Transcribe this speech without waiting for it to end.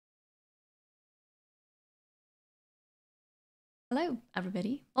Hello,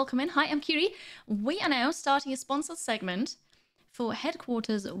 everybody. Welcome in. Hi, I'm Kiri. We are now starting a sponsored segment for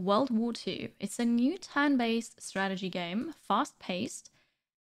Headquarters World War II. It's a new turn-based strategy game, fast-paced,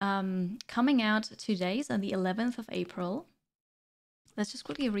 coming out today, so the 11th of April. Let's just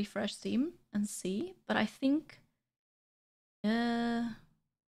quickly refresh Steam and see. But I think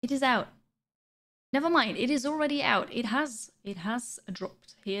it is out. Never mind, it is already out. It has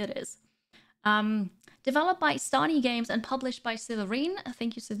dropped. Here it is. Developed by Stani Games and published by Slytherin.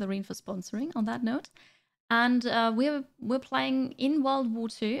 Thank you, Slytherin, for sponsoring on that note. And we're playing in World War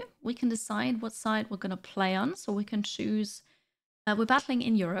II. We can decide what side we're going to play on. So we can choose... we're battling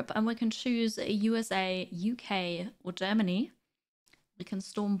in Europe, and we can choose USA, UK, or Germany. We can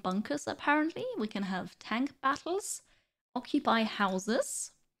storm bunkers, apparently. We can have tank battles, occupy houses.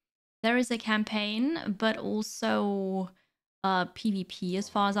 There is a campaign, but also PvP, as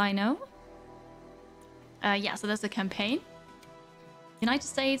far as I know. Yeah, so there's a campaign. United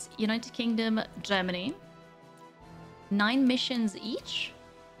States, United Kingdom, Germany. 9 missions each.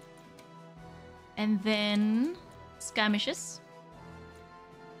 And then skirmishes.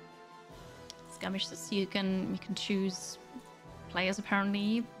 Skirmishes, you can choose players,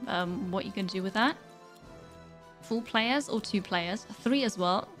 apparently, what you can do with that. Full players or 2 players. 3 as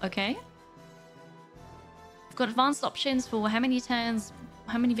well, okay. We've got advanced options for how many turns,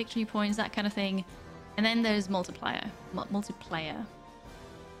 how many victory points, that kind of thing. And then there's multiplayer.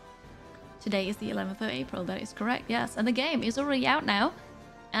 Today is the 11th of April, that is correct, yes. And the game is already out now.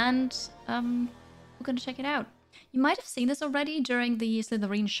 And we're going to check it out. You might have seen this already during the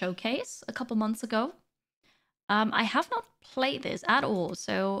Slytherin showcase a couple months ago. I have not played this at all,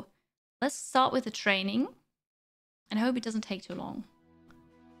 so let's start with the training. And I hope it doesn't take too long.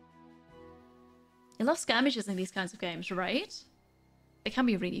 I love skirmishes in these kinds of games, right? They can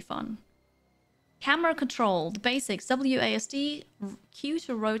be really fun. Camera control, the basics, WASD, Q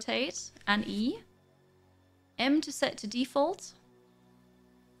to rotate, and E. M to set to default.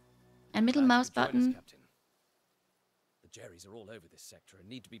 And middle mouse button. Captain. The Jerrys are all over this sector and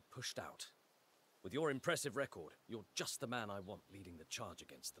need to be pushed out. With your impressive record, you're just the man I want leading the charge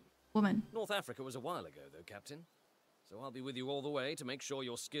against them. Woman. North Africa was a while ago, though, Captain. So I'll be with you all the way to make sure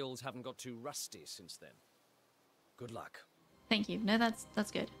your skills haven't got too rusty since then. Good luck. Thank you. No,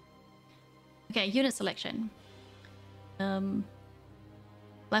 that's good. Okay, unit selection.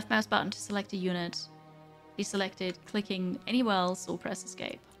 Left mouse button to select a unit. Deselected, clicking anywhere else or press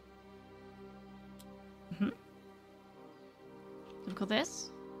escape. Look at this.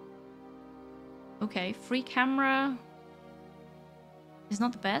 Okay, free camera is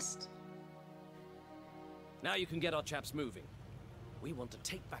not the best. Now you can get our chaps moving. We want to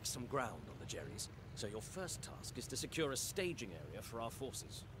take back some ground on the Jerrys, so your first task is to secure a staging area for our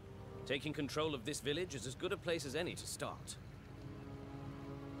forces. Taking control of this village is as good a place as any to start.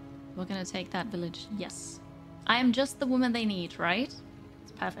 We're gonna take that village, yes. I am just the woman they need, right?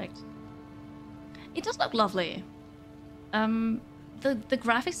 It's perfect. It does look lovely. The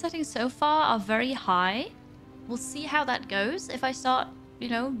graphics settings so far are very high. We'll see how that goes. If I start, you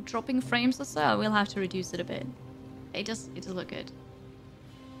know, dropping frames or so, we'll have to reduce it a bit. It does look good.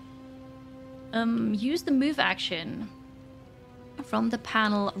 Use the move action. From the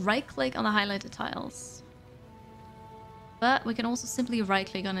panel, right-click on the highlighted tiles. But we can also simply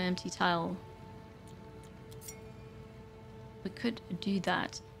right-click on an empty tile. We could do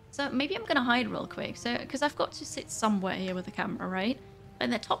that. So maybe I'm going to hide real quick. So, because I've got to sit somewhere here with the camera, right? In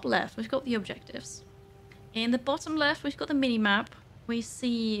the top left, we've got the objectives. In the bottom left, we've got the mini-map. We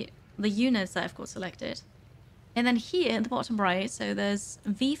see the units that I've got selected. And then here in the bottom right, so there's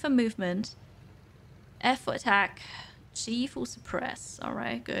V for movement, F for attack, G for suppress.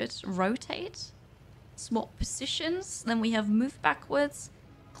 Alright, good. Rotate. Swap positions. Then we have move backwards.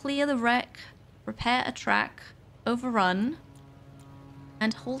 Clear the wreck. Repair a track. Overrun.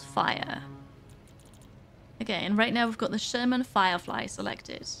 And hold fire. Okay, and right now we've got the Sherman Firefly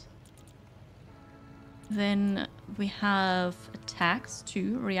selected. Then we have attacks,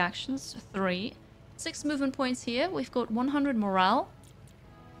 2. Reactions, 3. 6 movement points here. We've got 100 morale.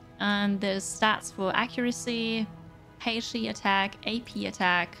 And there's stats for accuracy, HE attack, AP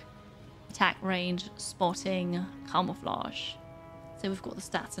attack, attack range, spotting, camouflage. So we've got the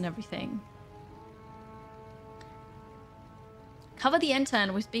stats and everything. Cover the end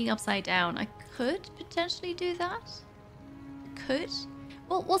turn with being upside down. I could potentially do that. Could.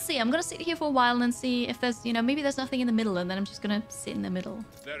 Well, we'll see. I'm going to sit here for a while and see if there's, you know, maybe there's nothing in the middle, and then I'm just going to sit in the middle.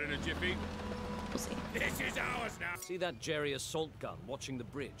 They're in a jiffy. We'll see. This is ours now. See that Jerry assault gun watching the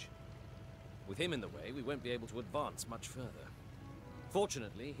bridge? With him in the way, we won't be able to advance much further.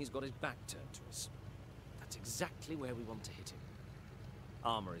 Fortunately, he's got his back turned to us. That's exactly where we want to hit him.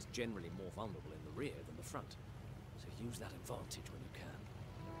 Armor is generally more vulnerable in the rear than the front, so use that advantage when you can.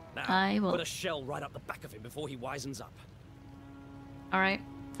 Now, I will. put a shell right up the back of him before he wisens up. Alright,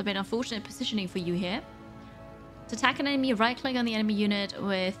 it's a bit unfortunate positioning for you here. To attack an enemy, right-click on the enemy unit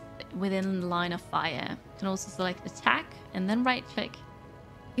within line of fire. You can also select attack and then right-click.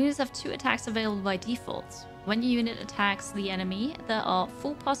 Units have 2 attacks available by default. When your unit attacks the enemy, there are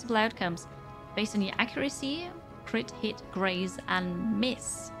 4 possible outcomes based on your accuracy, crit, hit, graze, and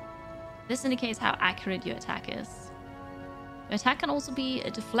miss. This indicates how accurate your attack is. Your attack can also be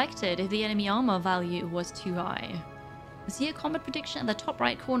deflected if the enemy armor value was too high. See a combat prediction at the top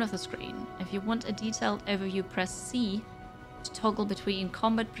right corner of the screen. If you want a detailed overview, press C to toggle between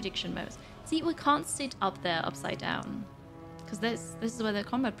combat prediction modes. See, we can't sit up there upside down, because this is where the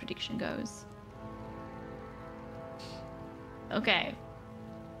combat prediction goes. Okay.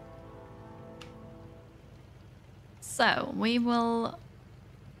 So, we will...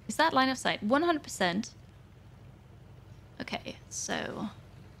 Is that line of sight? 100%. Okay, so...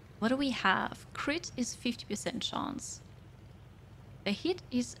 What do we have? Crit is 50% chance. The hit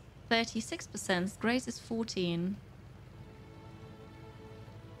is 36%, grace is 14.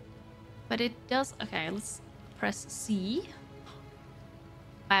 But it does... Okay, let's press C.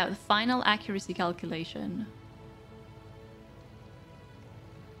 Wow, the final accuracy calculation.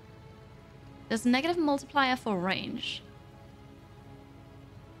 There's a negative multiplier for range.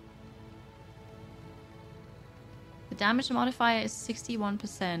 The damage modifier is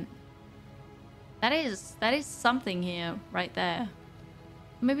 61%. That is something here, right there.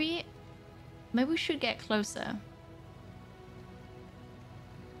 Maybe we should get closer.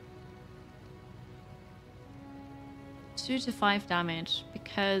 Two to 5 damage,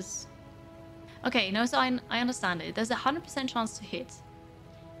 because... Okay, no, so I understand it. There's a 100% chance to hit.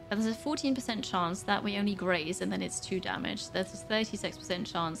 But there's a 14% chance that we only graze and then it's 2 damage. There's a 36%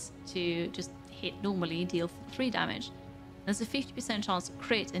 chance to just hit normally, deal 3 damage. There's a 50% chance to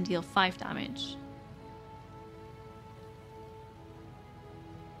crit and deal 5 damage.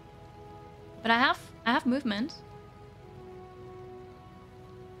 But I have movement.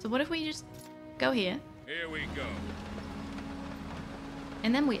 So what if we just go here? Here we go.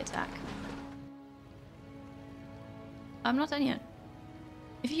 And then we attack. I'm not done yet.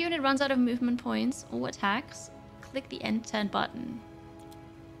 If your unit runs out of movement points or attacks, click the end turn button.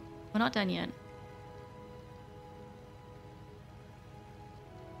 We're not done yet.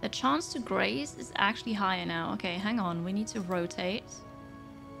 The chance to graze is actually higher now. Okay, hang on. We need to rotate.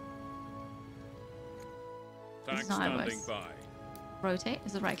 Tank This is how it standing works. by. Rotate.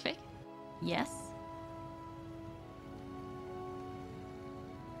 Is it right click? Yes.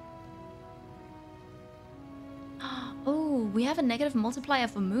 Oh, we have a negative multiplier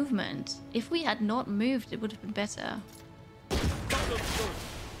for movement. If we had not moved, it would have been better.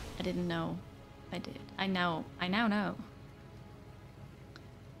 I didn't know. I did. I now know.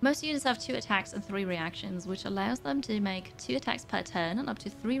 Most units have 2 attacks and 3 reactions, which allows them to make 2 attacks per turn and up to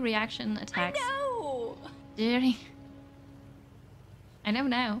 3 reaction attacks. During... I know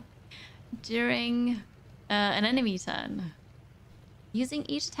now. During an enemy turn. Using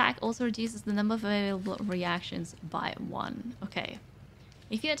each attack also reduces the number of available reactions by 1. Okay.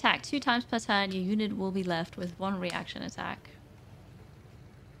 If you attack 2 times per turn, your unit will be left with 1 reaction attack.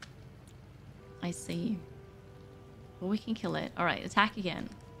 I see. Well, we can kill it. Alright, attack again.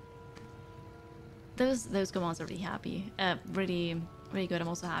 Those commands are really happy. Really good. I'm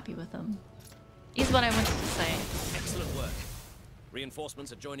also happy with them. Is what I wanted to say. Excellent work.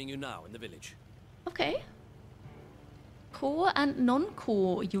 Reinforcements are joining you now in the village. Okay. Core and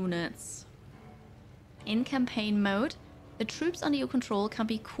non-core units. In campaign mode, the troops under your control can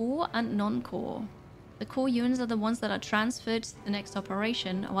be core and non-core. The core units are the ones that are transferred to the next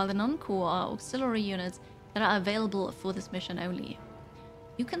operation, while the non-core are auxiliary units that are available for this mission only.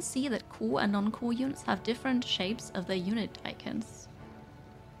 You can see that core and non-core units have different shapes of their unit icons.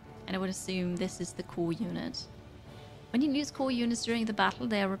 And I would assume this is the core unit. When you lose core units during the battle,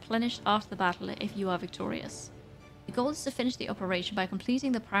 they are replenished after the battle if you are victorious. The goal is to finish the operation by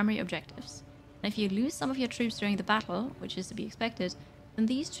completing the primary objectives. And if you lose some of your troops during the battle, which is to be expected, then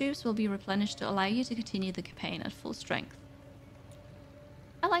these troops will be replenished to allow you to continue the campaign at full strength.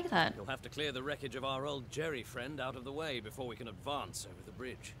 I like that. You'll have to clear the wreckage of our old Jerry friend out of the way before we can advance over the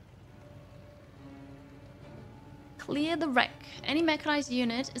bridge. Clear the wreck. Any mechanized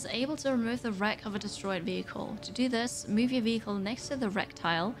unit is able to remove the wreck of a destroyed vehicle. To do this, move your vehicle next to the wreck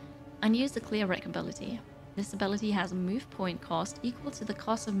tile and use the clear wreck ability. This ability has a move point cost equal to the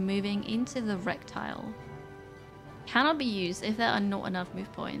cost of moving into the wreck tile. Cannot be used if there are not enough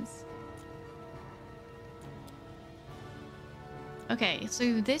move points. Okay,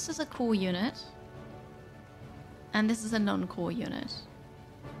 so this is a core unit. And this is a non-core unit.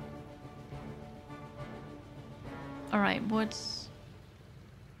 Alright, what...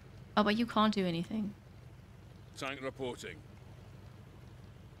 Oh, but you can't do anything. Tank reporting.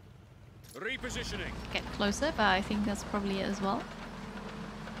 Repositioning. Get closer, but I think that's probably it as well.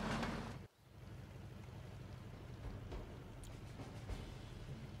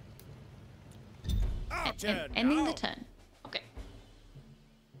 Our turn Ending now. the turn. Okay.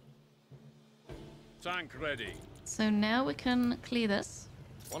 Tank ready. So now we can clear this.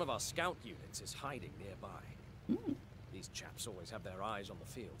 One of our scout units is hiding nearby. These chaps always have their eyes on the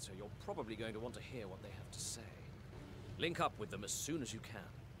field, so you're probably going to want to hear what they have to say. Link up with them as soon as you can.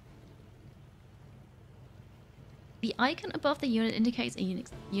 The icon above the unit indicates a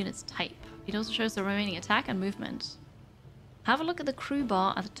unit's type. It also shows the remaining attack and movement. Have a look at the crew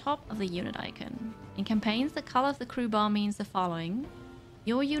bar at the top of the unit icon. In campaigns, the color of the crew bar means the following.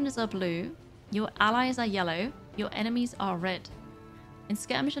 Your units are blue, your allies are yellow, your enemies are red. In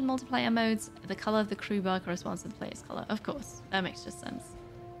skirmish and multiplayer modes, the color of the crew bar corresponds to the player's color. Of course, that makes just sense.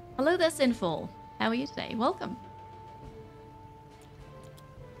 Hello there, Sinful. How are you today? Welcome.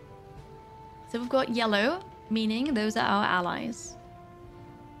 So we've got yellow, meaning those are our allies.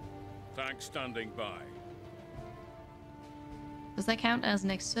 Tank standing by. Does that count as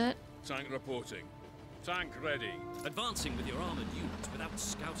next to it? Tank reporting. Tank ready. Advancing with your armored units without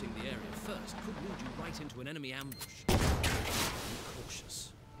scouting the area first could lead you right into an enemy ambush. Be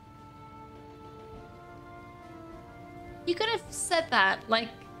cautious. You could have said that like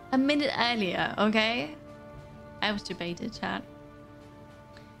a minute earlier, okay? I was debated, chat.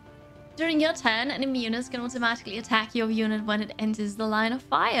 During your turn, enemy units can automatically attack your unit when it enters the line of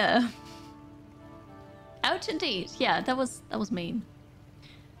fire. Ouch indeed. Yeah, that was mean.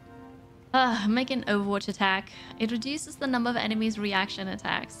 Make an Overwatch attack. It reduces the number of enemies' reaction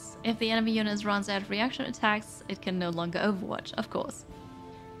attacks. If the enemy unit runs out of reaction attacks, it can no longer Overwatch, of course.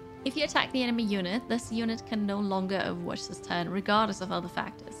 If you attack the enemy unit, this unit can no longer Overwatch this turn, regardless of other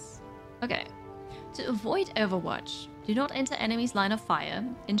factors. Okay. To avoid Overwatch, do not enter enemy's line of fire,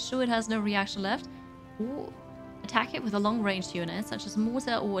 ensure it has no reaction left, or attack it with a long-range unit, such as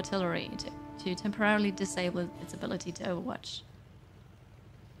mortar or artillery, to temporarily disable its ability to Overwatch.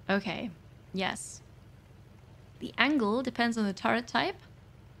 Okay, yes. The angle depends on the turret type.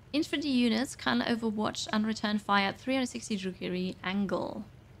 Infantry units can Overwatch and return fire at 360-degree angle.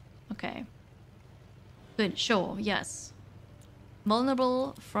 Okay. Good, sure, yes.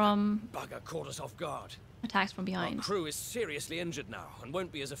 Vulnerable from Bugger caught us off guard. attacks from Our behind. crew is seriously injured now and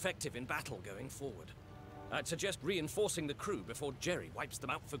won't be as effective in battle going forward. I'd suggest reinforcing the crew before Jerry wipes them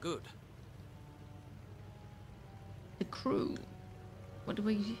out for good. The crew. What do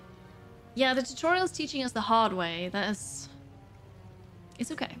we... Yeah, the tutorial's teaching us the hard way. That is...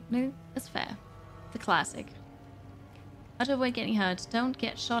 It's okay. No, it's fair. The classic. How to avoid getting hurt. Don't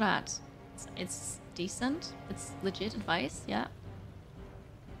get shot at. It's decent. It's legit advice, yeah.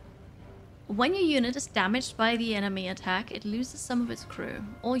 When your unit is damaged by the enemy attack, it loses some of its crew.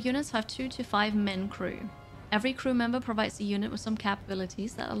 All units have 2 to 5 men crew. Every crew member provides the unit with some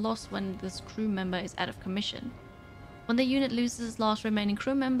capabilities that are lost when this crew member is out of commission. When the unit loses its last remaining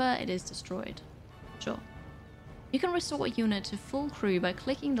crew member, it is destroyed. Sure. You can restore a unit to full crew by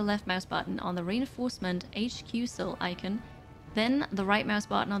clicking the left mouse button on the reinforcement HQ cell icon, then the right mouse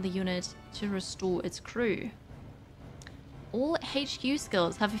button on the unit to restore its crew. All HQ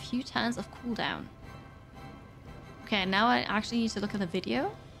skills have a few turns of cooldown. Okay, now I actually need to look at the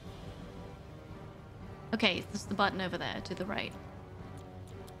video. Okay, this is the button over there to the right.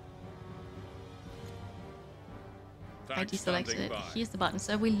 I Tank deselected standing it. by. Here's the button.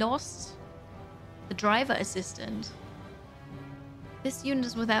 So we lost the driver assistant. This unit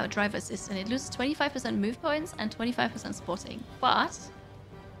is without a driver assistant. It loses 25% move points and 25% spotting. But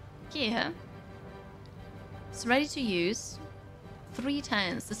here, it's ready to use. 3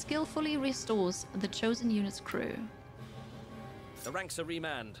 turns. The skill fully restores the chosen unit's crew. The ranks are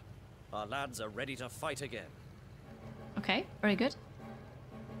remanned. Our lads are ready to fight again. Okay, very good.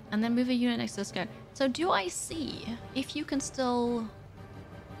 And then move a unit next to the scout. So do I see if you can still...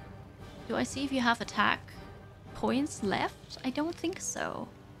 Do I see if you have attack points left? I don't think so.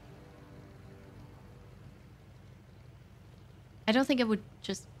 I don't think I would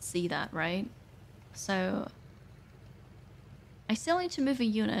just see that, right? So... I still need to move a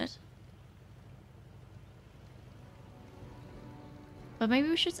unit. But maybe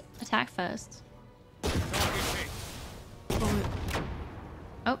we should attack first. Target hit.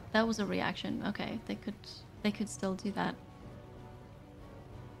 Oh, that was a reaction. Okay, they could still do that.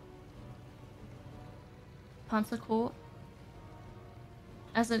 Panzer Corps.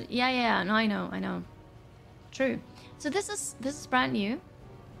 As a yeah, no, I know. True. So this is brand new.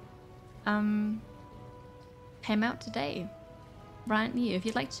 Came out today. Brand new. If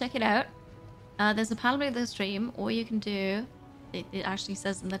you'd like to check it out, there's a panel below the stream, or you can do it actually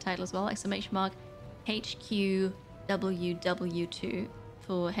says in the title as well, exclamation mark HQWW2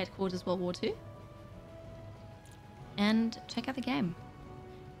 for Headquarters World War II. And check out the game.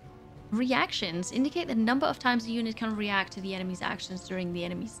 Reactions indicate the number of times a unit can react to the enemy's actions during the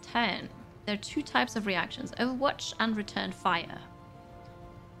enemy's turn. There are two types of reactions, Overwatch and Return Fire.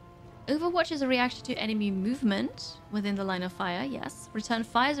 Overwatch is a reaction to enemy movement within the line of fire, yes. Return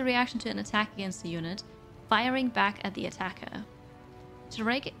Fire is a reaction to an attack against the unit, firing back at the attacker. To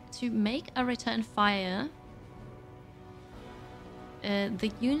make a Return Fire,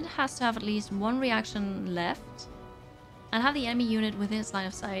 the unit has to have at least one reaction left and have the enemy unit within its line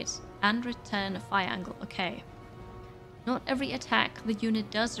of sight and return a fire angle. Okay. Not every attack the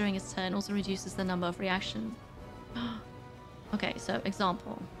unit does during its turn also reduces the number of reactions. Okay, so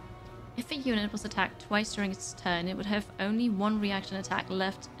example. If a unit was attacked twice during its turn, it would have only one reaction attack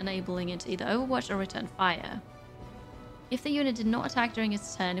left, enabling it to either Overwatch or Return Fire. If the unit did not attack during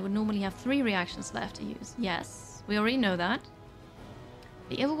its turn, it would normally have 3 reactions left to use. Yes, we already know that.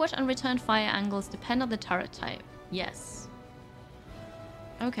 The Overwatch and Return Fire angles depend on the turret type. Yes.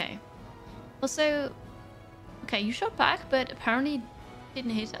 Okay. Also, okay, you shot back, but apparently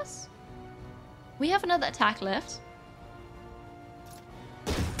didn't hit us. We have another attack left.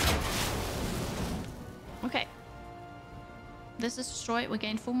 Okay. This is destroyed. We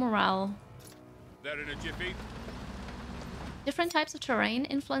gain full morale. They're in a jiffy. Different types of terrain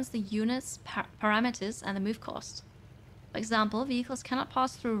influence the unit's parameters and the move cost. For example, vehicles cannot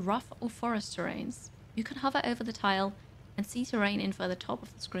pass through rough or forest terrains. You can hover over the tile and see terrain info at the top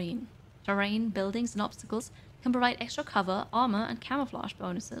of the screen. Terrain, buildings, and obstacles can provide extra cover, armor, and camouflage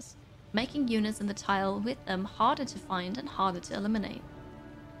bonuses, making units in the tile with them harder to find and harder to eliminate.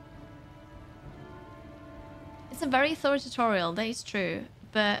 It's a very thorough tutorial, that is true,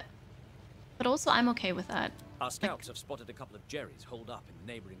 but also I'm okay with that. Our scouts have spotted a couple of Jerrys holed up in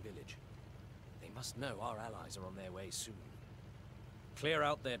the neighboring village. They must know our allies are on their way soon. Clear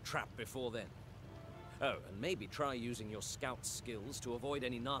out their trap before then. Oh, and maybe try using your scout skills to avoid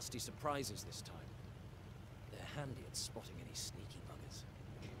any nasty surprises this time. They're handy at spotting any sneaky buggers.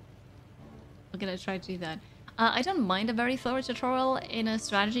 I'm gonna try to do that. I don't mind a very thorough tutorial in a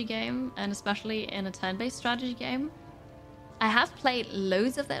strategy game, and especially in a turn-based strategy game. I have played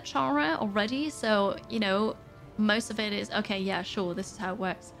loads of that genre already, so, you know, most of it is, okay, yeah, sure, this is how it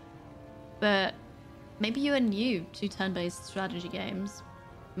works. But maybe you are new to turn-based strategy games.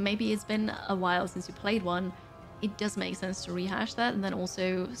 Maybe it's been a while since you played one. It does make sense to rehash that and then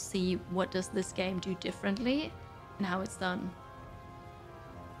also see what does this game do differently and how it's done.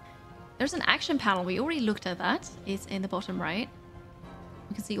 There's an action panel. We already looked at that. It's in the bottom right.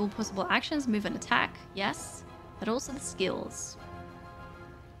 You can see all possible actions, move and attack, yes, but also the skills.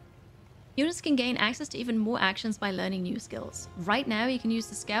 Units can gain access to even more actions by learning new skills. Right now, you can use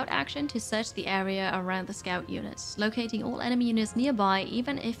the scout action to search the area around the scout units, locating all enemy units nearby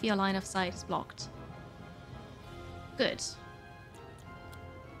even if your line of sight is blocked. Good.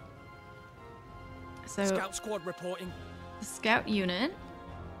 So, Scout squad reporting. the scout unit.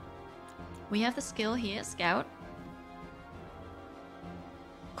 We have the skill here, Scout.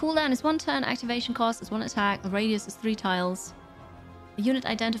 Cooldown is 1 turn, activation cost is 1 attack, the radius is 3 tiles. The unit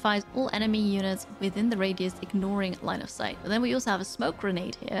identifies all enemy units within the radius, ignoring line of sight. But then we also have a smoke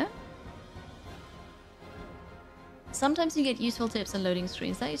grenade here. Sometimes you get useful tips on loading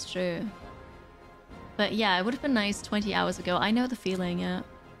screens, that is true. But yeah, it would have been nice 20 hours ago. I know the feeling, yeah.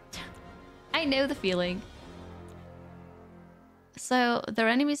 I know the feeling. So, there are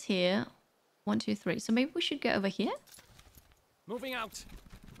enemies here. 1, 2, 3. So maybe we should go over here. Moving out.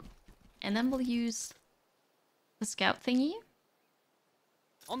 And then we'll use the scout thingy.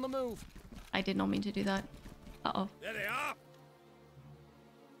 On the move. I did not mean to do that. Uh-oh. There they are.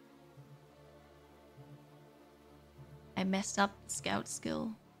 I messed up the scout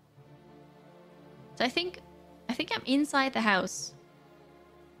skill. So I think I'm inside the house.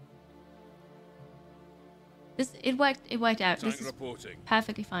 It worked out. Tank This is reporting.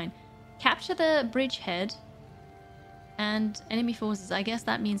 perfectly fine. Capture the bridgehead and enemy forces. I guess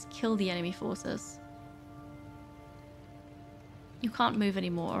that means kill the enemy forces. You can't move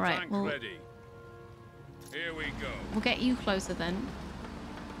anymore. Alright, Tank well, ready. Here we go. we'll get you closer then.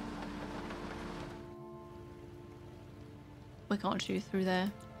 We can't shoot through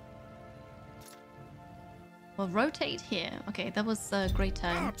there. We'll rotate here. Okay, that was a great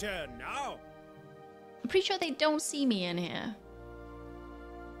turn. Our turn now. I'm pretty sure they don't see me in here.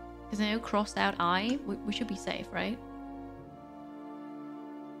 Because I know crossed out eye, we should be safe, right?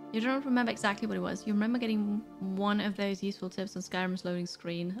 You don't remember exactly what it was. You remember getting one of those useful tips on Skyrim's loading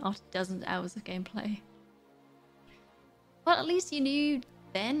screen after dozens of hours of gameplay. Well, at least you knew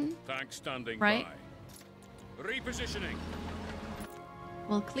then. Tank standing right? by. Repositioning.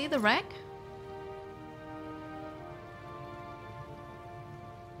 We'll clear the wreck.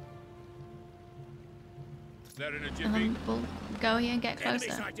 They're in a And jiffy. then we'll go here and get Enemy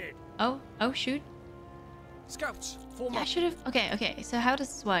closer. sighted. Oh, shoot. Scouts, form Yeah, I up. should have... Okay. So how does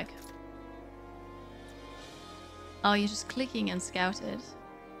this work? Oh, you're just clicking and scout it.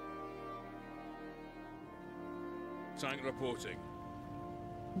 Tank reporting.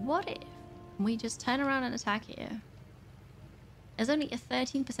 What if we just turn around and attack here? There's only a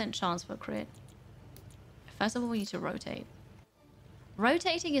 13% chance for a crit. First of all, we need to rotate.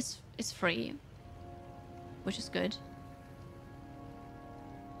 Rotating is free, which is good.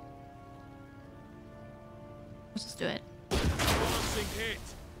 Let's just do it. Advancing hit.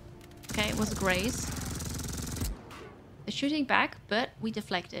 Okay, it was a graze. They're shooting back, but we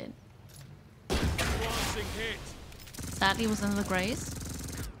deflected. Advancing hit. Sadly, it was another graze.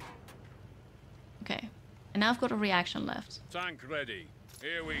 Okay, and now I've got a reaction left. Tank ready.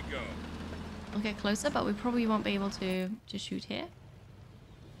 Here we go. We'll get closer, but we probably won't be able to shoot here.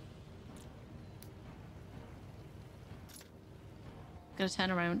 Gotta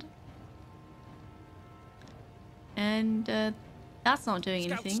turn around. And that's not doing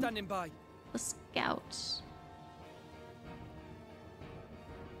Scouts anything. standing by. The scout.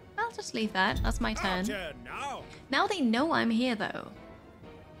 I'll just leave that. That's my turn. Turn now. Now they know I'm here, though.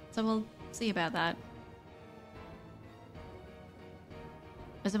 So we'll see about that.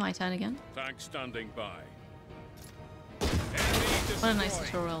 Is it my turn again? Tank standing by. What a nice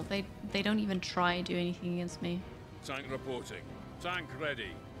tutorial. They don't even try to do anything against me. Tank reporting. Tank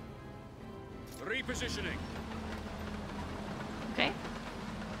ready. Repositioning. Okay.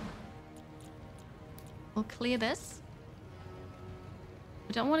 We'll clear this.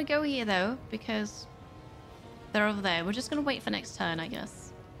 We don't want to go here, though, because they're over there. We're just going to wait for next turn, I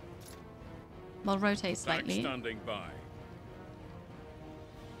guess. We'll rotate Tank slightly. standing by.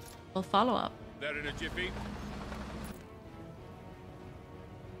 We'll follow up. They're in a jiffy.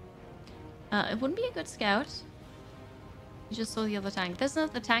 It wouldn't be a good scout. You just saw the other tank. There's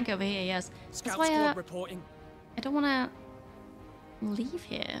another tank over here, yes. That's Scout why squad reporting. I don't want to leave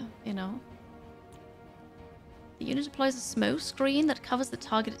here, you know. The unit deploys a smoke screen that covers the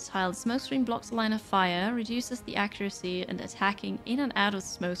targeted tile. The smoke screen blocks the line of fire, reduces the accuracy and attacking in and out of the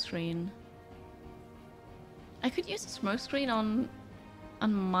smoke screen. I could use a smoke screen on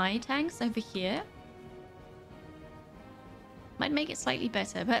my tanks over here. Might make it slightly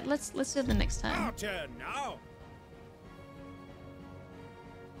better, but let's do the next turn. Turn now.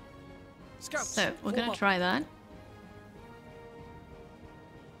 Scouts, So we're form gonna up. try that.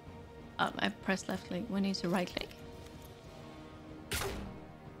 Oh, I pressed left click. We need to right click.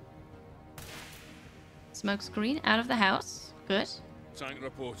 Smoke screen out of the house. Good. Tank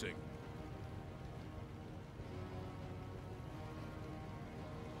reporting.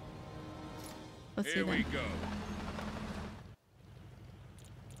 Let's see Here we then. go.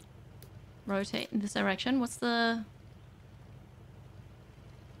 Rotate in this direction. What's the...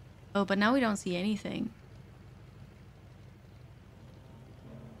 Oh, but now we don't see anything.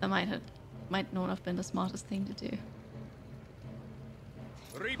 That might not have been the smartest thing to do.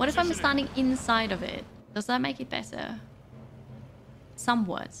 What if I'm Repositioning. standing inside of it? Does that make it better?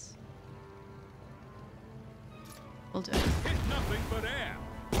 Somewhat. We'll do it. Hit nothing but air.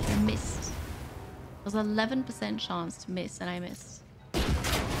 Missed. There's 11% chance to miss, and I missed.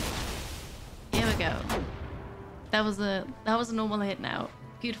 Here we go. That was a normal hit now.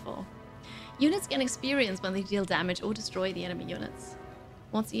 Beautiful. Units gain experience when they deal damage or destroy the enemy units.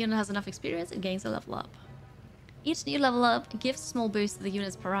 Once the unit has enough experience, it gains a level up. Each new level up gives a small boost to the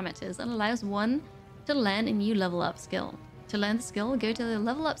unit's parameters and allows one to learn a new level up skill. To learn the skill, go to the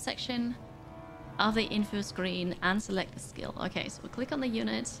level up section of the info screen and select the skill. Okay, so we'll click on the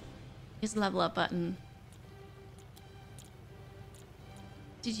unit. Here's the level up button.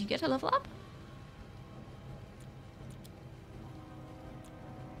 Did you get a level up?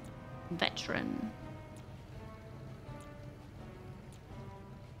 Veteran.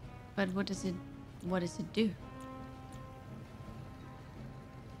 But what does it do?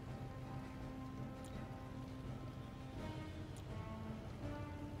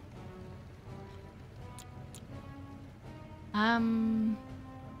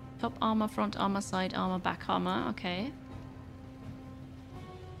 Top armor, front armor, side armor, back armor. Okay.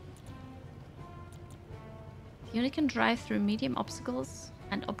 The unit can drive through medium obstacles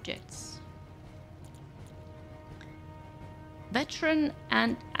and objects. Veteran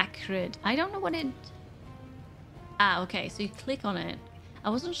and accurate. I don't know what it... Ah, okay, so you click on it. I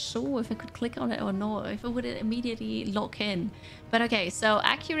wasn't sure if I could click on it or not, if it would immediately lock in. But okay, so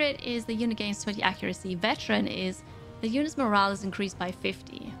accurate is the unit gains 20 accuracy. Veteran is the unit's morale is increased by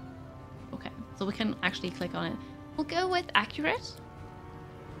 50. Okay, so we can actually click on it. We'll go with accurate.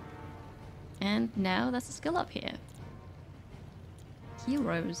 And now that's a skill up here.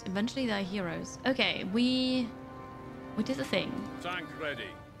 Heroes. Eventually they're heroes. Okay, we did the thing. Tank ready.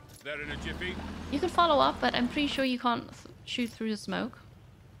 They're in a jiffy. You can follow up, but I'm pretty sure you can't shoot through the smoke.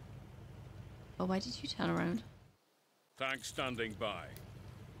 Oh, why did you turn around? Tank standing by.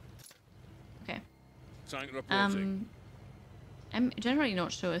 Okay. Tank reporting. I'm generally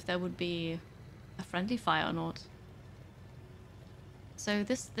not sure if there would be a friendly fire or not. So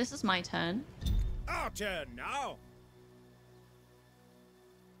this is my turn. Our turn now.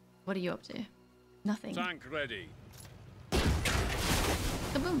 What are you up to? Nothing. Tank ready.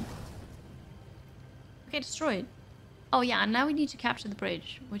 Kaboom. Okay, destroyed. Oh yeah, and now we need to capture the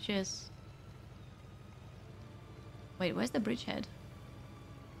bridge, which is... Wait, where's the bridgehead?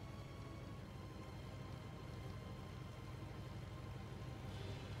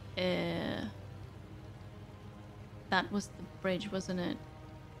 That was the bridge, wasn't it?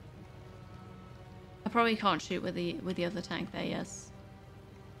 I probably can't shoot with the other tank there, yes.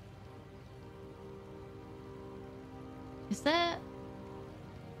 Is there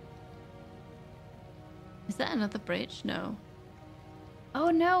another bridge? No. Oh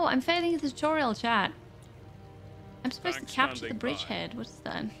no, I'm failing the tutorial, chat. I'm supposed to capture the bridgehead. What is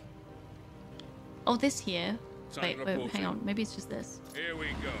that? Oh, this here. Wait, hang on. Maybe it's just this. Here we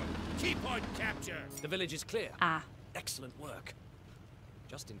go. Keep on capture. The village is clear. Ah. Excellent work.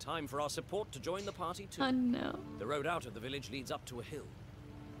 Just in time for our support to join the party too. Oh no. The road out of the village leads up to a hill.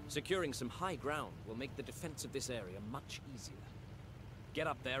 Securing some high ground will make the defense of this area much easier. Get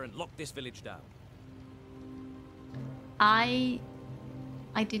up there and lock this village down. I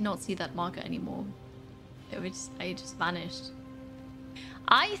did not see that marker anymore. It just vanished.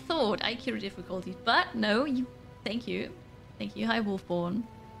 I thought accurate difficulty, but no, thank you. Thank you, hi Wolfborn.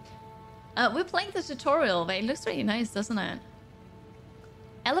 We're playing the tutorial, but it looks really nice, doesn't it?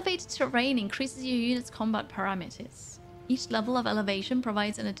 Elevated terrain increases your unit's combat parameters. Each level of elevation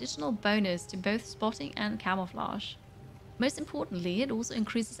provides an additional bonus to both spotting and camouflage. Most importantly, it also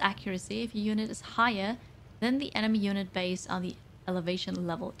increases accuracy if your unit is higher than the enemy unit based on the elevation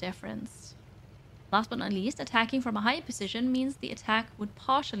level difference. Last but not least, attacking from a higher position means the attack would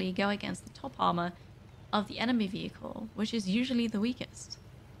partially go against the top armor of the enemy vehicle, which is usually the weakest.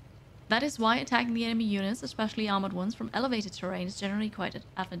 That is why attacking the enemy units, especially armored ones, from elevated terrain is generally quite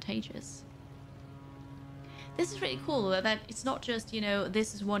advantageous. This is really cool that it's not just, you know,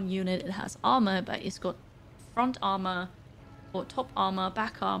 this is one unit, it has armor, but it's got front armor, or top armor,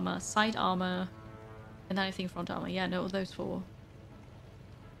 back armor, side armor, and then I think front armor. Yeah, no, those four.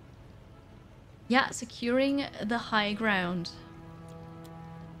 Yeah, securing the high ground.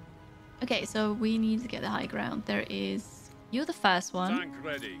 Okay, so we need to get the high ground. There is... You're the first one. Tank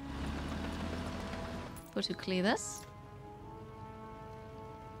ready. Go to clear this.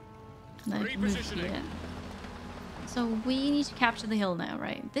 And then move here. So we need to capture the hill now,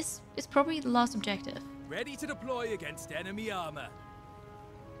 right? This is probably the last objective. Ready to deploy against enemy armor.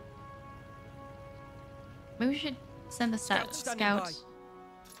 Maybe we should send the scout.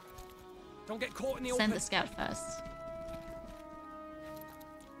 Don't get caught in the Send open. the scout first.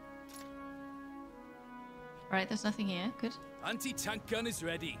 Alright, there's nothing here. Good. Anti-tank gun is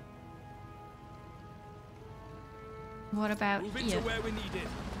ready. What about Move here? into where we need it.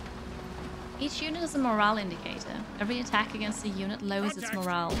 Each unit is a morale indicator. Every attack against a unit lowers its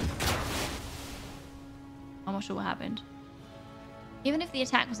morale. I'm not sure what happened. Even if the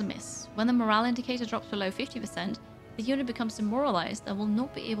attack was a miss, when the morale indicator drops below 50%, the unit becomes demoralized and will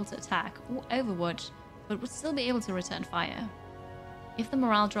not be able to attack or overwatch, but would still be able to return fire. If the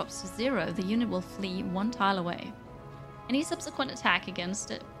morale drops to 0, the unit will flee 1 tile away. Any subsequent attack against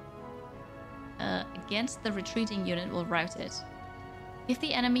the retreating unit will rout it. If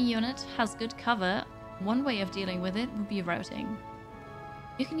the enemy unit has good cover, one way of dealing with it would be routing.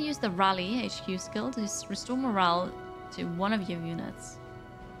 You can use the Rally HQ skill to restore morale to one of your units.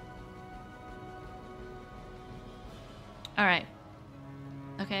 Alright.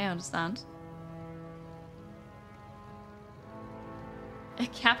 Okay, I understand.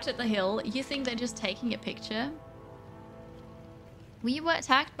 Captured the hill. You think they're just taking a picture? We were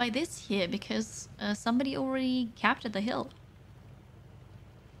attacked by this here because somebody already captured the hill.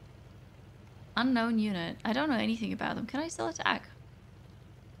 Unknown unit. I don't know anything about them. Can I still attack?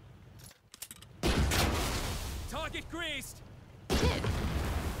 Target grazed. It did.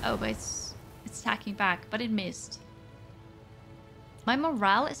 Oh, but it's attacking back, but it missed. My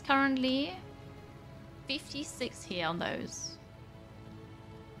morale is currently 56 here on those.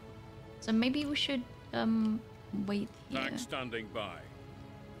 So maybe we should wait here. Tank standing by.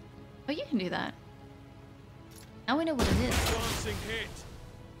 Oh, you can do that. Now we know what it is. Glancing hit.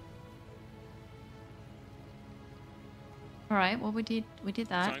 All right. Well, we did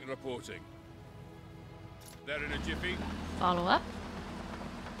that. Tank reporting. They're in a jiffy. Follow up.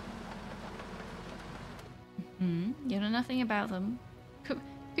 You know nothing about them.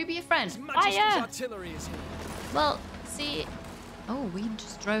 Could be a friend. His Majesty's Fire! artillery is here. Well, see. Oh, we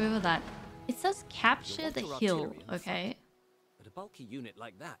just drove over that. It says capture You'll the want hill. artillery in Okay. But a bulky unit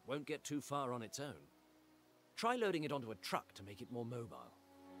like that won't get too far on its own. Try loading it onto a truck to make it more mobile.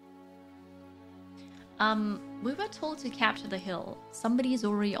 We were told to capture the hill. Somebody is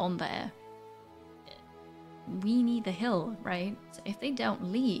already on there. We need the hill, right? So if they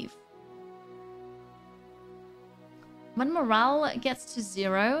don't leave. When morale gets to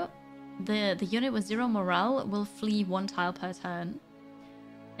 0, the unit with 0 morale will flee 1 tile per turn.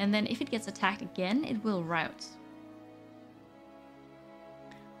 And then if it gets attacked again, it will rout.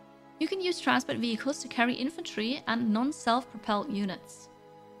 You can use transport vehicles to carry infantry and non-self-propelled units.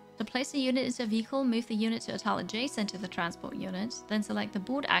 To place a unit into a vehicle, move the unit to a tile adjacent to the transport unit, then select the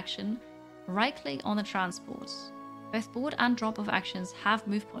board action, right-click on the transport. Both board and drop-off actions have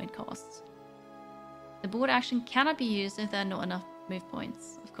move point costs. The board action cannot be used if there are not enough move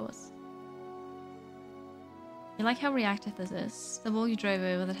points, of course. You like how reactive this is? The wall you drove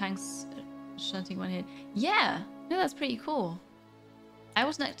over, the tanks shunting one hit. Yeah! No, that's pretty cool. I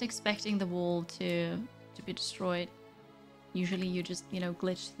was not expecting the wall to be destroyed. Usually you just, you know,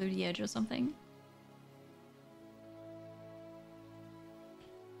 glitch through the edge or something.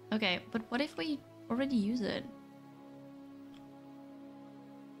 Okay, but what if we already use it?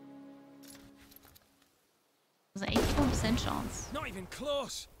 There's an 81% chance. Not even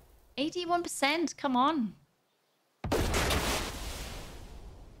close. 81%, come on.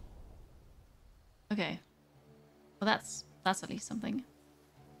 Okay. Well, that's at least something.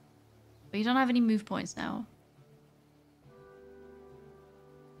 But you don't have any move points now.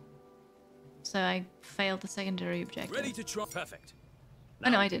 So I failed the secondary objective. Ready to try. Perfect. Oh,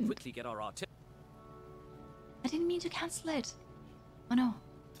 no, Now I we can didn't. quickly get our artillery. I didn't mean to cancel it. Oh no.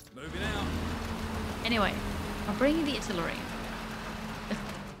 Moving out. Anyway, I'm bringing the artillery.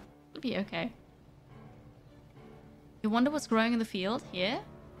 It'll be okay. You wonder what's growing in the field here?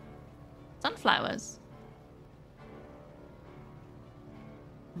 Sunflowers.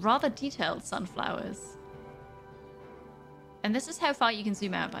 Rather detailed sunflowers. And this is how far you can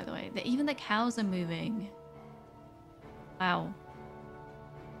zoom out, by the way. Even the cows are moving. Wow.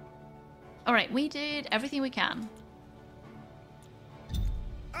 Alright, we did everything we can.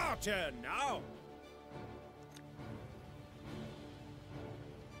 Our turn now.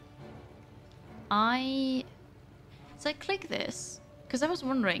 So I click this because I was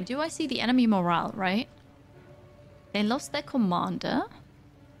wondering, do I see the enemy morale, right? They lost their commander.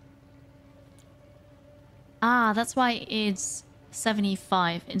 Ah, that's why it's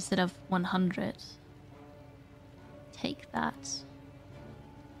 75 instead of 100. Take that.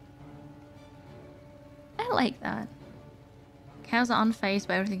 I like that. Cows are unfazed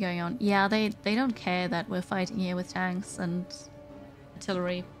by everything going on. Yeah, they don't care that we're fighting here with tanks and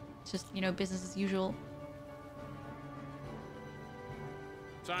artillery. It's just, you know, business as usual.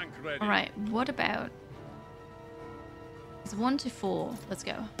 Tank ready. Alright, what about... It's 1 to 4. Let's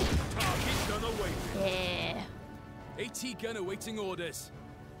go. Target gun awaiting. Yeah. AT gun awaiting orders.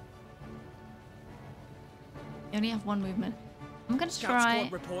 You only have 1 movement. I'm gonna Scout try...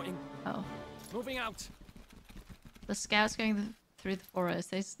 squad reporting. Oh. Moving out. The scouts going through the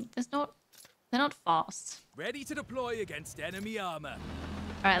forest. There's not... They're not fast. Ready to deploy against enemy armor.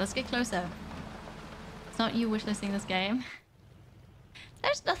 Alright, let's get closer. It's not you wishlisting this game.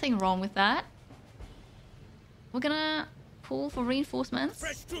 There's nothing wrong with that. We're gonna pull for reinforcements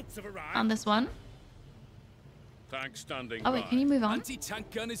Fresh troops have arrived. on this one. Tank standing Oh wait, by. can you move on? Anti-tank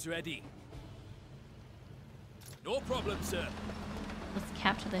gun is ready. No problem, sir. Let's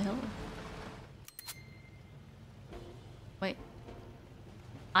capture the hill. Wait.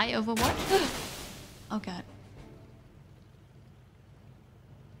 I overwatch? Oh god.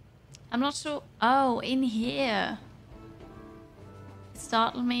 I'm not sure. Oh, in here. It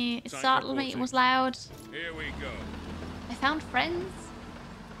startled me. It Tank startled me. It reporting. was loud. Here we go. I found friends.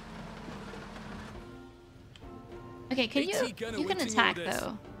 Okay, can you... AT gun You can awaiting attack, orders.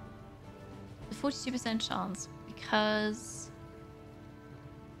 though. The 42% chance. Because...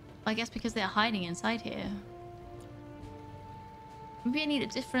 I guess because they're hiding inside here. Maybe I need a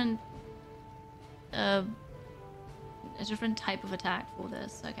different type of attack for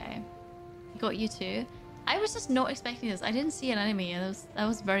this. Okay. Got you too. I was just not expecting this. I didn't see an enemy, and that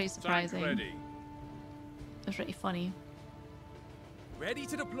was very surprising. Tank ready. It was really funny. Ready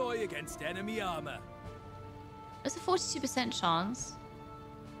to deploy against enemy armor. There's a 42% chance.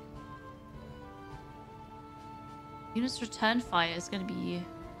 Units return fire is going to be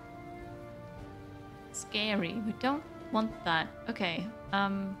scary. We don't want that. Okay.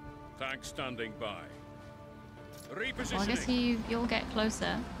 Tank standing by. Repositioning. Well, I guess you'll get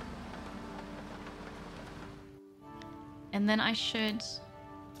closer. And then I should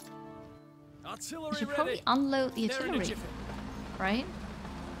Artillery probably ready. unload the They're in a artillery, jiffy. right?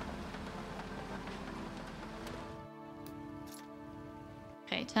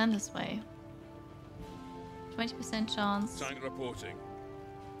 Okay, turn this way. 20% chance, Tank reporting.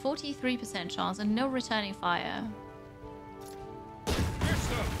 43% chance, and no returning fire. Yes,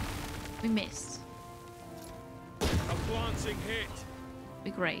 sir. We missed. A glancing hit.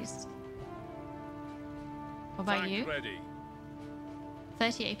 We grazed. What about Tank you? ready.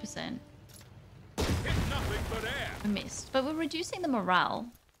 38%. Hit nothing but air. We missed, but we're reducing the morale.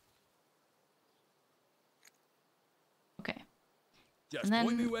 Okay. Just And then-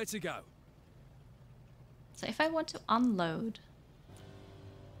 point me where to go. So if I want to unload,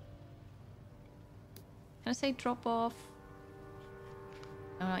 can I say drop off?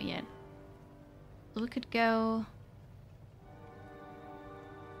 No, not yet. So we could go.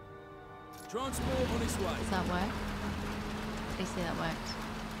 Transport on its way. Does that work? Please say that worked.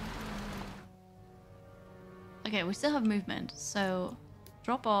 Okay, we still have movement, so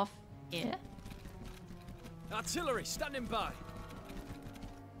drop off here. Artillery standing by.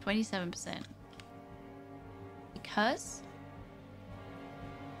 27%. Because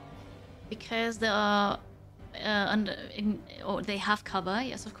they are or they have cover.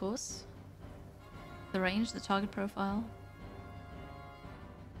 Yes, of course. The range, the target profile.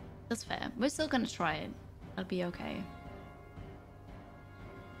 That's fair. We're still gonna try it. That'll be okay.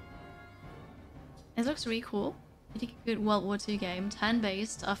 It looks really cool. Pretty good World War II game.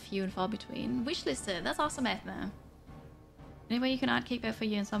 Turn-based are few and far between. Wishlisted. That's awesome, Ethna. Anyway, you can advocate for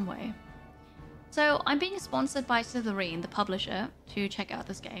you in some way. So I'm being sponsored by Slitherine, the publisher, to check out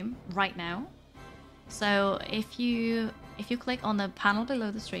this game right now. So if you click on the panel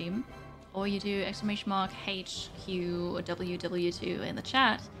below the stream, or you do !HQWW2 in the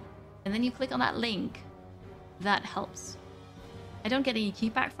chat, and then you click on that link, that helps. I don't get any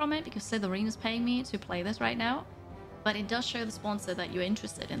kickback from it because Slitherine is paying me to play this right now, but it does show the sponsor that you're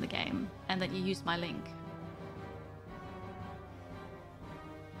interested in the game and that you used my link.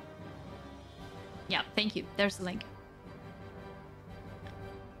 Yeah, thank you. There's the link.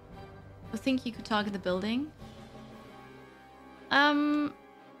 I think you could target the building.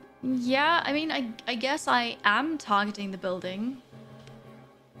 Yeah, I mean, I guess I am targeting the building.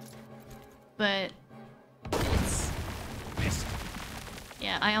 But it's...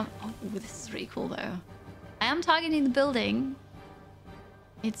 Yeah, I am... Oh, this is really cool, though. I am targeting the building.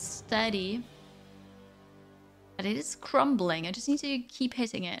 It's steady. But it is crumbling. I just need to keep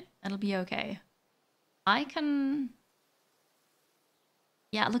hitting it. It'll be okay. I can...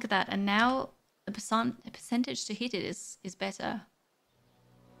 Yeah, look at that. And now the percentage to hit it is better.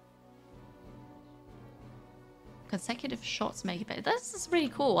 Consecutive shots make it better. This is really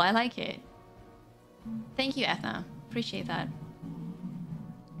cool. I like it. Thank you, Ethna. Appreciate that.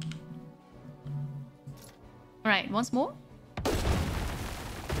 Alright, once more.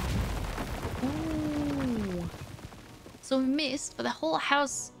 Ooh. So we missed, but the whole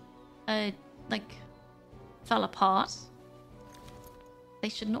house, like, fell apart. They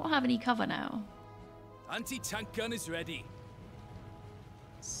should not have any cover now. Anti-tank gun is ready.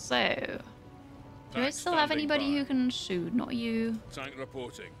 So... Do I Tank still have standing anybody by. who can shoot? Not you. Tank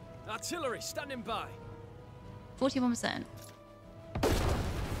reporting. Artillery standing by. 41%.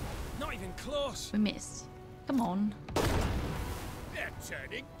 Not even close. We missed. Come on. They're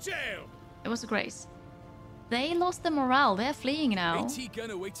turning tail. It was a grace. They lost their morale. They're fleeing now. AT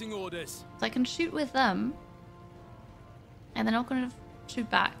gun awaiting orders. So I can shoot with them. And they're not going to shoot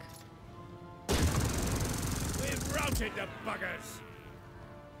back. We've routed the buggers.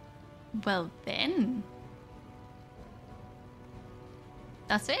 Well then.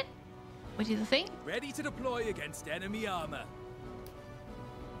 That's it? What do you think? Ready to deploy against enemy armor.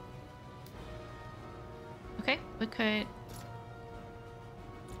 Okay, we could...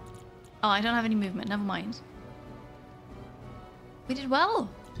 Oh, I don't have any movement. Never mind. We did well.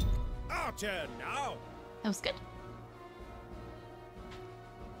 Our turn now. That was good.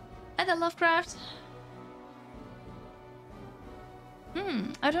 Hi there, Lovecraft.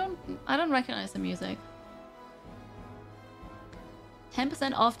 I don't recognize the music.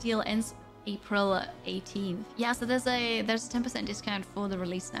 10% off deal ends April 18th. Yeah, so there's a 10% discount for the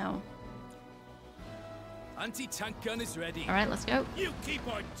release now. Anti-tank gun is ready. All right, let's go. You keep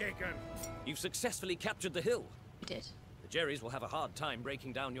on taking. You've successfully captured the hill. We did. The Jerrys will have a hard time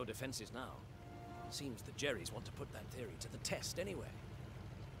breaking down your defenses now. Seems the Jerrys want to put that theory to the test anyway.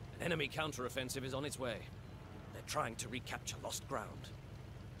 An enemy counter-offensive is on its way. They're trying to recapture lost ground.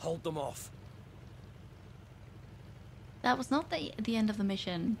 Hold them off. That was not the end of the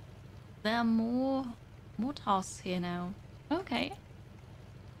mission. There are more tasks here now. Okay.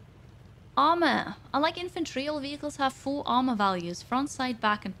 Armor. Unlike infantry, all vehicles have 4 armor values: front, side,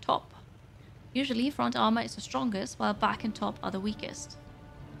 back, and top. Usually, front armor is the strongest, while back and top are the weakest.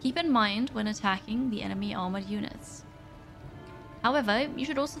 Keep in mind when attacking the enemy armored units. However, you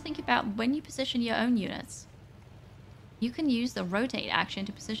should also think about when you position your own units. You can use the rotate action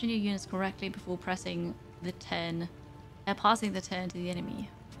to position your units correctly before pressing the turn, passing the turn to the enemy,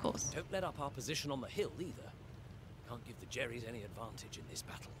 of course. Don't let up our position on the hill either. Can't give the Jerrys any advantage in this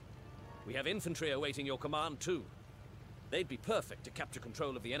battle. We have infantry awaiting your command too. They'd be perfect to capture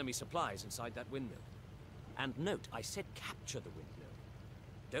control of the enemy supplies inside that windmill. And note, I said capture the windmill.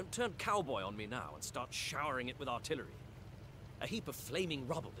 Don't turn cowboy on me now and start showering it with artillery. A heap of flaming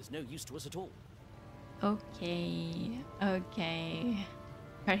rubble is no use to us at all. Okay. Okay.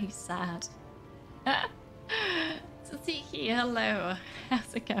 Very sad. Tsuki, hello.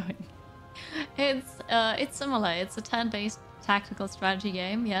 How's it going? It's similar. It's a turn-based tactical strategy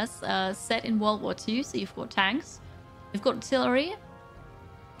game, yes. Set in World War II, so you've got tanks. You've got artillery.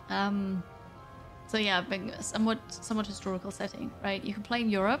 So yeah, somewhat historical setting, right? You can play in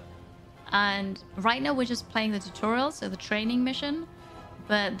Europe, and right now we're just playing the tutorial, so the training mission.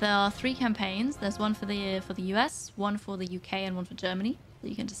 But there are 3 campaigns. There's one for the US, one for the UK, and one for Germany. So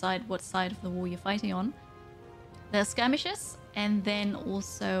you can decide what side of the war you're fighting on. There's skirmishes, and then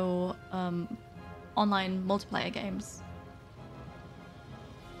also online multiplayer games.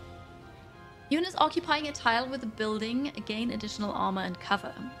 Units occupying a tile with a building gain additional armor and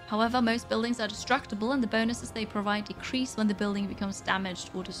cover. However, most buildings are destructible, and the bonuses they provide decrease when the building becomes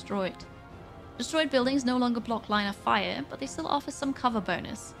damaged or destroyed. Destroyed buildings no longer block line of fire, but they still offer some cover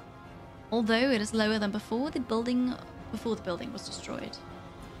bonus. Although it is lower than before the building was destroyed.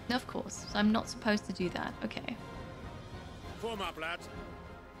 Of course, so I'm not supposed to do that. Okay. Form up, lads.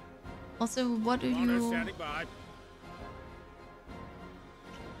 Also, what do you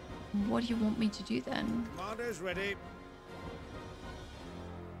want me to do then? Commander's ready.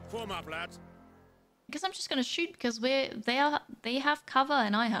 Form up, lads. I guess I'm just gonna shoot because they have cover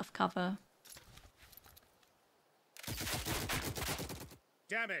and I have cover.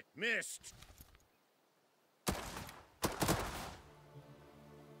 Damn it, missed.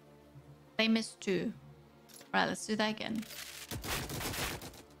 They missed too. Right, let's do that again.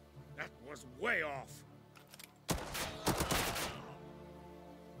 That was way off.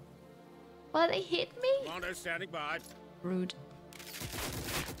 Well, they hit me? Commander standing by. Rude.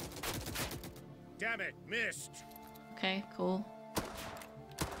 Damn it, missed. Okay, cool.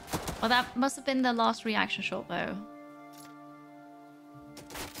 Well, that must have been the last reaction shot, though.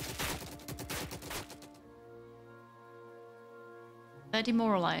 They're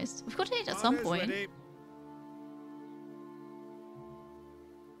demoralized. We've got to hit at some point. Ready.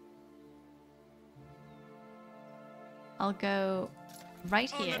 I'll go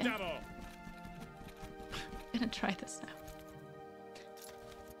right On here. the double. I'm gonna try this now.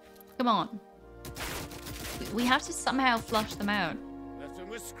 Come on. We have to somehow flush them out. Left them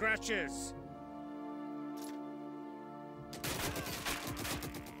with scratches.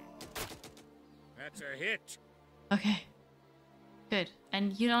 That's a hit. Okay. Good.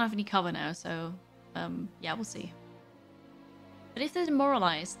 And you don't have any cover now, so yeah, we'll see. But if they're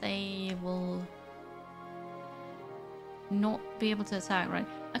demoralized, they will not be able to attack, right?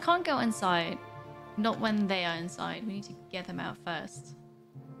 I can't go inside. Not when they are inside. We need to get them out first.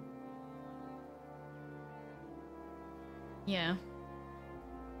 Yeah.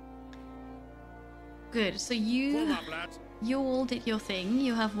 Good. So Form up, lads. you all did your thing.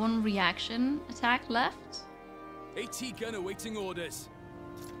 You have 1 reaction attack left. AT gun awaiting orders.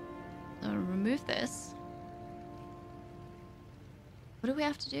 So remove this. What do we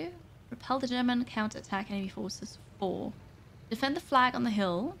have to do? Repel the German counterattack enemy forces 4. Defend the flag on the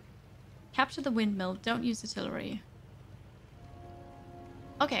hill. Capture the windmill. Don't use artillery.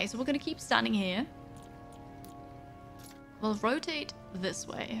 Okay, so we're going to keep standing here. We'll rotate this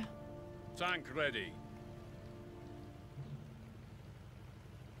way. Tank ready.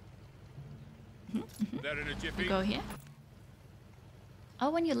 They're in a jiffy. We go here. Oh,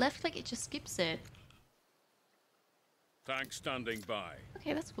 when you left click, it just skips it. Tank standing by.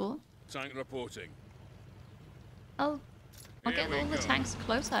 Okay, that's cool. Tank reporting. I'll Here get we all the go. tanks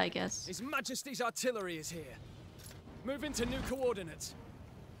closer, I guess. His Majesty's artillery is here. Move into new coordinates.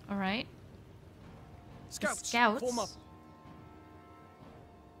 All right. Scouts, Scouts. form up.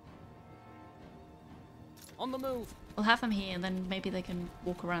 On the move. We'll have them here, and then maybe they can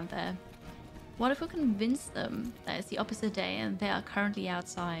walk around there. What if we convince them that it's the opposite day and they are currently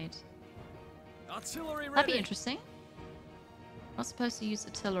outside? Artillery ready. That'd be interesting. Not supposed to use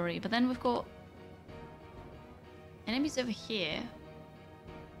artillery, but then we've got enemies over here.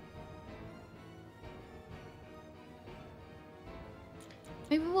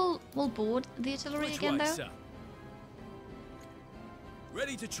 Maybe we'll board the artillery Which again way, though. sir?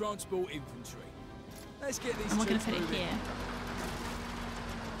 Ready to transport infantry. Let's get these And we're gonna troops put it moving. here.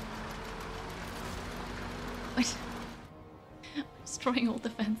 Wait. Destroying all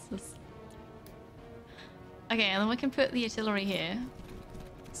defenses. Okay, and then we can put the artillery here.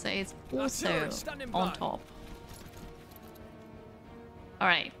 So it's also Artillery, standing on by. top.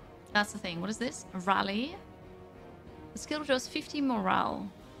 Alright, that's the thing. What is this? A rally. The skill draws 50 morale.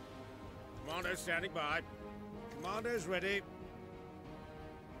 Commander standing by. Commander's ready.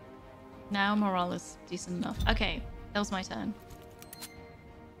 Now morale is decent enough. Okay, that was my turn.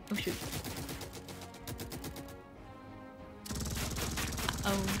 Oh shoot.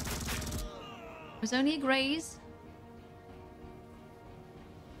 Oh. It was only a graze.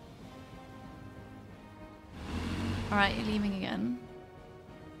 Alright, you're leaving again.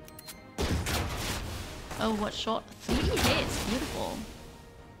 Oh, what shot? 3 hits. Beautiful.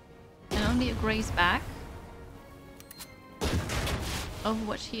 And only a graze back.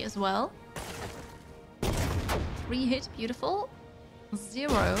 Overwatch here as well. 3 hit. Beautiful.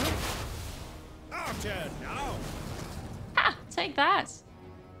 0. Our turn now. Ha! Take that.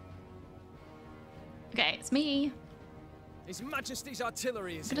 Okay, it's me. His Majesty's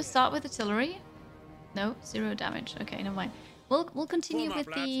artillery is I'm gonna here. start with artillery. No, 0 damage. Okay, never mind. We'll continue Form up,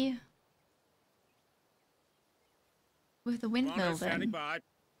 with lads. the windmill Commander standing then. by.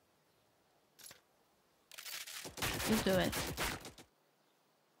 We'll do it.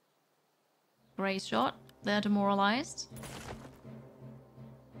 Great shot. They're demoralized.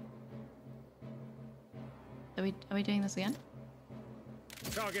 Are we doing this again?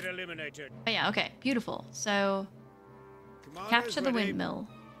 Target eliminated. Oh yeah, okay. Beautiful. So Commander's capture the ready. windmill.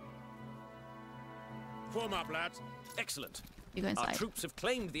 Form up, lads. Excellent. You go Our inside. troops have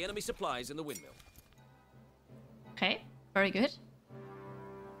claimed the enemy supplies in the windmill. Okay, very good.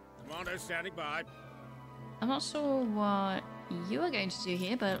 Commander standing by. I'm not sure what you are going to do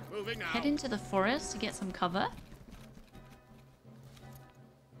here, but Moving now. head into the forest to get some cover.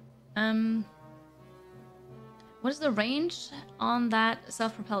 What is the range on that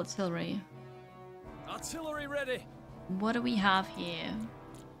self-propelled artillery? Artillery ready. What do we have here?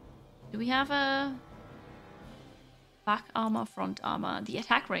 Do we have a back armor, front armor? The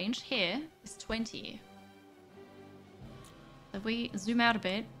attack range here is 20. If we zoom out a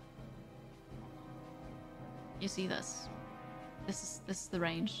bit, you see this. This is the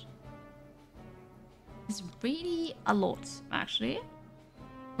range. It's really a lot, actually.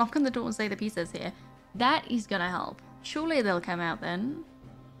 Knock on the door and say the pieces here. That is gonna help. Surely they'll come out then.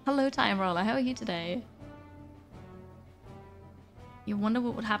 Hello, Time Roller. How are you today? You wonder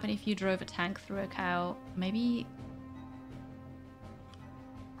what would happen if you drove a tank through a cow. Maybe...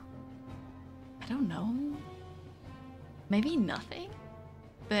 I don't know. Maybe nothing?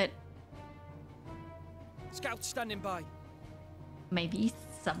 But Scouts standing by. maybe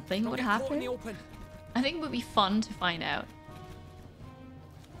something Don't would get caught in happen? the open. I think it would be fun to find out.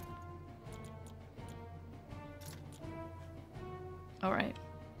 Alright.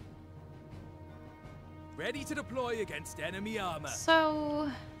 Ready to deploy against enemy armor.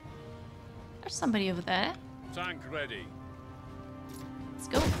 So... There's somebody over there. Tank ready. Let's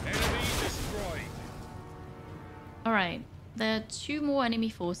go. Enemy destroyed. Alright. There are 2 more enemy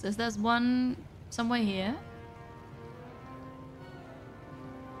forces. There's one somewhere here.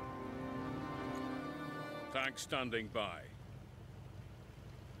 Tank standing by.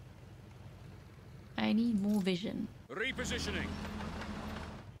 I need more vision. Repositioning.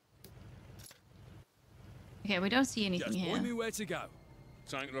 Okay, we don't see anything Just here. point me where to go.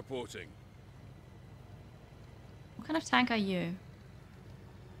 Tank reporting. What kind of tank are you?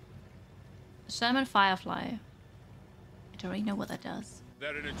 Sherman Firefly. I don't really know what that does.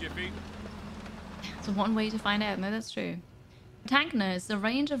 They're in a jiffy. It's one way to find out. No, that's true. Tank knows the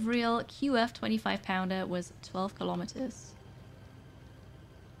range of real QF 25 pounder was 12 kilometers.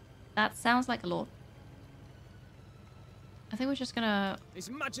 That sounds like a lot. I think we're just gonna His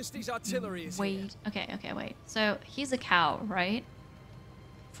Majesty's artillery is here. wait. Okay, wait. So he's a cow, right?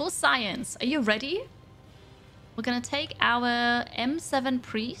 For science, are you ready? We're gonna take our M7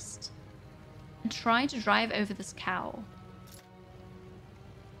 priest and try to drive over this cow.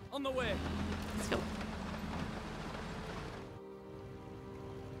 On the way. Let's go.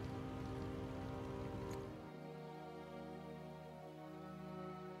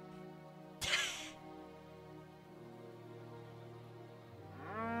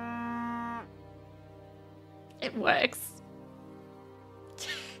 It works.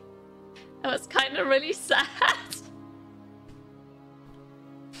 That was kind of really sad.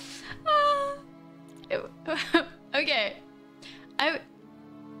 Okay. I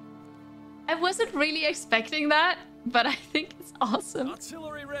wasn't really expecting that, but I think it's awesome.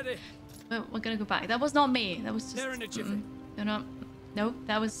 Artillery ready. We're gonna go back. That was not me. That was just... They're in a jiffy. They're not... Nope,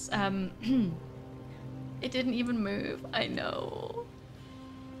 that was... It didn't even move. I know.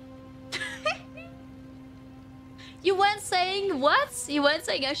 You weren't saying what? You weren't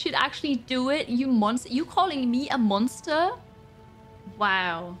saying I should actually do it, you monster. You calling me a monster?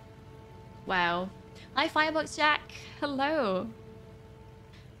 Wow. Wow. Hi, Firebox Jack. Hello.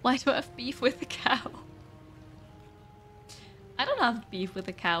 Why do I have beef with the cow? I don't have beef with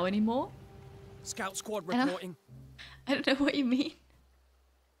the cow anymore. Scout squad reporting. I don't know what you mean.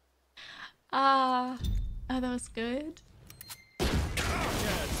 Oh, that was good.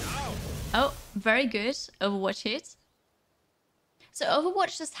 Oh, very good. Overwatch hit. So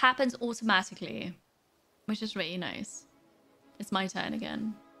Overwatch just happens automatically, which is really nice. It's my turn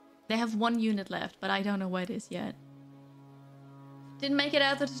again. They have one unit left, but I don't know where it is yet. Didn't make it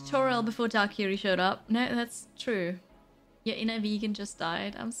out the tutorial before Darkiri showed up. No, that's true. Your inner vegan just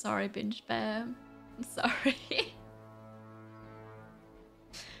died. I'm sorry, Binge Bear. I'm sorry.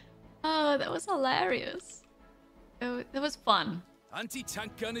 Oh, that was hilarious. Oh, that was fun.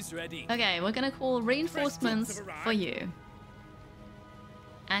 Anti-tank gun is ready. Okay, we're gonna call reinforcements for you.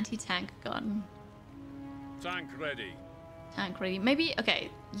 Anti-tank gun. Tank ready. Tank ready. Maybe, okay,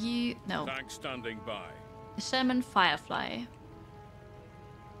 you... No. Tank standing by. Sherman Firefly.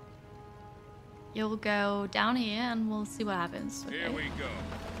 You'll go down here and we'll see what happens. Okay? Here we go.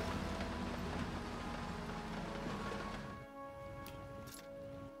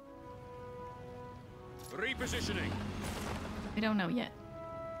 Repositioning. We don't know yet.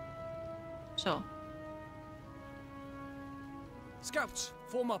 Sure. Scouts,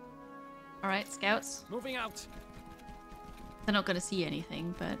 form up. Alright, scouts. Moving out. They're not gonna see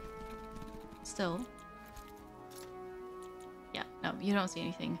anything, but still. Yeah, no, you don't see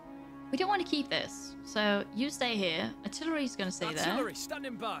anything. We don't want to keep this, so you stay here. Artillery's gonna stay there. Artillery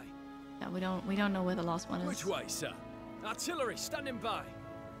standing by. Yeah, we don't know where the last one is. Which way, sir? Artillery standing by.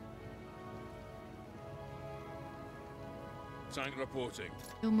 Tank reporting.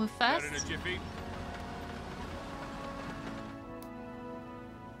 You'll move They're first. in a jiffy.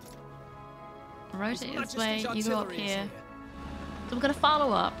 Rotate His this way. Majesty's You go up artillery is here. So we're gonna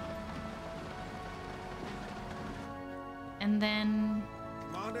follow up, and then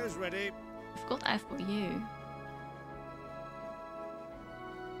Commander's ready. I've got F for you.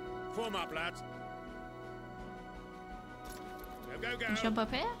 Form up, lads. Go, go, Can you go. jump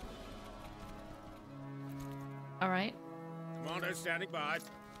up here? All right. Commander's standing by.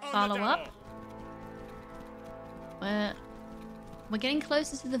 On Follow the up. double. We're getting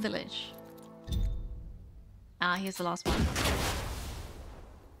closer to the village. Ah, here's the last one.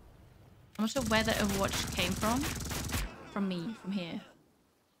 I'm not sure where the Overwatch came from. From me, from here.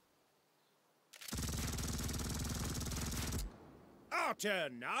 Our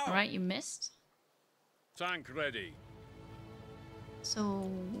turn now. All right, you missed. Tank ready. So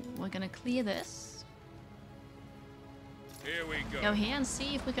we're gonna clear this. Here we go. Go here and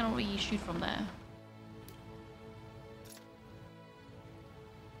see if we can already shoot from there.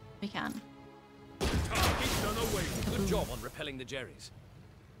 We can. Target done away. Good job on repelling the Jerrys.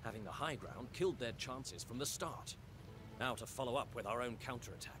 Having the high ground killed their chances from the start. Now to follow up with our own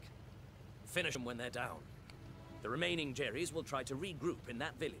counterattack. Finish them when they're down. The remaining Jerrys will try to regroup in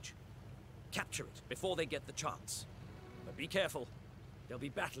that village. Capture it before they get the chance. But be careful. They'll be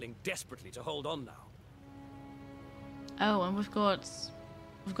battling desperately to hold on now. Oh, and we've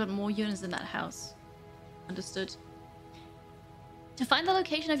got more units in that house. Understood. To find the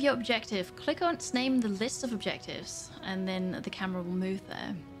location of your objective, click on its name in the list of objectives, and then the camera will move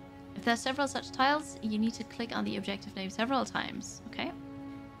there. If there are several such tiles, you need to click on the objective name several times, okay?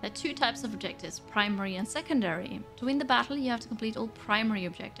 There are two types of objectives, primary and secondary. To win the battle, you have to complete all primary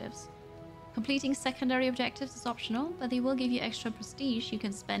objectives. Completing secondary objectives is optional, but they will give you extra prestige you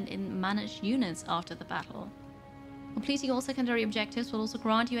can spend in managed units after the battle. Completing all secondary objectives will also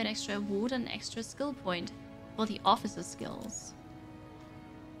grant you an extra award and extra skill point for the officer skills.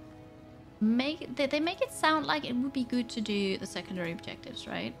 They make it sound like it would be good to do the secondary objectives,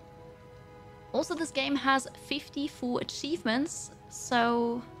 right? Also, this game has 54 achievements,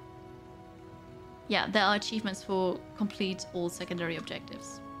 so yeah, there are achievements for complete all secondary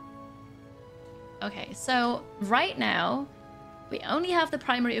objectives. Okay, so right now we only have the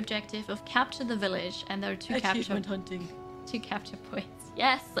primary objective of capture the village, and there are two capture points.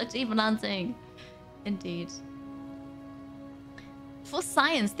 Yes, achievement hunting, indeed. For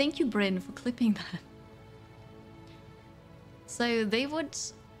science, thank you, Bryn, for clipping that. So they would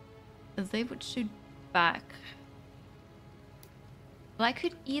shoot back. Well, I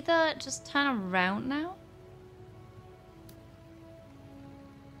could either just turn around now.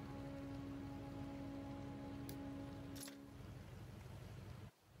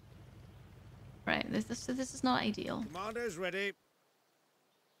 Right, this is not ideal. Commander's ready.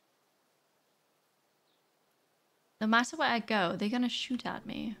 No matter where I go, they're gonna shoot at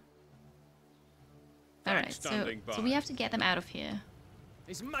me. Alright, so we have to get them out of here.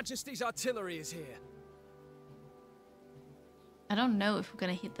 His Majesty's artillery is here. I don't know if we're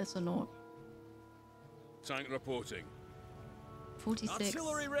gonna hit this or not. Tank reporting. 46,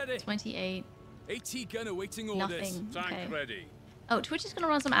 Artillery ready. 28, AT gun awaiting orders. nothing. Tank Okay. ready. Oh, Twitch is gonna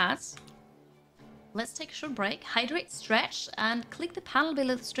run some ads. Let's take a short break, hydrate, stretch, and click the panel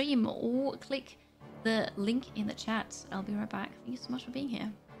below the stream or click the link in the chat. I'll be right back. Thank you so much for being here.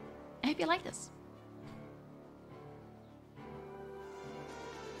 I hope you like this.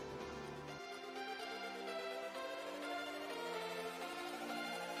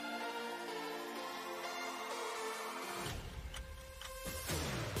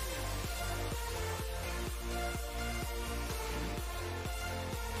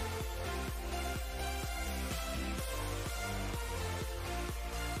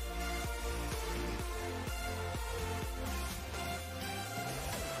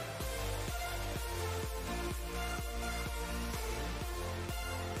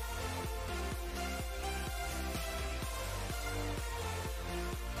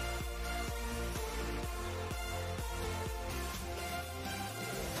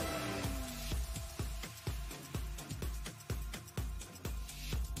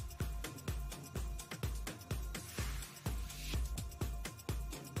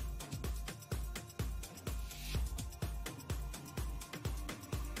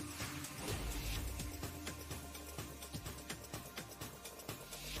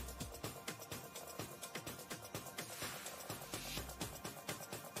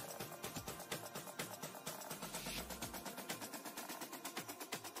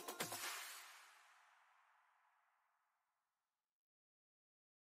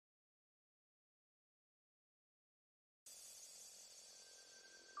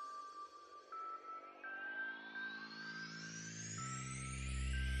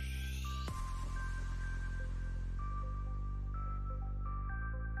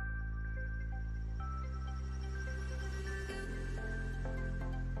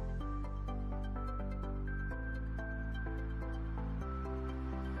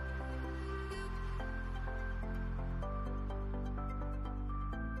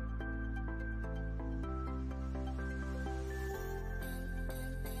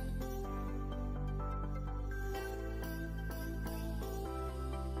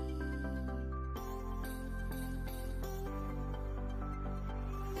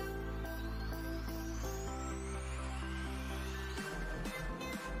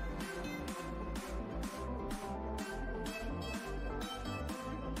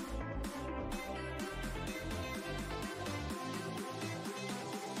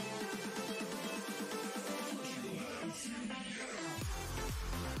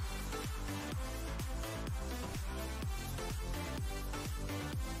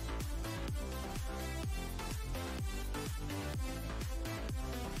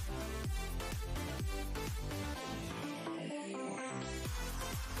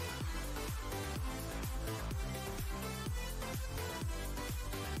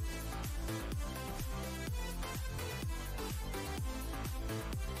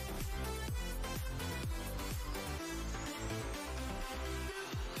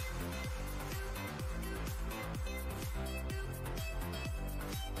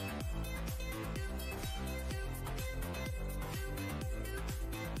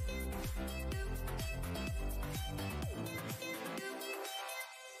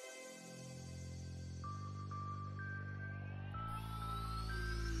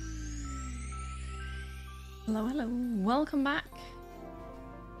 Hello, hello. Welcome back.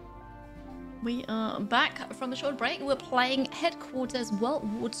 We are back from the short break. We're playing Headquarters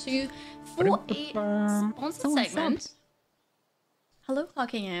World War II for a sponsor segment. Hello,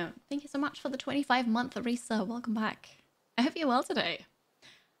 clocking out. Thank you so much for the 25-month resub. Welcome back. I hope you're well today.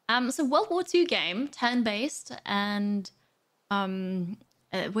 So World War II game, turn-based, and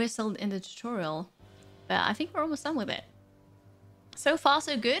we're still in the tutorial, but I think we're almost done with it. So far,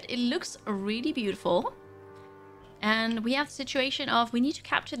 so good. It looks really beautiful. And we have the situation of we need to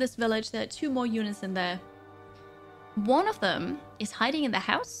capture this village. There are 2 more units in there. One of them is hiding in the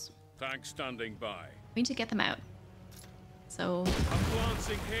house. Tank standing by. We need to get them out. So A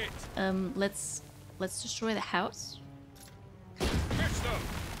glancing hit. let's destroy the house. Miss them.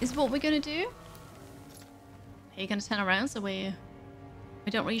 This is what we're gonna do. Are you gonna turn around so we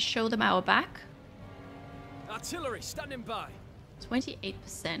don't really show them our back? Artillery standing by. 28%.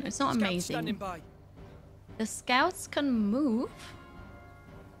 It's not Scouts amazing. standing by. The scouts can move.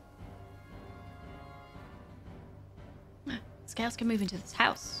 Scouts can move into this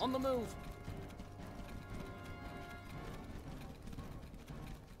house. On the move.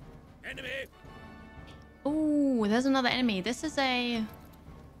 Enemy. Oh, there's another enemy. This is a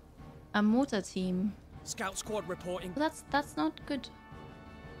mortar team. Scout squad reporting. Well, that's not good.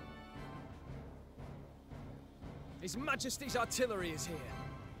 His Majesty's artillery is here.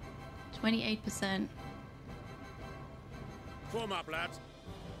 28%. Form up, lads.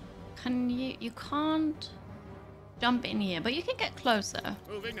 Can you can't jump in here, but you can get closer.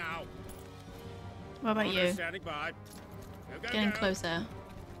 Moving now. What about Orders you? standing by. Go, go, Getting go. closer.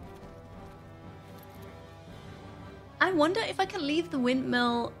 I wonder if I can leave the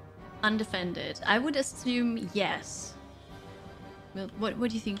windmill undefended. I would assume yes. Well, what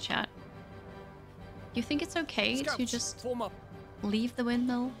do you think, chat? You think it's okay Scouts, to just form up. leave the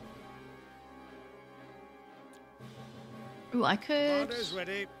windmill? Ooh, I could Orders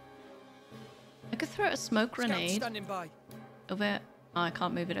ready. throw a smoke Scouts grenade standing by. over. Oh, I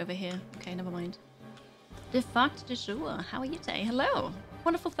can't move it over here. Okay, never mind. De facto de jour. How are you today? Hello.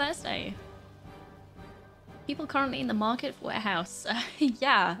 Wonderful Thursday. People currently in the market for a house.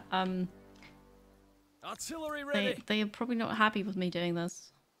 Yeah. Artillery ready. They are probably not happy with me doing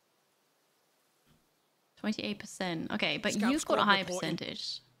this. 28%. Okay, but Scout you've got a squad higher reporting.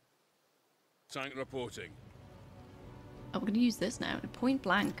 percentage. Tank reporting. Oh, we're gonna use this now. Point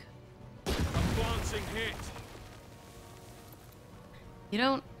blank. A glancing hit. You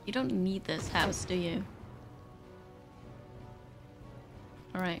don't need this house, do you?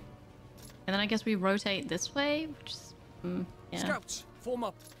 All right. And then I guess we rotate this way, which is yeah. Scouts, form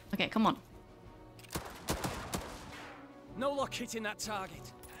up. Okay, come on. No luck hitting that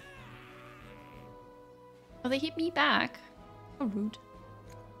target. Oh, they hit me back. How rude.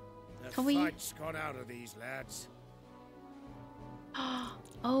 The Can we- fight's gone out of these lads.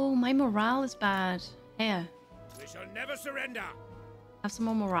 Oh, my morale is bad. Here, We shall never surrender. have some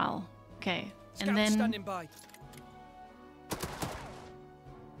more morale. Okay, Scouts and then standing by.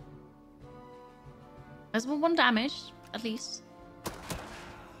 there's one damage at least.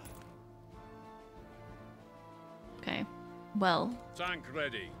 Okay, well, Tank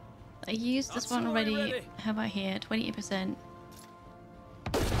ready. I used this one Artillery already. ready. How about here? 28%.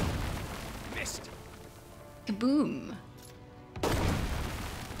 Missed. Kaboom!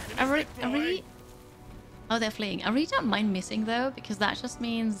 I really... Oh, they're fleeing. I really don't mind missing though, because that just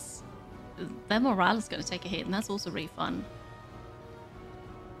means their morale is going to take a hit, and that's also really fun.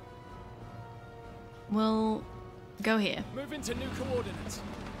 We'll go here. Move into new coordinates.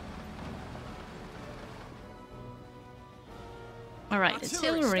 All right, Artillery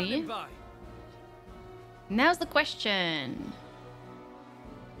artillery. standing by. Now's the question.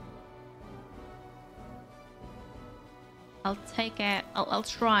 I'll take it. I'll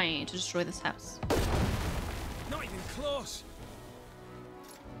try to destroy this house. Not even close.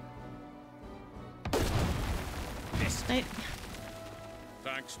 Missed. They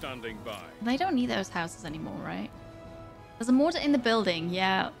Tank standing by. don't need those houses anymore, right? There's a mortar in the building.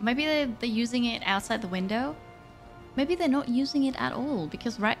 Yeah, maybe they're using it outside the window. Maybe they're not using it at all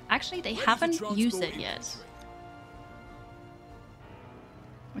because actually they Ready to haven't transport used it yet. infantry.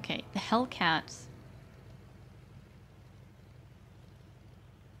 Okay, the Hellcat.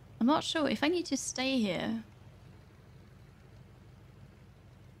 I'm not sure if I need to stay here.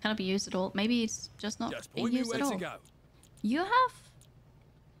 Cannot be used at all. Maybe it's just not Just being point me used where at to all. go. You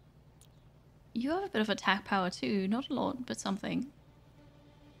have a bit of attack power too. Not a lot, but something.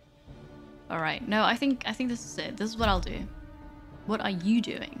 All right. No, I think this is it. This is what I'll do. What are you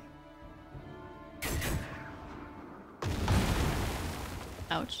doing?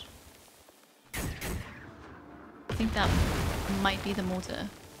 Ouch. I think that might be the mortar.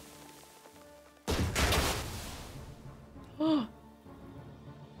 Oh,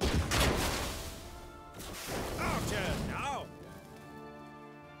 Our turn now.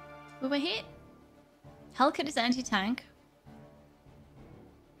 we were hit. Hellcat is anti-tank.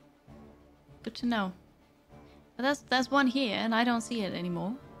 Good to know. But there's one here, and I don't see it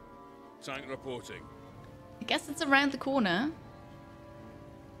anymore. Tank reporting. I guess it's around the corner.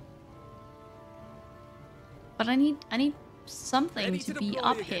 But I need something Ready to to be deploy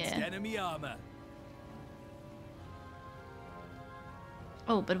up against here. enemy armor.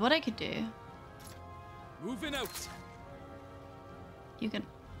 Oh, but what I could do, Moving out. you can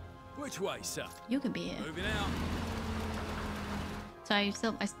Which way, sir? be here. Moving out.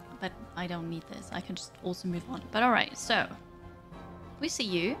 So but I don't need this. I can just also move on. But all right, so we see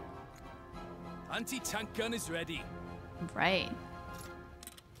you. Anti-tank gun is ready. Right.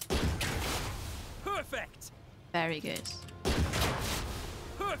 Perfect. Very good.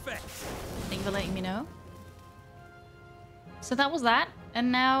 Perfect. Thank you for letting me know. So that was that,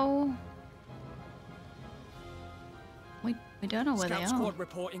 and now we don't know where Scout they are. squad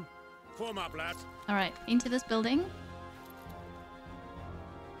reporting. Form up, lads. All right, into this building.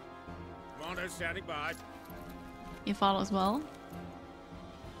 Commander standing by. You follow as well.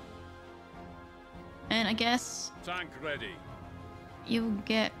 And I guess Tank ready. you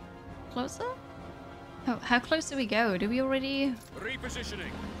get closer? How close do we go? Do we already... Repositioning.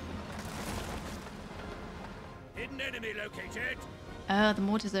 Hidden enemy located. Oh, the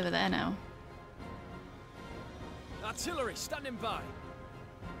mortar's over there now. Artillery standing by.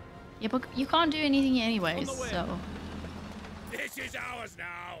 Yeah, but you can't do anything anyways, On the way. so... This is ours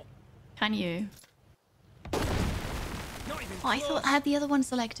now. Can you? Not even Oh, I thought I had the other one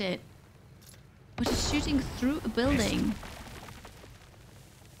selected. Which is shooting through a building.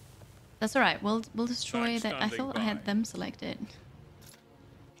 That's alright, we'll destroy Tank that. I standing thought I had by. them selected.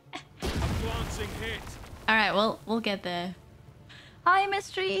 Glancing hit. Alright, well, we'll get there. Hi,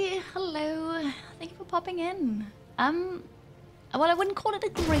 Mystery! Hello! Thank you for popping in. Well, I wouldn't call it a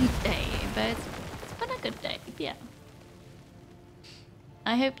great day, but it's been a good day, yeah.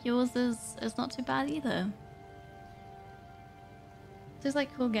 I hope yours is not too bad either. Seems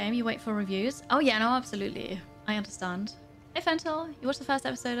like a cool game. You wait for reviews. Oh yeah, no, absolutely. I understand. Hey Fentel, you watched the first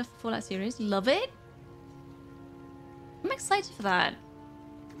episode of the Fallout series. You love it? I'm excited for that.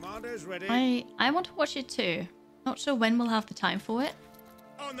 Commander's ready. I want to watch it too. Not sure when we'll have the time for it.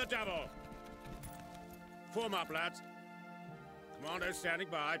 On the double. Form up, lads. Commander standing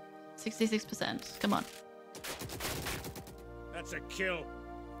by. 66%. Come on. That's a kill.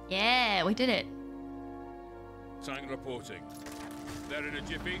 Yeah, we did it. Tank reporting. They're in a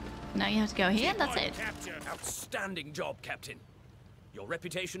jiffy. Now you have to go here, and that's Point it. Capture. Outstanding job, Captain. Your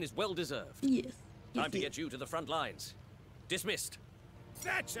reputation is well deserved. Yes. Time to get you to the front lines. Dismissed.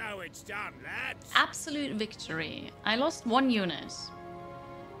 That's how it's done, lads. Absolute victory. I lost 1 unit.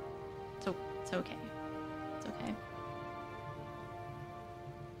 So it's okay. It's okay.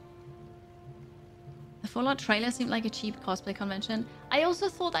 The Fallout trailer seemed like a cheap cosplay convention. I also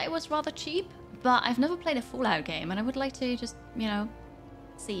thought that it was rather cheap, but I've never played a Fallout game, and I would like to just, you know,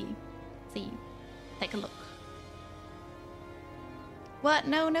 see, take a look. What?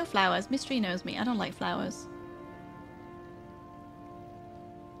 No, no flowers. Mystery knows me. I don't like flowers.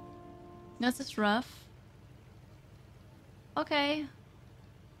 No, this is rough. Okay.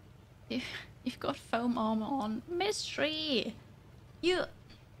 You've got foam armor on. Mystery! You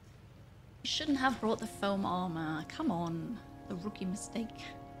shouldn't have brought the foam armor. Come on. The rookie mistake.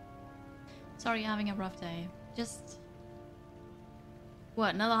 Sorry you're having a rough day. Just...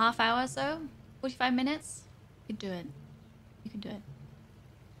 What, another half hour or so? 45 minutes? You can do it. You can do it.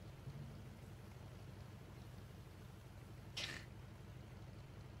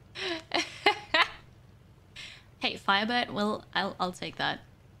 Hey, Firebird, well, I'll take that.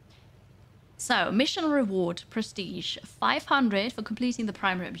 So, mission reward, prestige. 500 for completing the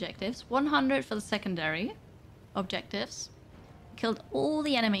primary objectives. 100 for the secondary objectives. Killed all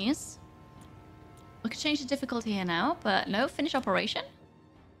the enemies. We could change the difficulty here now, but no, finish operation.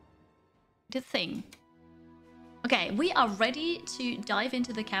 Did the thing. Okay, we are ready to dive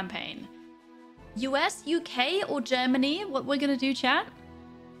into the campaign. US, UK, or Germany? What we're gonna do, chat?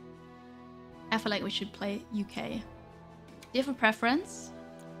 I feel like we should play UK. Do you have a preference?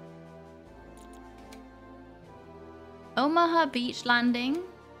 Omaha Beach Landing,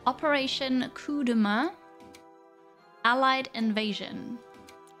 Operation Coup de Main, Allied Invasion.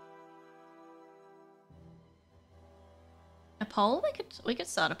 A poll? We could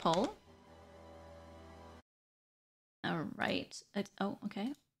start a poll. All right. Oh,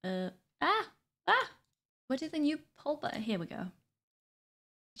 okay. Where did the new poll button? Here we go.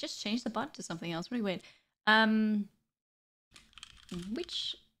 Just change the button to something else. Really weird.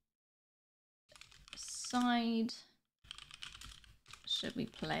 Which side should we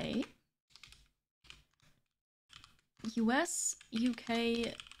play? US,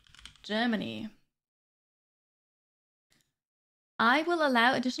 UK, Germany. I will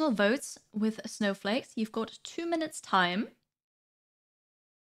allow additional votes with snowflakes. You've got 2 minutes time.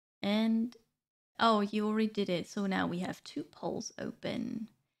 And oh, you already did it. So now we have 2 polls open.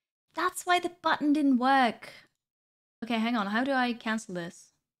 That's why the button didn't work. Okay, hang on. How do I cancel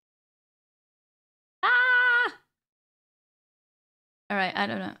this? Ah! All right, I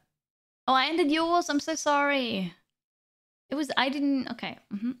don't know. Oh, I ended yours. I'm so sorry. It was, I didn't, okay.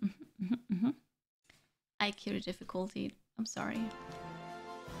 IQ difficulty. I'm sorry.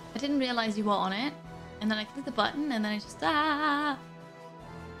 I didn't realize you were on it. And then I clicked the button and then I just, ah!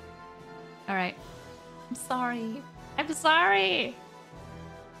 Alright. I'm sorry. I'm sorry!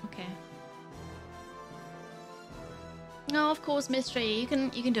 Okay. No, of course, Mystery. You can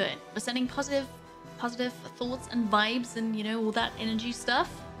do it. We're sending positive thoughts and vibes and, you know, all that energy stuff.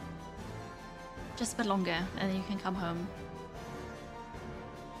 Just a bit longer and then you can come home.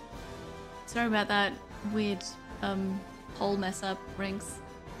 Sorry about that weird poll mess up, Rinks.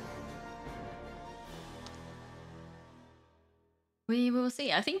 We will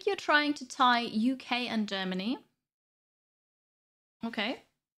see. I think you're trying to tie UK and Germany. Okay.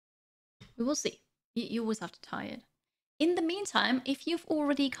 We will see. You always have to tie it. In the meantime, if you've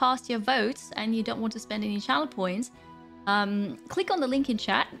already cast your votes and you don't want to spend any channel points, click on the link in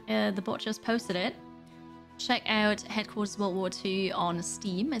chat. The bot just posted it. Check out Headquarters World War II on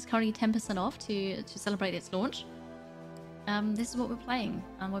Steam. It's currently 10% off to celebrate its launch. This is what we're playing,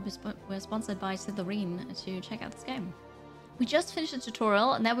 and we're sponsored by Slytherin to check out this game. We just finished the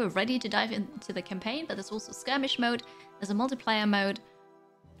tutorial, and now we're ready to dive into the campaign, but there's also skirmish mode, there's a multiplayer mode,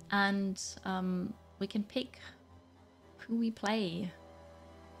 and we can pick who we play.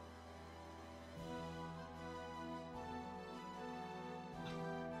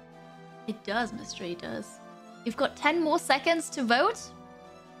 It does, Mystery, it does. You've got 10 more seconds to vote.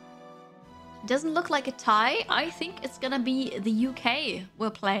 It doesn't look like a tie. I think it's gonna be the UK we're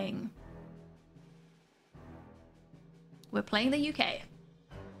playing. We're playing the UK.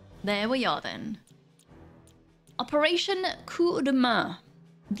 There we are then. Operation Coup de Main.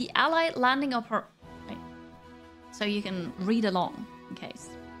 The Allied landing operation. So you can read along in case.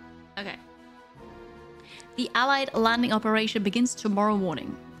 Okay. The Allied landing operation begins tomorrow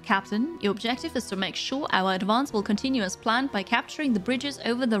morning. Captain, your objective is to make sure our advance will continue as planned by capturing the bridges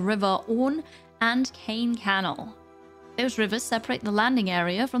over the river Orne and Caen Canal. Those rivers separate the landing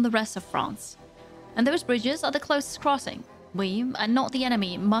area from the rest of France. And those bridges are the closest crossing. We, and not the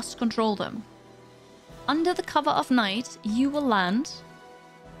enemy, must control them. Under the cover of night, you will land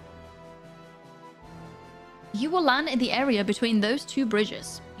in the area between those 2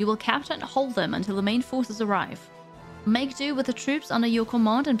 bridges. You will capture and hold them until the main forces arrive. Make do with the troops under your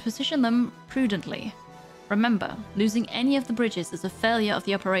command and position them prudently. Remember, losing any of the bridges is a failure of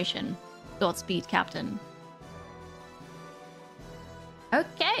the operation. Godspeed, Captain.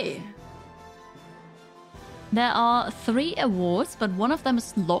 Okay. There are 3 awards, but one of them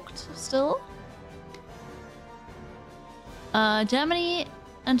is locked still. Germany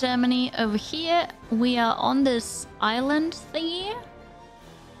and Germany over here. We are on this island thingy.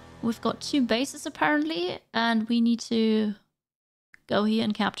 We've got 2 bases apparently, and we need to go here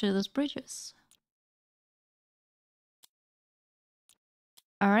and capture those bridges.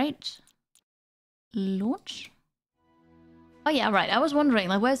 Alright. Launch. Oh yeah, right. I was wondering,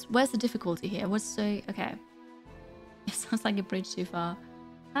 like, where's the difficulty here? What's the... Okay. It sounds like a bridge too far.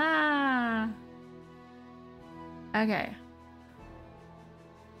 Ah! Okay.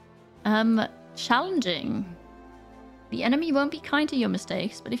 Challenging. The enemy won't be kind to your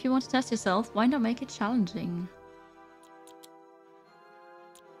mistakes, but if you want to test yourself, why not make it challenging?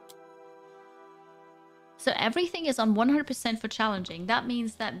 So everything is on 100% for challenging. That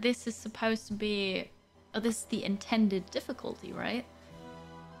means that this is supposed to be... Oh, this is the intended difficulty, right?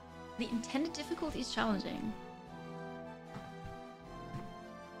 The intended difficulty is challenging.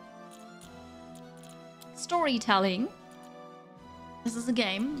 Storytelling. This is a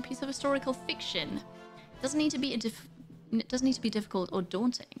game, a piece of historical fiction. It doesn't need to be difficult or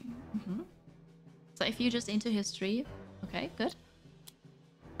daunting. So if you're just into history, okay, good.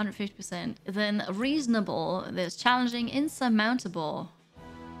 150%. Then reasonable. There's challenging, insurmountable.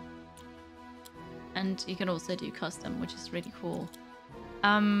 And you can also do custom, which is really cool.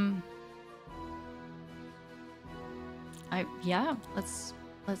 Yeah, let's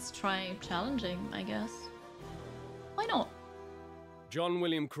try challenging, I guess. Why not? John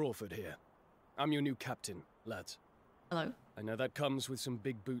William Crawford here. I'm your new captain, lads. Hello. I know that comes with some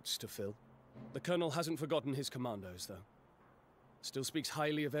big boots to fill. The Colonel hasn't forgotten his commandos, though. Still speaks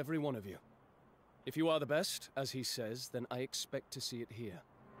highly of every one of you. If you are the best, as he says, then I expect to see it here.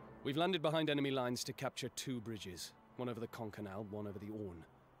 We've landed behind enemy lines to capture 2 bridges. One over the Con Canal, one over the Orne.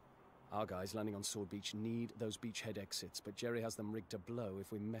 Our guys landing on Sword Beach need those beachhead exits, but Jerry has them rigged to blow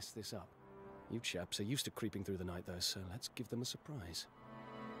if we mess this up. You chaps are used to creeping through the night, though, so let's give them a surprise.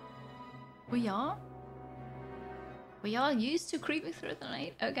 We are? We are used to creeping through the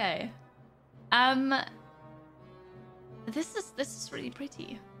night? Okay. This is really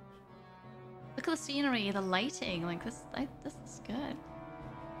pretty. Look at the scenery, the lighting, like this is good.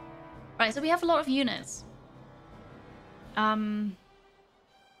 Right, so we have a lot of units. And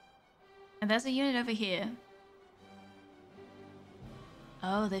there's a unit over here.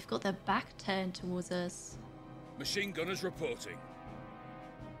 Oh, they've got their back turned towards us. Machine gunners reporting.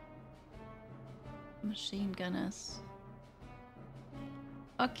 Machine gunners.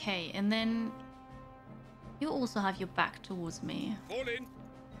 Okay, and then you also have your back towards me. Fall in.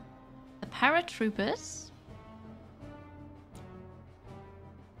 The paratroopers.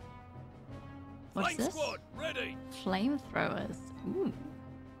 What's Flank this? squad, ready. Flamethrowers. Ooh.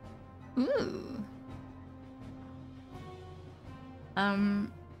 Ooh.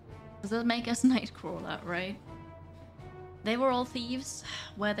 Does that make us Nightcrawler, right? They were all thieves.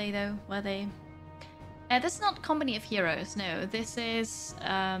 Were they though? Were they? This is not Company of Heroes. No, this is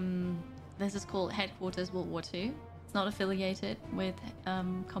called Headquarters World War II. It's not affiliated with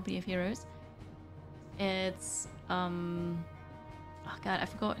Company of Heroes. It's oh god, I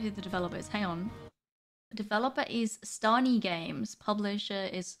forgot who the developer is. Hang on. The developer is Stani Games. Publisher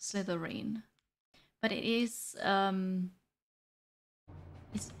is Slytherin. But it is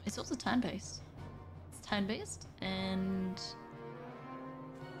it's also turn-based. It's turn-based and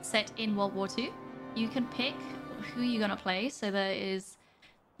set in World War II. You can pick who you're gonna play. So there is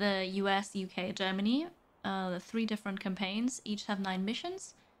the US, UK, Germany. The 3 different campaigns. Each have 9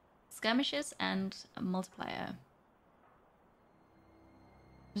 missions, skirmishes, and a multiplayer.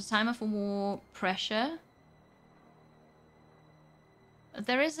 There's a timer for more pressure.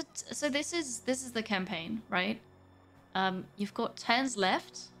 There is a so this is the campaign, right? You've got turns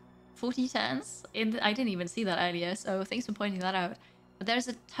left, 40 turns. I didn't even see that earlier, so thanks for pointing that out. But there's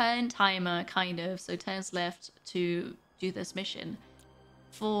a turn timer, kind of, so turns left to do this mission.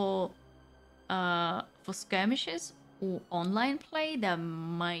 For skirmishes or online play, there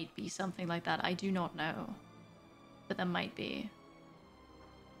might be something like that. I do not know, but there might be.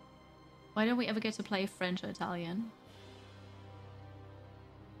 Why don't we ever get to play French or Italian?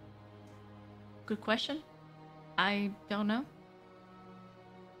 Good question. I don't know.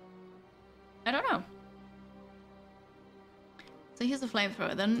 I don't know. So here's the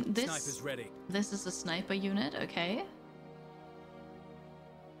flamethrower. Then this Sniper's ready. This is a sniper unit, okay.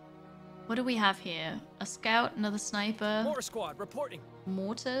 What do we have here? A scout, another sniper, Mortar squad reporting.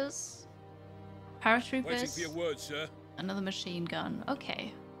 mortars, Waiting paratroopers, for your word, sir. another machine gun.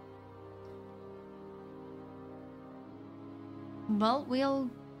 Okay. Well, we'll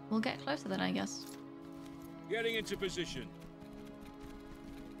get closer then, I guess. Getting into position.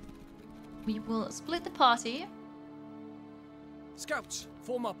 We will split the party. Scouts,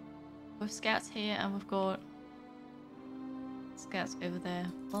 form up. We've scouts here and we've got scouts over there.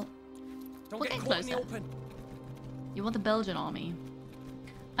 Well, Don't we'll get get caught in the closer. open. You want the Belgian army.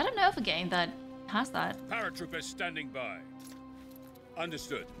 I don't know of a game that has that. Paratroopers standing by.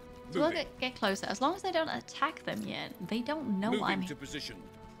 Understood. So we'll Moving. get closer. As long as they don't attack them yet, they don't know Moving I'm to position.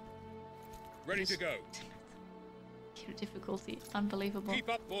 Ready to go. here. Difficulty, unbelievable. Keep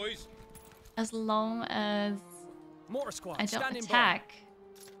up, boys. As long as Mortar squad, I don't standing attack,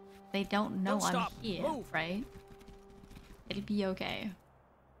 they don't know Don't I'm stop. here, Move. right? It'll be okay.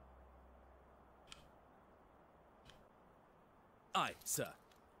 Aye, sir.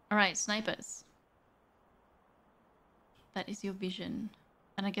 Alright, snipers. That is your vision.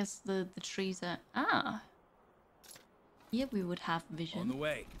 And I guess the trees are... Ah! Here we would have On the vision.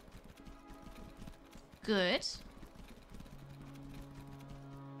 way. Good.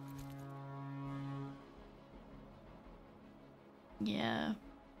 Yeah.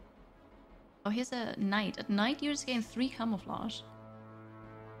 Oh, here's a knight. At night, you just gain 3 camouflage.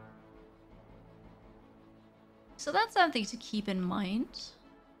 So that's something to keep in mind.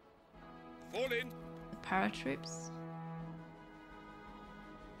 Fall in. The paratroops.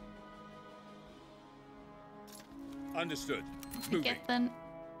 Understood. I Moving. get them.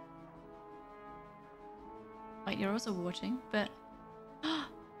 Wait, you're also watching, but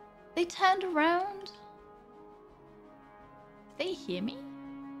they turned around. Did they hear me?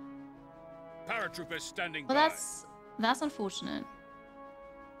 Paratroopers standing Well, by. that's That's unfortunate.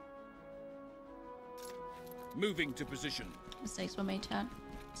 Moving to position. Mistakes were made, chat.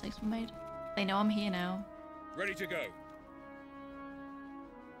 Mistakes were made. They know I'm here now. Ready to go.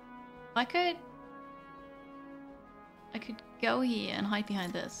 I could go here and hide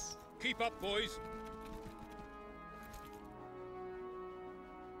behind this. Keep up, boys.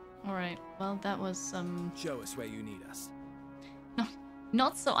 Alright, well that was Show us where you need us.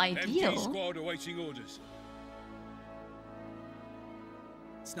 not so MG ideal. squad awaiting orders.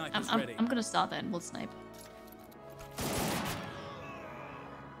 Sniper's ready. I'm gonna start then, we'll snipe.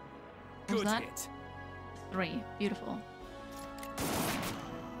 What was Good that? hit. 3. Beautiful.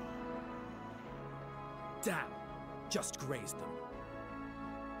 Damn. Just grazed them.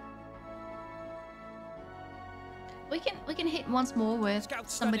 We can hit once more with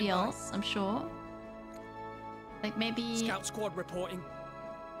Scouts somebody standing by. else, I'm sure. Like maybe Scout squad reporting.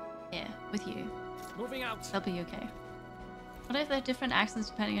 yeah, with you. Moving out. They'll be okay. What if they're different accents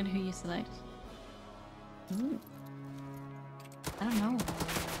depending on who you select? Ooh. I don't know.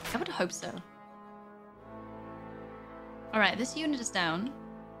 I would hope so. Alright, this unit is down.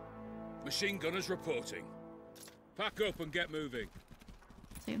 Machine gunners reporting. Pack up and get moving.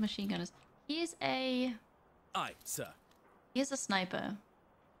 See the machine gunners. Here's a Aye, sir. sniper.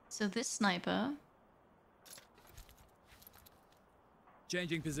 So this sniper.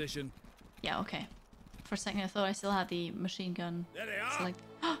 Changing position. Yeah, okay. For a second I thought I still had the machine gun. There they are. Select.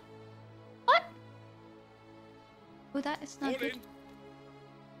 What? Oh, that is not All good. in.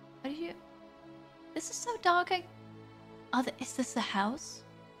 What are you? This is so dark. Is this a house?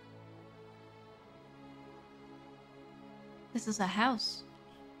 This is a house.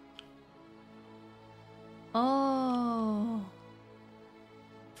 Oh.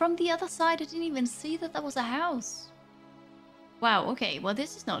 From the other side, I didn't even see that that was a house. Wow, okay. Well,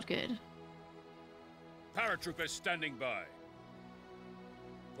 this is not good. Paratroopers standing by.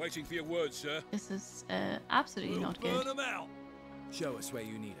 Waiting for your words, sir. This is absolutely We'll not burn good. them out. Show us where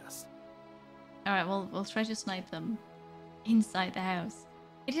you need us. Alright, we'll try to snipe them inside the house.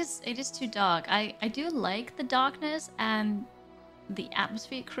 It is too dark. I do like the darkness and the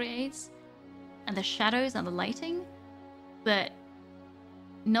atmosphere it creates and the shadows and the lighting, but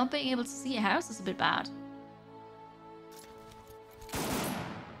not being able to see a house is a bit bad.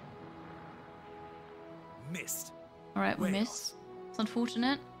 Missed. Alright, we Way missed. It's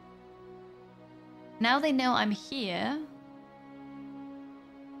unfortunate. Now they know I'm here.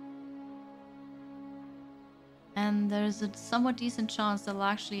 And there's a somewhat decent chance they'll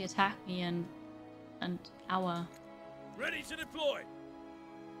actually attack me and our... Ready to deploy.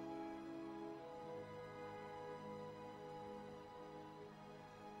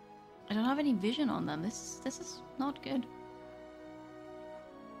 I don't have any vision on them. This is not good.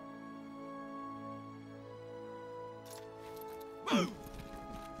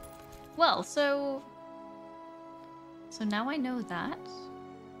 Well, so now I know that.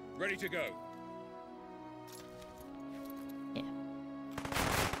 Ready to go. Yeah.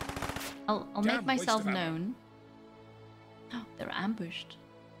 I'll Damn, make waste myself of ammo. known. Oh, they're ambushed.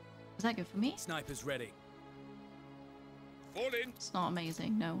 Was that good for me? Sniper's ready. Fall in. It's not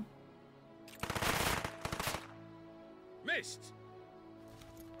amazing, no. Missed.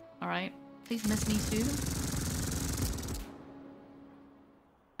 Alright. Please miss me too.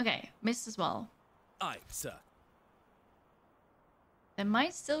 Okay, missed as well. Aye, sir. They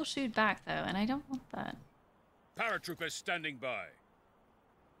might still shoot back though, and I don't want that. Paratroopers standing by.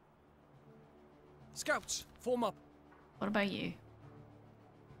 Scouts, form up. What about you?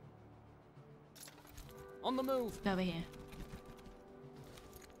 On the move. Go over here.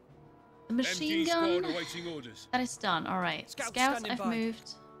 The machine MG squad gun. awaiting orders. That is done. Alright. Scouts Scouts, standing I've by.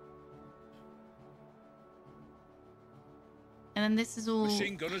 moved. And then this is all...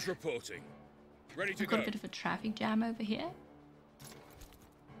 Machine gunners reporting. Ready to I've got go. a bit of a traffic jam over here.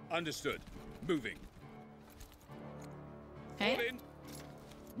 Understood. Moving. Okay. Fall in.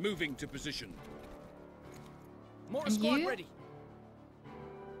 Moving to position. Mortar And squad you? ready.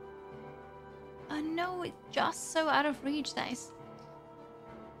 Oh no, it's just so out of reach. That is...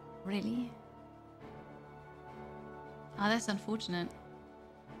 Really? Oh, that's unfortunate.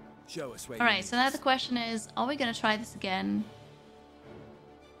 Show us where you Alright, need so now us. the question is, are we going to try this again?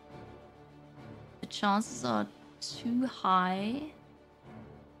 The chances are too high.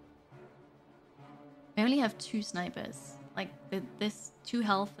 I only have 2 snipers. Like, this 2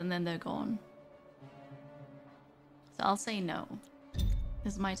 health and then they're gone. So I'll say no.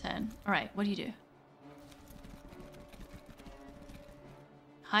 This is my turn. Alright, what do you do?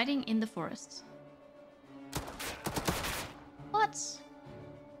 Hiding in the forest. What?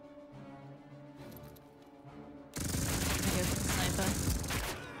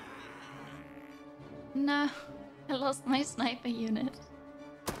 no. I lost my sniper unit.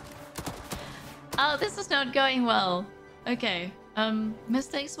 Oh, this is not going well. Okay.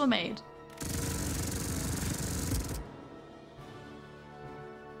 Mistakes were made.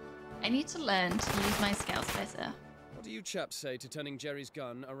 I need to learn to use my scouts better. What do you chaps say to turning Jerry's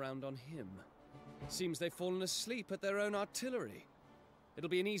gun around on him? Seems they've fallen asleep at their own artillery. It'll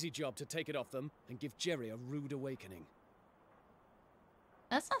be an easy job to take it off them and give Jerry a rude awakening.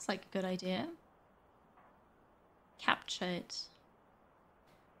 That sounds like a good idea. Capture it.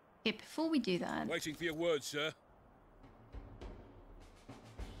 Okay, before we do that... Waiting for your word, sir.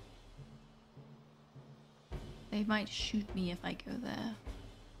 They might shoot me if I go there.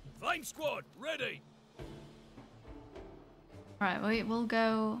 Flame squad, ready! Alright, we'll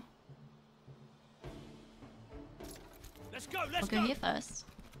go... Let's go, We'll go here first.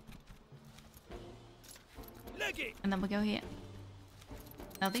 Leg it! And then we'll go here.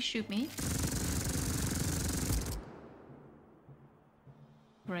 Now they shoot me.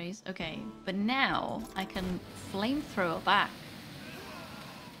 Graze, okay. But now I can flamethrower back.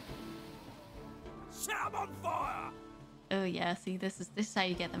 Set 'em on fire! Oh yeah, see this is how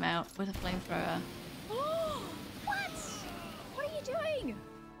you get them out with a flamethrower. What? What are you doing?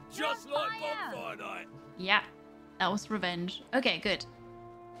 Just You're on like fire. bonfire night! Yeah. That was revenge. Okay, good.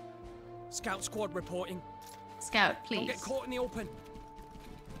 Scout squad reporting. Scout, Don't please. get caught in the open.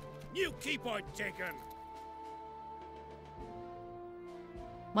 You keep on ticking.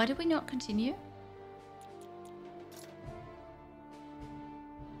 Why did we not continue?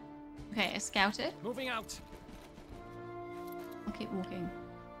 Okay, I scouted. Moving out. I'll keep walking.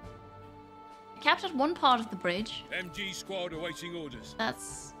 I captured one part of the bridge. MG squad awaiting orders.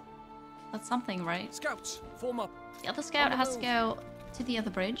 That's something, right? Scouts, form up. The other scout On the has to move. go to the other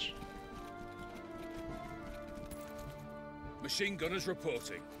bridge. Machine gunners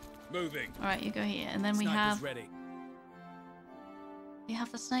reporting. Moving. Alright, you go here. And then we Snipers have ready.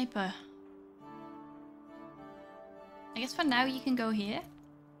 the sniper. I guess for now you can go here.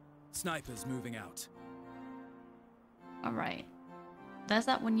 Snipers moving out. Alright. There's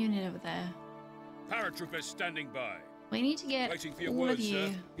that one unit over there. Paratroopers standing by. We need to get Waiting for your all word, of you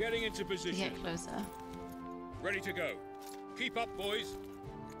sir. Getting into to position. get closer. Ready to go. Keep up, boys.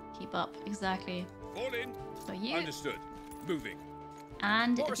 Keep up, exactly. Fall in. So you Understood. Moving.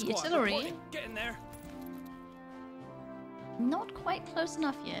 and Mortar the squad artillery. reporting. Get in there. Not quite close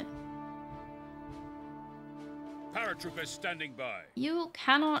enough yet. Paratroopers standing by. You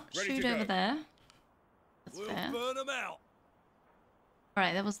cannot Ready shoot to over go. there. That's We'll fair. burn them out.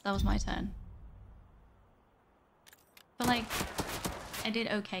 Alright, that was my turn. But like, I did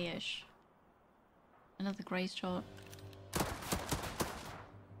okay-ish. Another graze shot.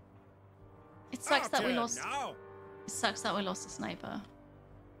 It sucks that we lost. Now. It sucks that we lost a sniper.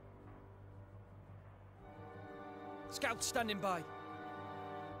 Scouts standing by.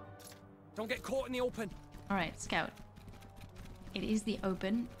 Don't get caught in the open. Alright, scout. It is the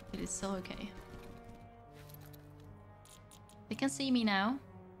open. It is still okay. They can see me now.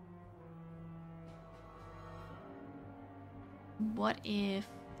 What if...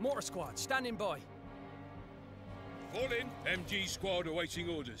 Mortar squad standing by. Fall in. MG squad awaiting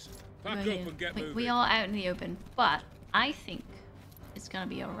orders. we Pack go up here? and get we, moving. we are out in the open, but I think it's gonna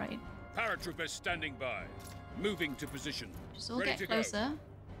be alright. Paratroopers standing by. Moving to position. Just all Ready get to go. closer.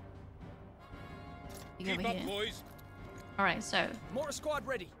 You go Keep over up, here. boys. Alright, so... Mortar squad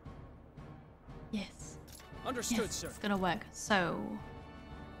ready. Yes. Understood, Yes, sir. it's gonna work. So...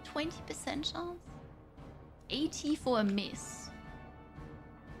 20% chance? 80 for a miss.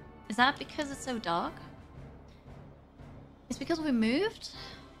 Is that because it's so dark? It's because we moved?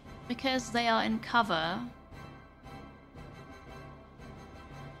 Because they are in cover.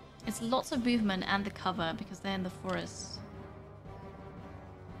 It's lots of movement and the cover because they're in the forest.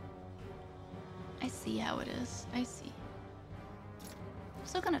 I see how it is. I see. I'm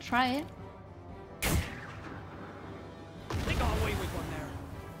still gonna try it. They got away with one there.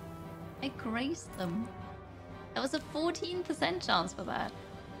 I grazed them. That was a 14% chance for that.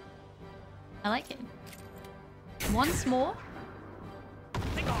 I like it. Once more.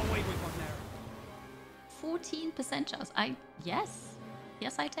 They got away with one there. 14% chance. Yes.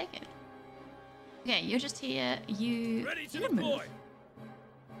 Yes, I take it. Okay, you're just here. You Ready to you can deploy. move.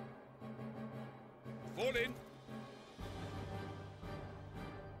 Fall in.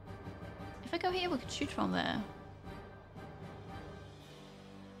 If I go here, we could shoot from there.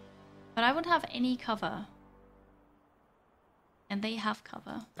 But I won't have any cover. And they have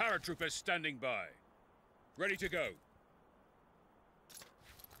cover. Paratroopers standing by. Ready to go.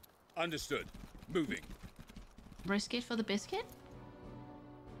 Understood. Moving. Risk it for the biscuit?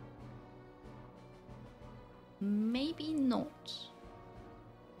 maybe not.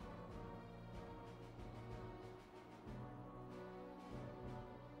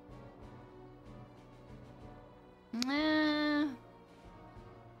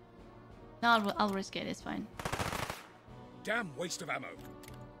 No, I'll risk it. It's fine. Damn waste of ammo.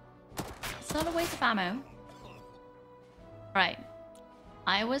 It's not a waste of ammo. Right.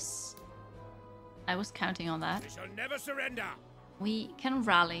 I was counting on that. We shall never surrender. We can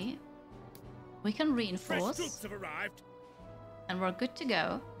rally. We can Fresh reinforce. troops have arrived. And we're good to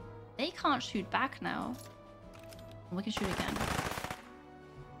go. They can't shoot back now. We can shoot again.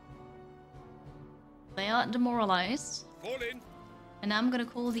 They are demoralized. Fall in. And now I'm gonna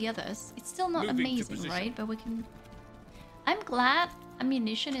call the others. It's still not Moving to amazing, position. right? But we can... I'm glad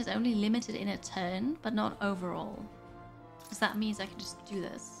ammunition is only limited in a turn, but not overall. Because that means I can just do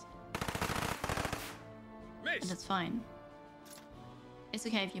this. And Miss. it's fine. It's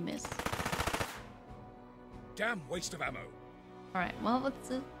okay if you miss. Damn waste of ammo. Alright, well,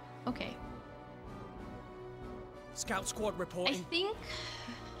 it's okay. Scout squad I reporting. think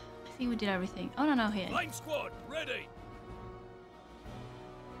we did everything. Oh, no, here. Line squad, ready.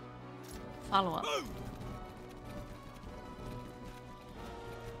 Follow up. Move.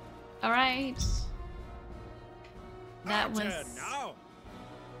 Alright. That Our was... turn now.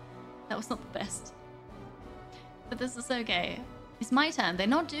 That was not the best. But this is okay. It's my turn. They're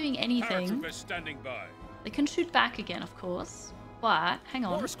not doing anything. Paratroopers standing by. They can shoot back again, of course. But, hang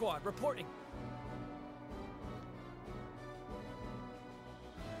on. Mortar squad reporting.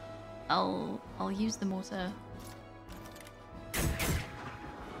 I'll use the mortar.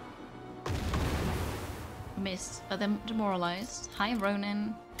 Missed, but they're demoralized. Hi,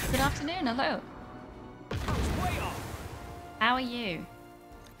 Ronan. Good afternoon. Hello. That was way off. How are you?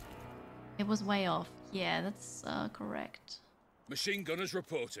 It was way off. Yeah, that's correct. Machine gunners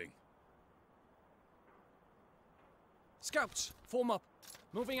reporting. Scouts, form up.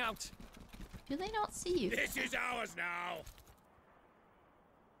 Moving out. Do they not see you? This is ours now.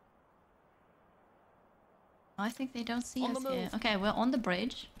 I think they don't see On us the here. move. Okay, we're on the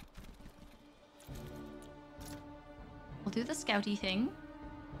bridge. We'll do the scouty thing.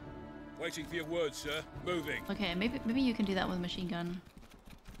 Waiting for your words, sir. Moving. Okay, maybe you can do that with a machine gun.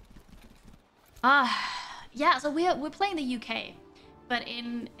 Ah, yeah. So we're playing the UK, but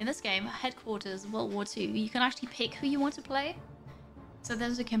in this game, Headquarters World War II, you can actually pick who you want to play. So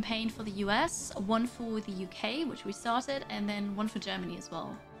there's a campaign for the US, one for the UK, which we started, and then one for Germany as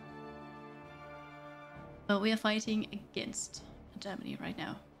well. But we are fighting against Germany right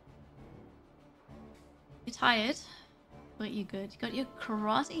now. You're tired, but you're good. You got your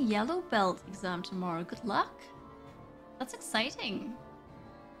karate yellow belt exam tomorrow. Good luck. That's exciting.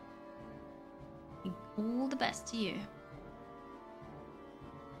 All the best to you.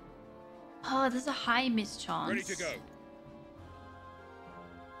 Oh, there's a high miss chance. Ready to go.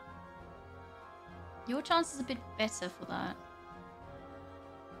 Your chance is a bit better for that.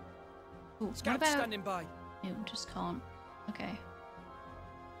 Ooh, what Scouts about... standing by. Ew, just can't. Okay.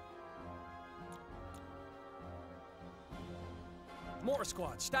 Mortar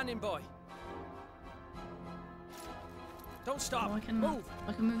squad standing by. Don't stop. Well, Move.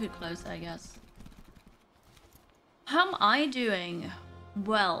 I can move it closer, I guess. How am I doing?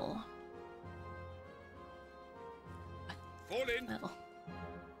 Well. Fall in. Well.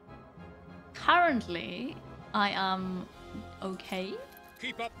 Currently, I am okay.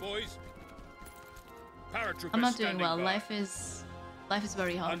 Keep up, boys. Paratroopers I'm not doing standing well. by. Life is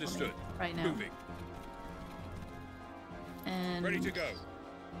very hard for Understood. me right now. Moving. And Ready to go.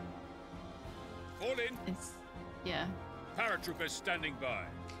 Fall in. it's yeah, Paratroopers standing by.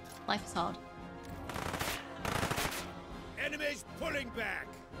 life is hard. Enemies pulling back.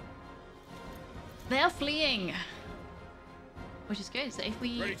 They are fleeing, which is good. So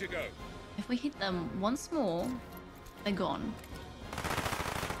Ready to go. if we hit them once more, they're gone.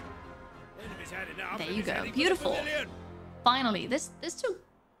 Enemies had enough. There and you is go. heading for the Beautiful. pavilion. Finally, this took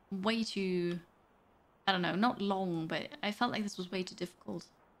way too, I don't know, not long, but I felt like this was way too difficult.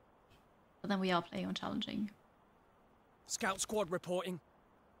 But then we are playing on challenging. Scout squad reporting.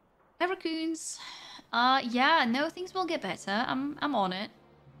 Hi, raccoons. Yeah, no, things will get better. I'm on it.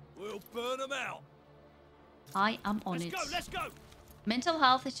 We'll burn them out. I am on Let's it. go. Let's go. Mental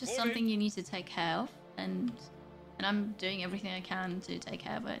health is just Morning. something you need to take care of, and I'm doing everything I can to take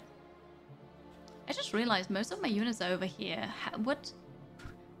care of it. I just realized most of my units are over here.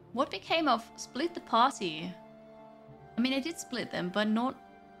 What became of split the party? I mean, I did split them, but not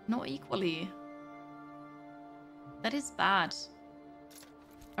equally. That is bad.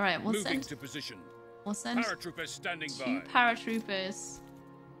 All right, we'll Moving send to position. two Paratroopers standing by. paratroopers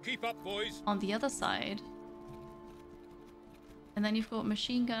Keep up, boys. on the other side. And then you've got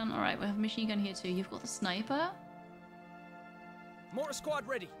machine gun. All right, we have machine gun here too. You've got the sniper. Mortar squad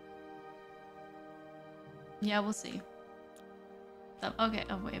ready. Yeah, we'll see. Okay.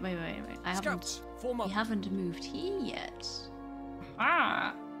 Oh wait. Scouts, form up. We haven't moved here yet.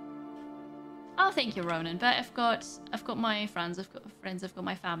 Ah. Oh, thank you, Ronan. But I've got my friends. I've got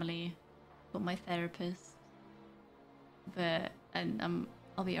my family. I've got my therapist. But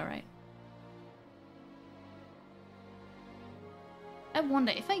I'll be all right. I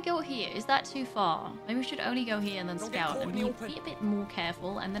wonder if I go here, is that too far? Maybe we should only go here and then Don't get scout caught and in the be open. a bit more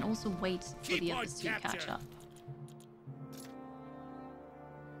careful, and then also wait for Keep the on others to catch capture. up.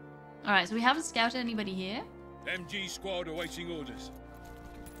 All right, so we haven't scouted anybody here. MG squad awaiting orders.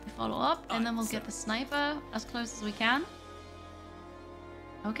 We follow up, and then we'll get the sniper as close as we can.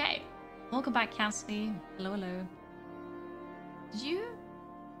 Okay. Welcome back, Cassidy. Hello, hello. Did you?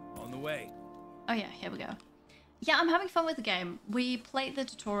 On the way. Oh yeah, here we go. Yeah, I'm having fun with the game. We played the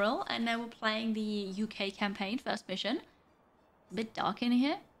tutorial, and now we're playing the UK campaign, first mission. A bit dark in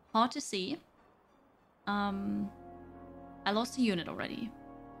here. Hard to see. I lost a unit already.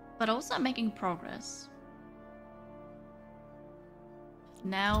 But also I'm making progress.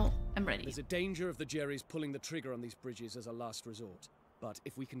 Now I'm ready. There's a danger of the Jerrys pulling the trigger on these bridges as a last resort. But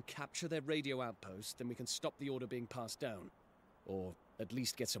if we can capture their radio outpost, then we can stop the order being passed down. Or at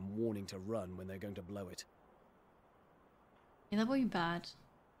least get some warning to run when they're going to blow it. Yeah, that would be bad.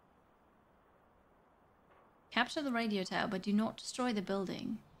 Capture the radio tower, but do not destroy the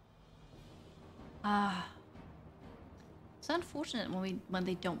building. Ah. It's unfortunate when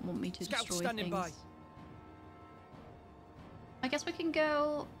they don't want me to Scouts destroy standing things. by. I guess we can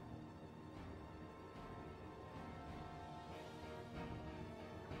go...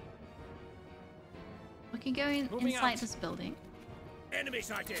 We can go Moving inside out. this building. Enemy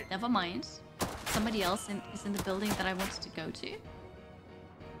sighted. Never mind. Somebody else is in the building that I wanted to go to.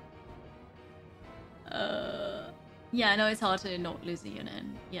 Yeah, I know it's hard to not lose a unit.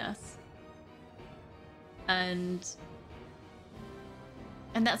 Yes. And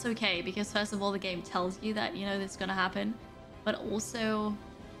that's okay, because first of all, the game tells you that, you know, this is gonna happen. But also,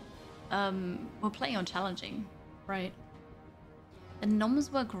 we're playing on challenging, right? The noms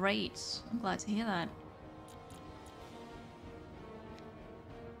were great. I'm glad to hear that.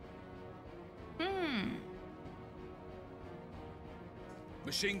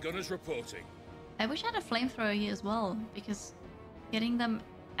 Machine gunners reporting. I wish I had a flamethrower here as well, because getting them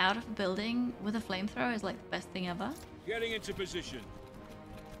out of the building with a flamethrower is like the best thing ever. Getting into position.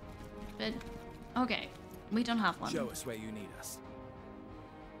 But, okay, we don't have one. Show us where you need us.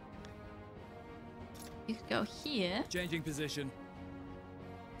 You could go here. Changing position.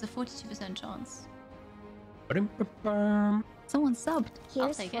 It's a 42% chance. Ba-dum-ba-bum. Someone subbed. I'll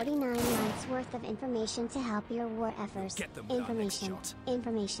Here's take it. 49 months worth of information to help your war efforts. Get them with our next Information, shot.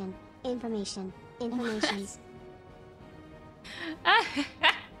 information, information, information.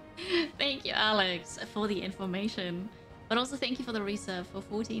 Thank you, Alex, for the information. But also thank you for the resub for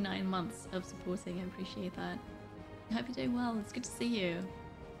 49 months of supporting. I appreciate that. I hope you're doing well. It's good to see you.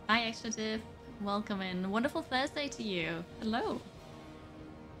 Hi, Extradiv. Welcome in. Wonderful Thursday to you. Hello.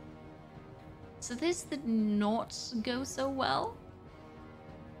 So this did not go so well.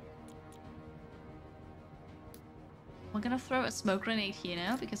 We're gonna throw a smoke grenade here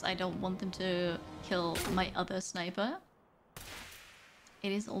now because I don't want them to kill my other sniper.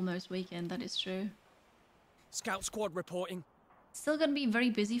 It is almost weekend, that is true. Scout squad reporting. Still gonna be very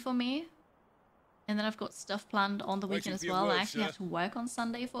busy for me. And then I've got stuff planned on the Waiting weekend as for your well. I word, actually sir. have to work on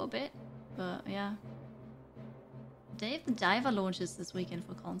Sunday for a bit. But yeah. Day of the Diver launches this weekend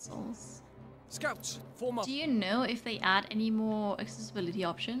for consoles. Scouts, form up. Do you know if they add any more accessibility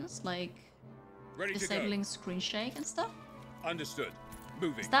options, like Ready to disabling screen shake and stuff? go. Understood.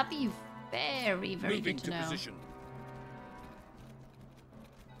 Moving. Because that'd be very, very Moving good to know. position.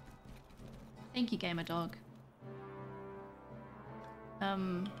 Thank you, Gamer Dog.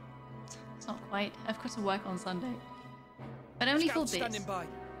 It's not quite. I've got to work on Sunday. But only for Scouts bits. standing by.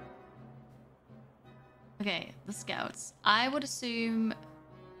 Okay, the scouts. I would assume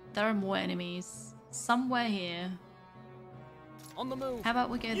there are more enemies somewhere here. On the move! How about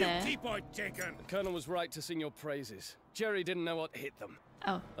we go New there? key point taken. The Colonel was right to sing your praises. Jerry didn't know what hit them.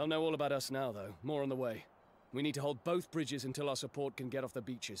 Oh, They'll know all about us now, though. More on the way. We need to hold both bridges until our support can get off the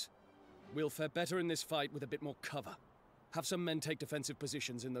beaches. We'll fare better in this fight with a bit more cover. Have some men take defensive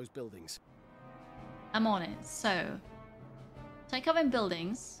positions in those buildings. I'm on it. So, take cover in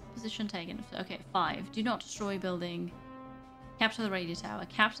buildings. Position taken. Okay, 5. Do not destroy building. Capture the radio tower.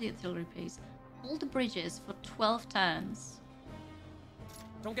 Capture the artillery piece. Hold the bridges for 12 turns.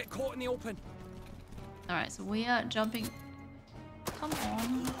 Don't get caught in the open. Alright, so we are jumping.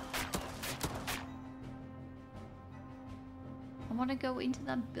 want to go into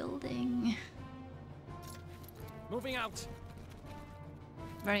that building. Moving out.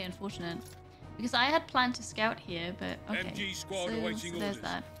 Very unfortunate. Because I had planned to scout here, but okay. MG squad so awaiting there's orders.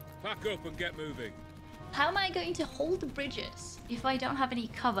 that. Pack up and get moving. How am I going to hold the bridges if I don't have any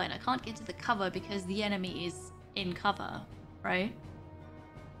cover and I can't get to the cover because the enemy is in cover, right?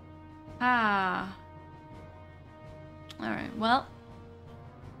 Ah. Alright, well.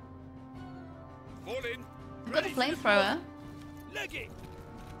 Fall in. I've got a Ready for flamethrower. Leg it.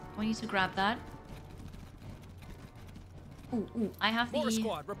 I want you to grab that. Ooh, ooh, I have Mortar the...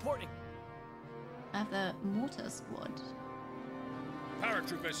 squad reporting. I have the mortar squad.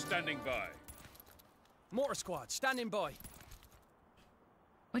 Paratroopers standing by. Mortar squad standing by.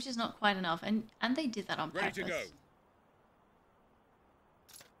 Which is not quite enough, and they did that on purpose. Ready to go.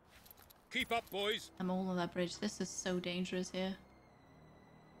 Keep up, boys. I'm all on that bridge. This is so dangerous here.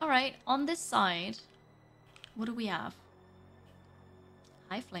 Alright, on this side, what do we have?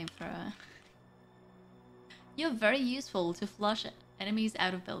 High flamethrower. You're very useful to flush enemies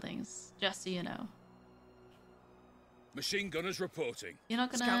out of buildings, just so you know. Machine gunners reporting. You're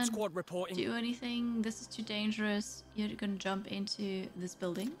not Scout gonna squad reporting. do anything. This is too dangerous. You're gonna jump into this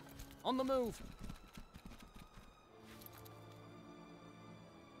building. On the move.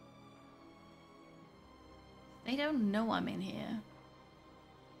 They don't know I'm in here.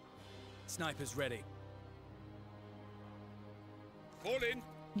 Snipers ready. Fall in.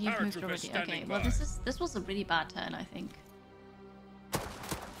 You've moved Paratroopers already. standing Okay, well by. this was a really bad turn, I think.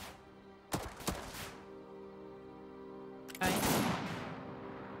 Right.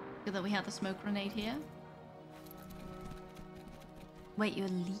 Good that we had the smoke grenade here. Wait, you're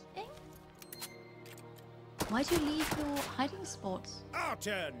leaving? Why'd you leave your hiding spot? Our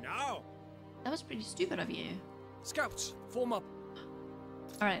turn now. That was pretty stupid of you. Scouts, form up.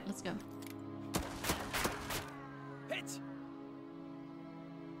 Alright, let's go. Hit.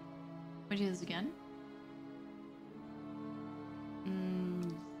 We do this again?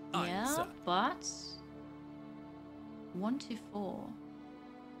 Aye, Yeah, sir. but 1 to 4.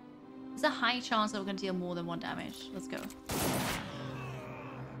 There's a high chance that we're gonna deal more than 1 damage. Let's go.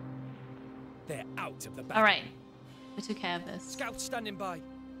 They're out of the battle. Alright. We took care of this. Scouts standing by.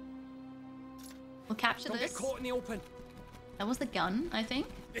 We'll capture Don't this. get caught in the open. That was the gun, I think.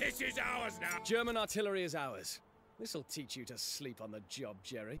 This is ours now. German artillery is ours. This'll teach you to sleep on the job,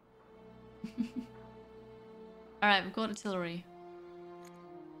 Jerry. Alright, we've got artillery.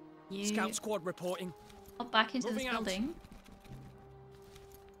 You Scout squad reporting. hop back into Moving this out. building.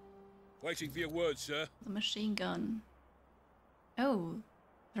 Waiting for your word, sir. The machine gun. Oh,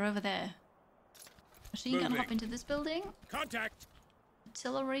 they're over there. Machine gun, Moving. hop into this building. Contact.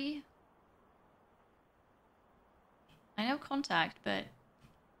 Artillery. I know contact, but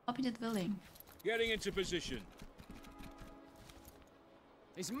hop into the building. Getting into position.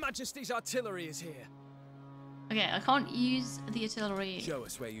 His Majesty's artillery is here. Okay, I can't use the artillery Show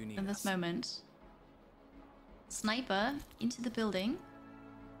us where you need in this us. moment. Sniper into the building.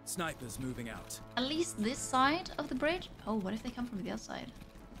 Snipers moving out. At least this side of the bridge. Oh, what if they come from the other side?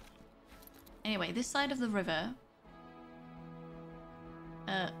 Anyway, this side of the river.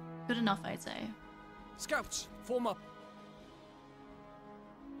 Good enough, I'd say. Scouts, form up.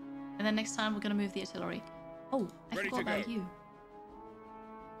 And then next time we're gonna move the artillery. Oh, I Ready forgot to about go. you.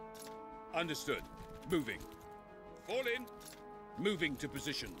 Understood. Moving. Fall in. Moving to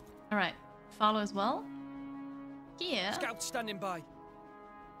position. Alright, follow as well. Here. Scouts standing by.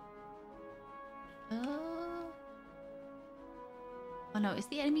 Oh no, is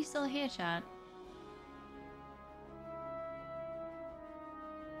the enemy still here, Chad?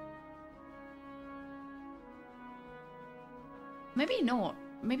 Maybe not.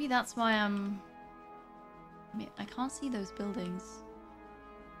 Maybe that's why I can't see those buildings.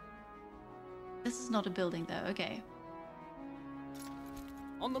 This is not a building though, okay.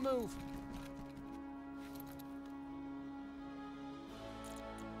 On the move.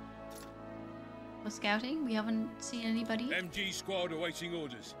 We're scouting, we haven't seen anybody. MG squad awaiting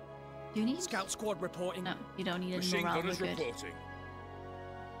orders. Do you need? Scout squad reporting. No, you don't need any Machine morale, we're gunners good. reporting.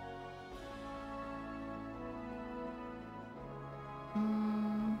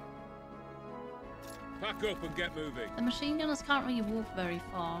 Pack up and get moving. The machine gunners can't really walk very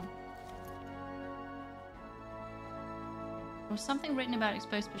far. There was something written about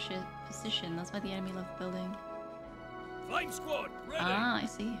exposed position, that's why the enemy left the building. Flame squad, ready. Ah, I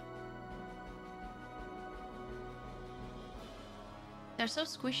see. They're so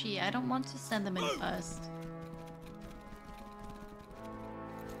squishy, I don't want to send them in first.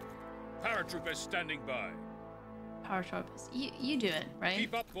 Paratroopers standing by. Paratroopers. You do it, right?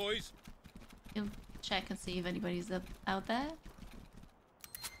 Keep up, boys. You'll check and see if anybody's out there.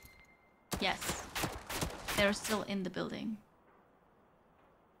 Yes. They're still in the building.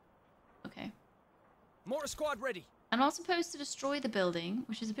 Okay. Mortar squad ready. I'm not supposed to destroy the building,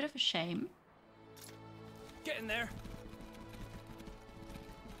 which is a bit of a shame. Get in there.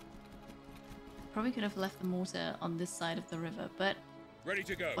 Probably could have left the mortar on this side of the river, but Ready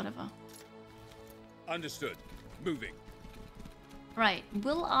to go. whatever. Understood. Moving. Right,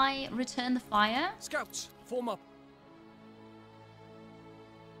 will I return the fire? Scouts, form up.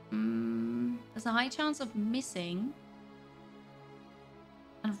 There's a high chance of missing.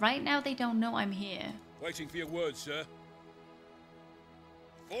 And right now they don't know I'm here. Waiting for your words, sir.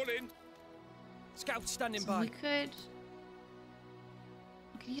 Fall in. Scouts standing So by. we could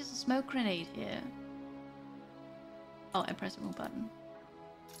use a smoke grenade here. Oh, I pressed the wrong button.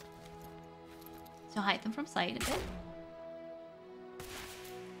 To hide them from sight a bit.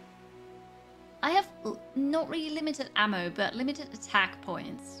 I have not really limited ammo, but limited attack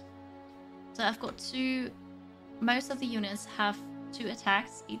points. So I've got two... Most of the units have 2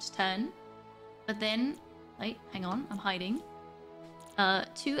 attacks each turn. But then... Wait, hang on, I'm hiding.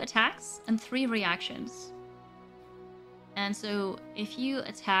 2 attacks and 3 reactions. And so if you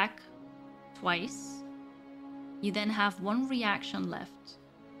attack twice, you then have 1 reaction left.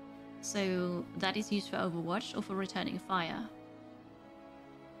 So that is used for Overwatch or for returning fire.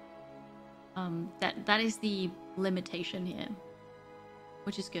 That is the limitation here,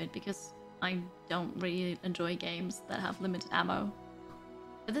 which is good because I don't really enjoy games that have limited ammo.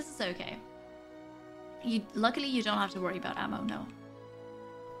 But this is okay. Luckily you don't have to worry about ammo, no.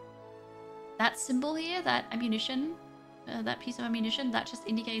 That symbol here, that ammunition, that piece of ammunition, that just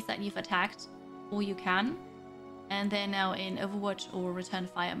indicates that you've attacked all you can, and they're now in Overwatch or return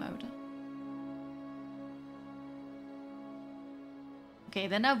fire mode. Okay,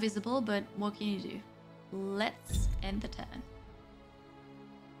 they're now visible, but what can you do? Let's end the turn.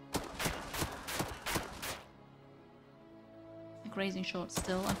 A grazing shot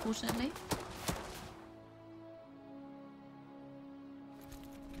still, unfortunately.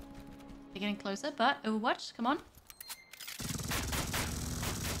 They're getting closer, but Overwatch, come on.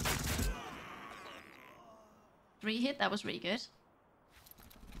 Three hit, that was really good.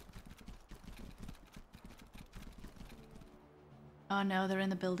 Oh no, they're in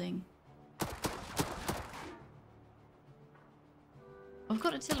the building. We've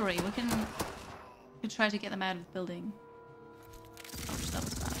got artillery. We can try to get them out of the building. Ouch, that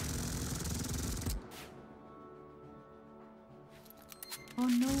was bad. Oh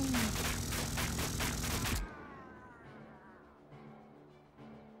no.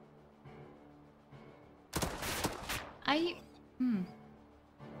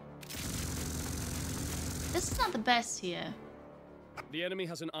 This is not the best here. The enemy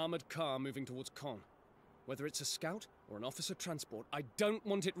has an armored car moving towards Caen. Whether it's a scout or an officer transport, I don't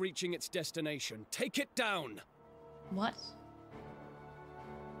want it reaching its destination. Take it down! What?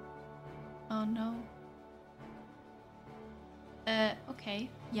 Oh no. Okay.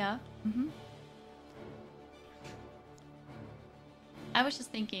 Yeah. I was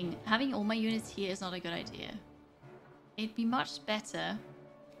just thinking, having all my units here is not a good idea. It'd be much better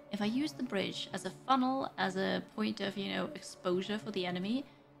if I use the bridge as a funnel, as a point of, you know, exposure for the enemy,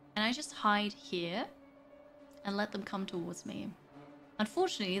 and I just hide here and let them come towards me.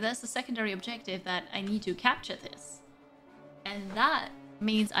 Unfortunately, there's the secondary objective that I need to capture this. And that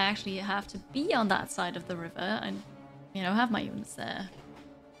means I actually have to be on that side of the river and, you know, have my units there.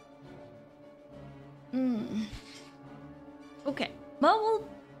 Okay. Well,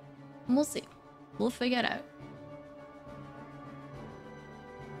 we'll see. We'll figure it out.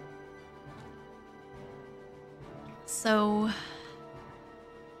 So...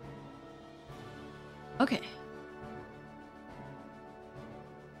 Okay.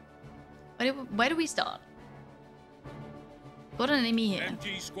 Where do we start? Got an enemy here.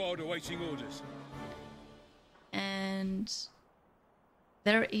 MG squad awaiting orders. And...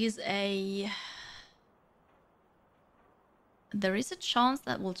 There is a chance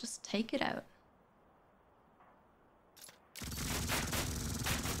that we'll just take it out.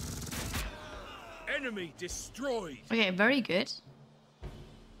 Enemy destroyed. Okay, very good.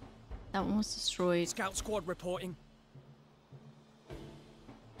 That one was destroyed. Scout squad reporting.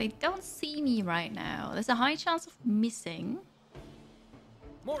 They don't see me right now. There's a high chance of missing.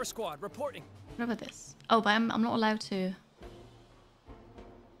 Mortar squad reporting. What about this? Oh, but I'm not allowed to.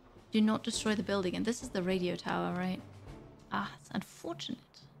 Do not destroy the building. And this is the radio tower, right? Ah, it's unfortunate.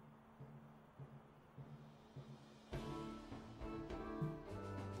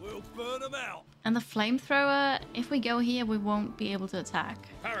 We'll burn them out. And the flamethrower, if we go here, we won't be able to attack.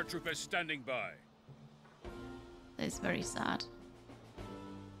 Paratroopers standing by. That is very sad.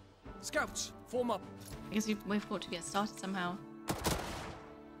 Scouts, form up. I guess we've got to get started somehow.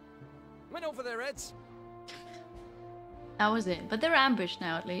 Went over their heads. That was it. But they're ambushed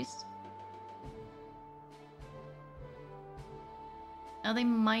now, at least. Now they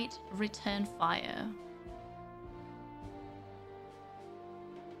might return fire.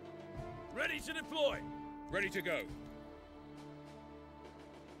 Ready to deploy. Ready to go.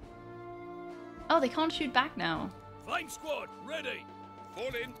 Oh, they can't shoot back now. Flank squad, ready. Fall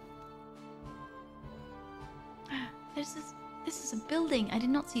in. This is a building. I did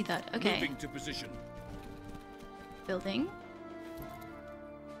not see that. Okay. Moving to position. Building.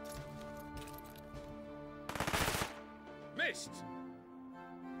 Missed.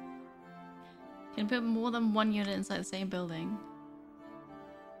 Can put more than one unit inside the same building.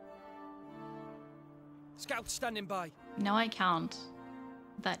 Scouts standing by. No, I can't.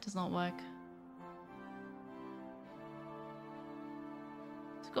 That does not work.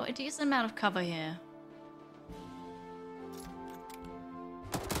 It's got a decent amount of cover here.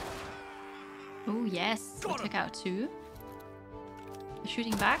 Oh, yes. We took out 2. They're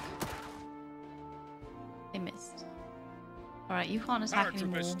shooting back. They missed. Alright, you can't attack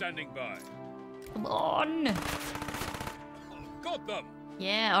anymore. Paratroopers standing by. Come on! Got them.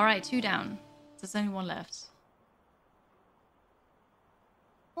 Yeah, alright, 2 down. There's only 1 left.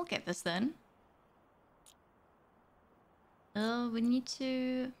 We'll get this then. Oh, we need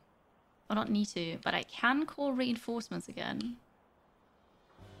to... Well, not need to, but I can call reinforcements again.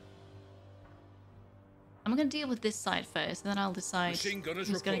 I'm gonna deal with this side first, and then I'll decide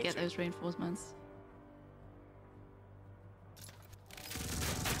who's gonna get those reinforcements.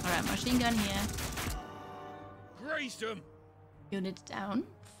 Alright, machine gun here. Grazed them. Unit down.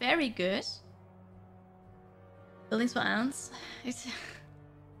 Very good. Buildings for ants. It's...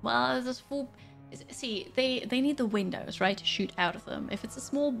 Well, there's 4... See, they need the windows, right, to shoot out of them. If it's a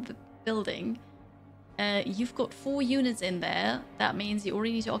small building, you've got 4 units in there. That means you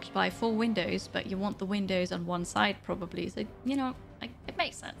already need to occupy 4 windows, but you want the windows on one side, probably. So, you know, it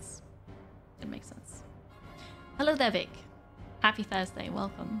makes sense. It makes sense. Hello there, Vic. Happy Thursday.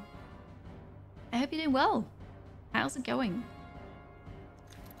 Welcome. I hope you're doing well. How's it going?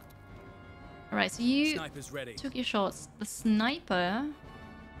 Alright, so you Sniper's ready. took your shots. The sniper...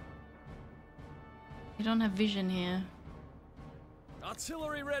 You don't have vision here.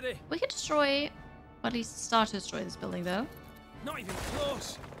 Artillery ready. We could destroy... Or at least start to destroy this building, though. Not even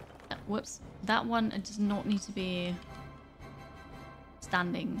close. Whoops. That one does not need to be...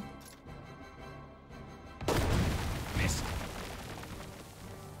 standing. Missed.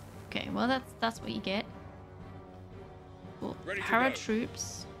 Okay, well that's what you get. Cool. Ready to go.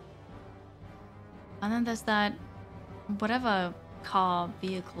 Paratroops. And then there's that... whatever car,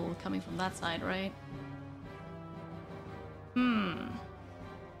 vehicle coming from that side, right?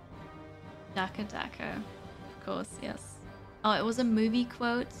 Daka Daka. Of course, yes. Oh, it was a movie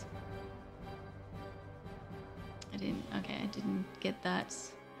quote. I didn't get that.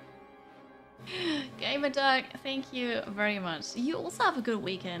 Gamer Duck, thank you very much. You also have a good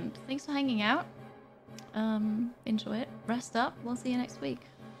weekend. Thanks for hanging out. Enjoy it. Rest up. We'll see you next week.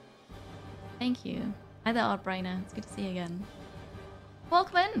 Thank you. Hi there, Artbrainer. It's good to see you again.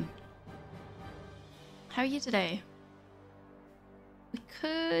 Welcome in. How are you today? We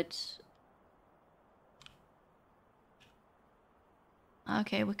could...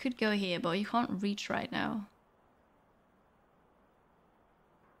 Okay, we could go here, but you can't reach right now.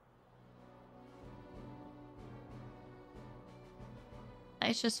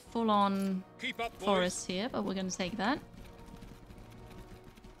 It's just full-on forest here, but we're going to take that.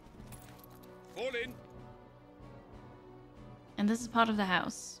 Fall in. And this is part of the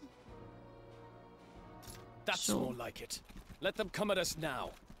house. That's Sure. more like it. Let them come at us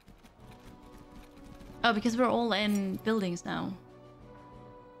now. Oh, because we're all in buildings now.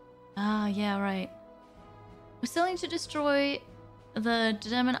 Ah, yeah, right. We still need to destroy the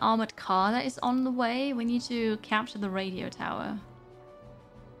German armored car that is on the way. We need to capture the radio tower.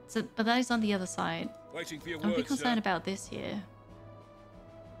 So, but that is on the other side. Waiting for your I'm a bit words, concerned sir. about this here.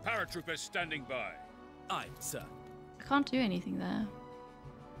 Paratroopers standing by. Aye, sir. I can't do anything there.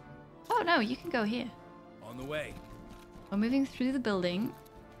 Oh no, you can go here. On the way. We're moving through the building.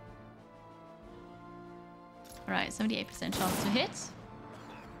 Alright, 78% chance to hit.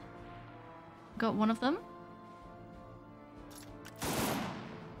 Got one of them.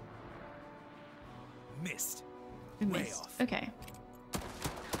 Missed. We Way missed. off. Okay.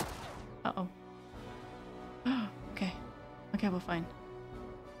 Uh-oh. Okay. Okay, we're fine.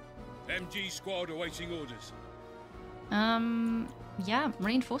 MG squad awaiting orders. Yeah,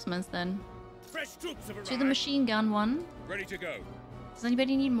 reinforcements then. Fresh troops have arrived. To the machine gun one. Ready to go. Does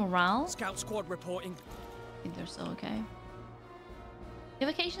anybody need morale? Scout squad reporting. I think they're still okay. Your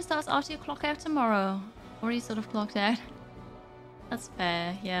vacation starts after you clock out tomorrow. Or you sort of clocked out. That's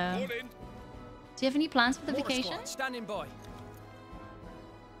fair, yeah. Hold Do in. you have any plans for the Mortar vacation? squad standing by.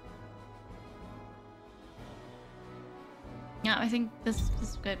 Yeah, I think this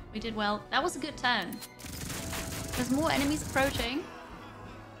is good. We did well. That was a good turn. There's more enemies approaching.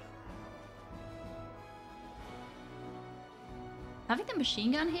 Having the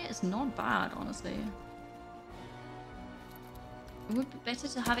machine gun here is not bad, honestly. It would be better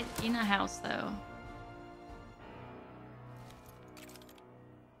to have it in a house, though.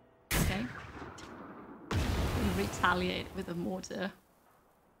 Okay. We retaliate with a mortar.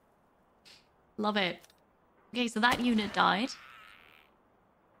 Love it. Okay, so that unit died.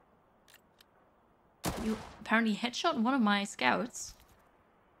 You apparently headshot one of my scouts.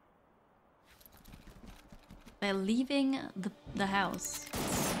 They're leaving the house.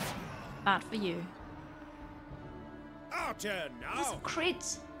 Bad for you. Our turn Yes, now.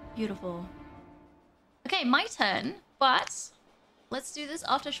 crit. Beautiful. Okay, my turn, but let's do this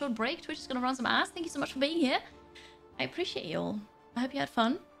after a short break. Twitch is gonna run some ads. Thank you so much for being here. I appreciate you all. I hope you had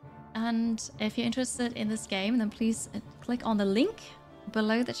fun. And if you're interested in this game, then please click on the link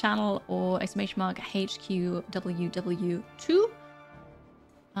below the channel or !HQWW2.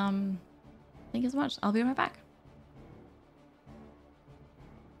 Thank you so much. I'll be right back.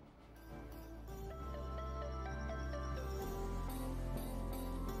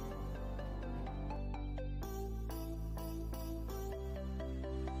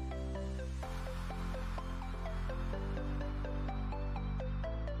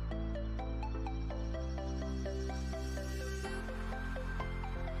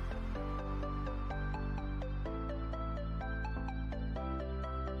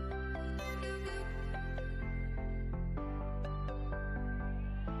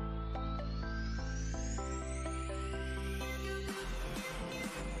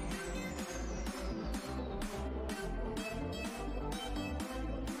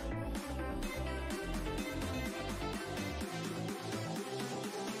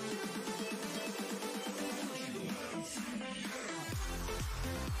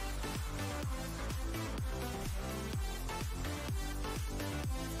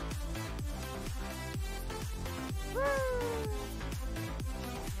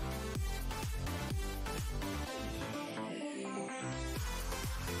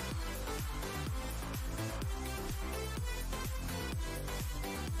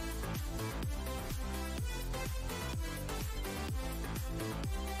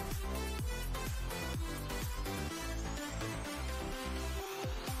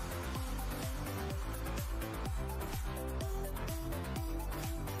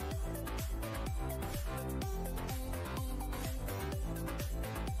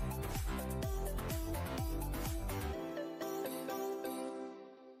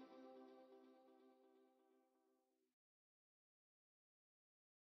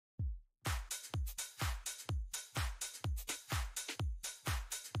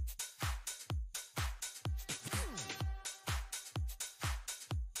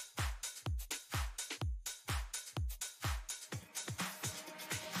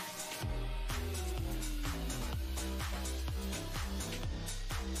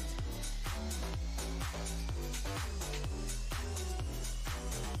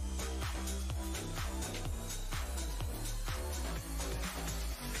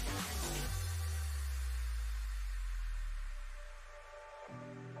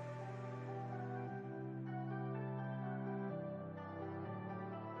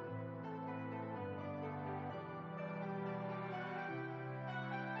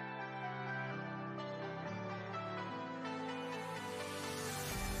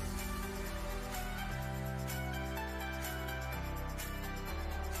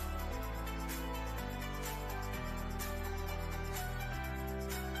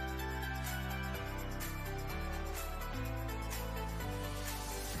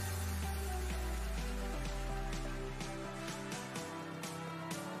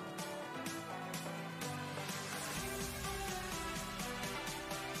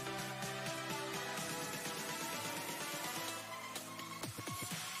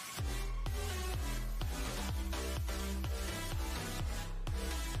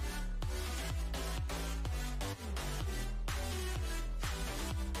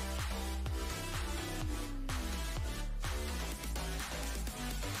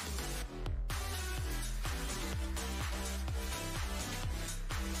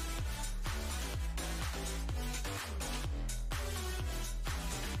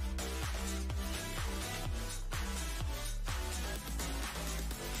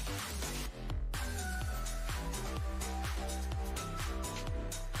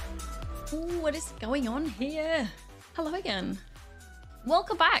 Ooh, what is going on here? Hello again.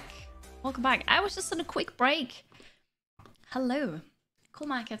 Welcome back. Welcome back. I was just on a quick break. Hello. Cool,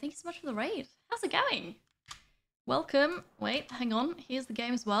 Micah. Thank you so much for the raid. How's it going? Welcome. Wait, hang on. Here's the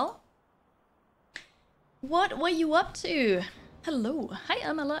game as well. What were you up to? Hello. Hi,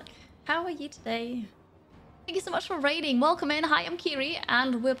 Amaluk. How are you today? Thank you so much for raiding. Welcome in. Hi, I'm Kiri,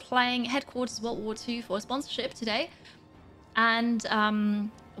 and we're playing Headquarters World War II for sponsorship today. And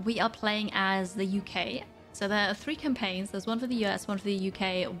we are playing as the UK. So there are 3 campaigns. There's one for the US, one for the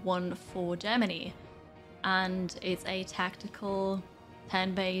UK, one for Germany. And it's a tactical,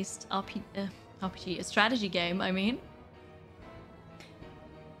 turn-based RPG, a strategy game, I mean.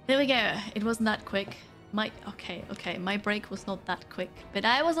 There we go. It wasn't that quick. Okay. My break was not that quick, but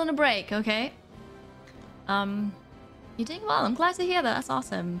I was on a break, okay? You're doing well. I'm glad to hear that. That's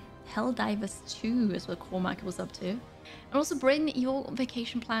awesome. Helldivers 2 is what Cormac was up to. And also, Bryn, your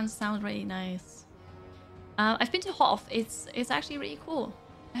vacation plans sound really nice. I've been to Hoth. It's actually really cool.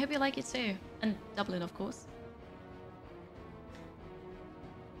 I hope you like it too. And Dublin, of course.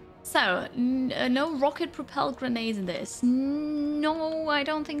 So, no rocket-propelled grenades in this. No, I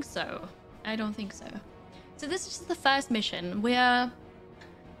don't think so. I don't think so. So this is just the first mission. We're...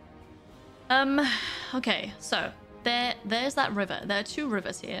 Okay, so there's that river. There are 2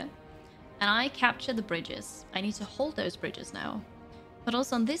 rivers here. And I captured the bridges. I need to hold those bridges now. But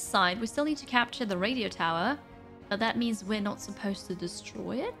also on this side, we still need to capture the radio tower. But that means we're not supposed to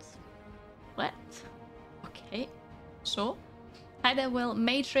destroy it? What? Okay, sure. Hi there, Will.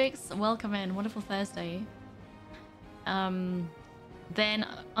 Matrix, welcome in. Wonderful Thursday. Then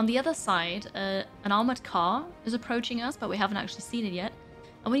on the other side, an armored car is approaching us, but we haven't actually seen it yet.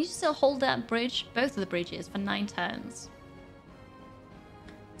 And we need to still hold that bridge, both of the bridges, for 9 turns.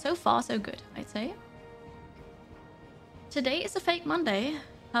 So far, so good, I'd say. Today is a fake Monday,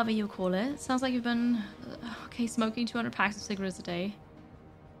 however you call it. Sounds like you've been, smoking 200 packs of cigarettes a day.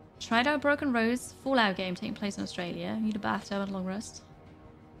 Tried out Broken Rose, Fallout game taking place in Australia. Need a bathtub and a long rest.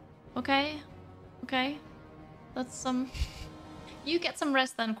 Okay. That's some... You get some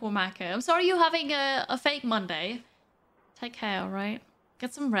rest then, Cormaca. I'm sorry you're having a fake Monday. Take care, alright?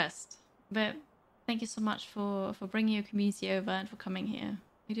 Get some rest. But thank you so much for bringing your community over and for coming here.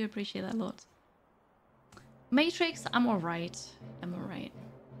 I do appreciate that a lot. Matrix, I'm alright.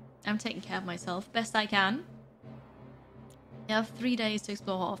 I'm taking care of myself. Best I can. You have 3 days to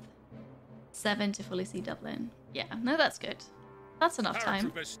explore Hoth. 7 to fully see Dublin. Yeah, no, that's good. That's enough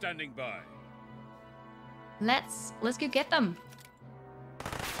time. Paratroopers standing by. Let's go get them.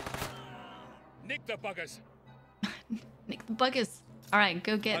 Nick the buggers. Nick the buggers. Alright,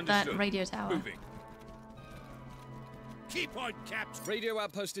 go get Understood. that radio tower. Moving. Keep on, Caps. Radio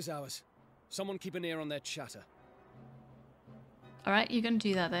outpost is ours. Someone keep an ear on their chatter. Alright, you're gonna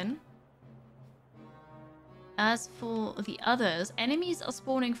do that then. As for the others, enemies are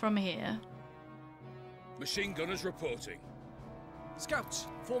spawning from here. Machine gunners reporting. Scouts,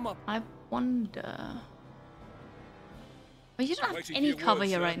 form up. I wonder... Well, you don't have Waiting for any your cover word,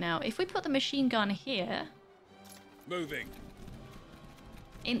 here sir. right now. If we put the machine gun here, Moving.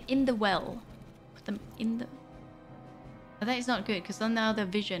 in the well, put them in the... But that is not good, because then now their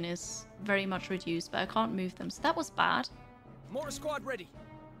vision is very much reduced, but I can't move them. So that was bad. Mortar squad ready.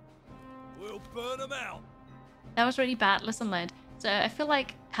 We'll burn them out. That was really bad. Listen, Led. So I feel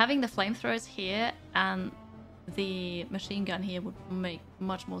like having the flamethrowers here and the machine gun here would make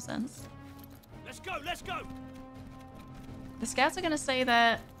much more sense. Let's go, let's go. The scouts are going to stay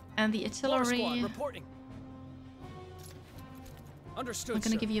there, and the Mortar squad artillery... reporting. Understood, I'm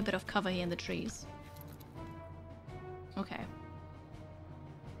going to sir. give you a bit of cover here in the trees. Okay.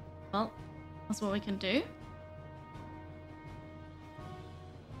 Well, that's what we can do.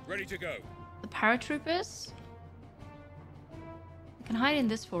 Ready to go. The paratroopers... I can hide in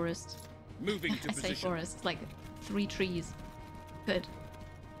this forest. Moving to I say position. forest, it's like 3 trees. Good.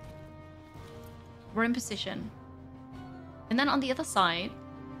 We're in position. And then on the other side,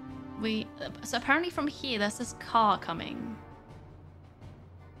 we... So apparently from here, there's this car coming.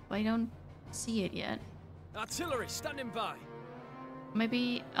 But I don't see it yet. Artillery standing by.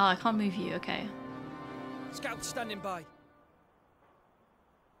 Maybe... Oh, I can't move you. Okay. Scouts standing by.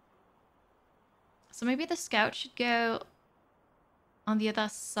 So maybe the scout should go on the other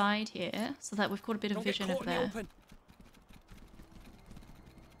side here, so that we've got a bit of Don't get vision caught over in the there. open.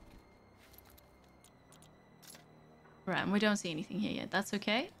 Right, and we don't see anything here yet. That's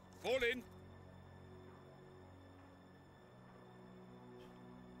okay. Fall in.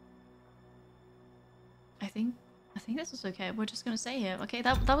 I think this is okay. We're just gonna stay here. Okay,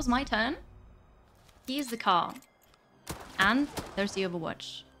 that was my turn. Here's the car. And there's the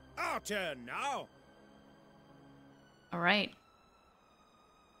Overwatch. Our turn now. All right.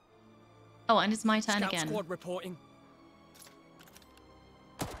 Oh, and it's my turn Scout again. squad reporting.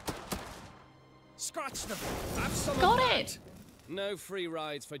 Scratch them. Have some of Got that. it. No free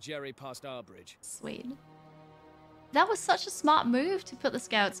rides for Jerry past our bridge. Sweet. That was such a smart move to put the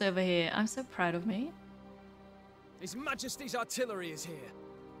scouts over here. I'm so proud of me. His Majesty's artillery is here.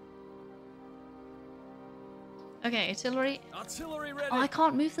 Okay, artillery. Artillery ready. Oh, I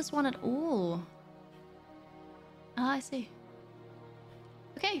can't move this one at all. Ah, I see.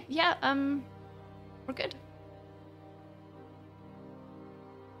 Okay, yeah, we're good.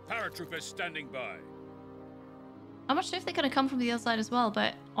 Paratroopers standing by. I'm not sure if they're gonna come from the other side as well,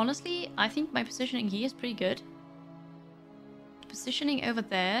 but honestly, I think my positioning here is pretty good. Positioning over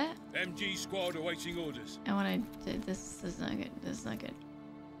there. MG squad awaiting orders. I wanna do this. This is not good. This is not good.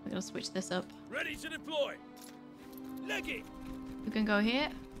 We're gonna switch this up. Ready to deploy. Leg it. We can go here.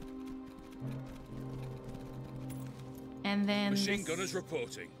 And then Machine gunners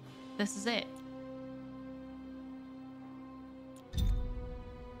reporting. this is it.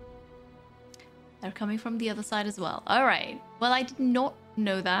 They're coming from the other side as well. Alright. Well, I did not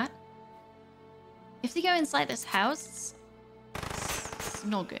know that. If they go inside this house, it's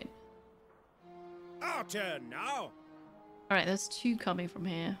not good. Our turn now. Alright, there's two coming from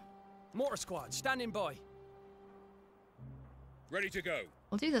here. Mortar squad, standing by. Ready to go.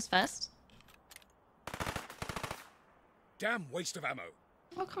 We'll do this first. Damn waste of ammo.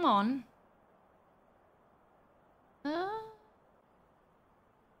 Oh, come on.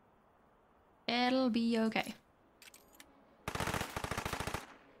 It'll be okay.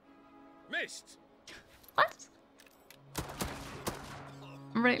 Missed. What?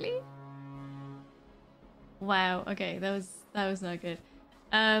 Really? Wow. Okay, that was not good.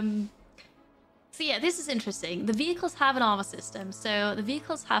 So yeah, this is interesting. The vehicles have an armor system. So the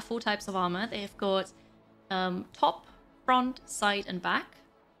vehicles have 4 types of armor. They've got top, front, side, and back.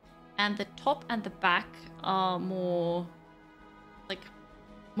 And the top and the back are more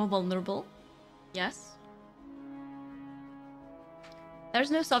vulnerable. Yes. There's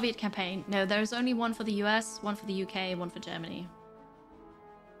no Soviet campaign. No, there's only one for the US, one for the UK, one for Germany.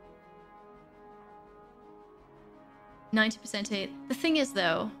 90% hit. The thing is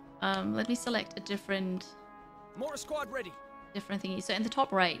though, let me select a different Mortar squad ready. thingy. So in the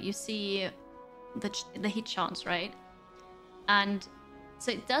top right, you see the hit chance, right? And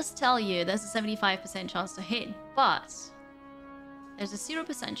so it does tell you there's a 75% chance to hit, but there's a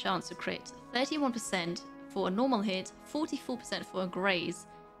 0% chance to crit, 31% for a normal hit, 44% for a graze,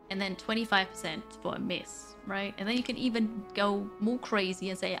 and then 25% for a miss, right? And then you can even go more crazy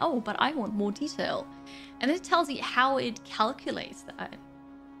and say, oh, but I want more detail. And then it tells you how it calculates that,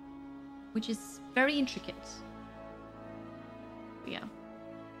 which is very intricate. But yeah.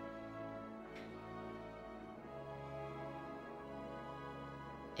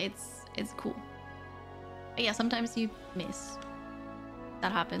 It's cool. But yeah, sometimes you miss.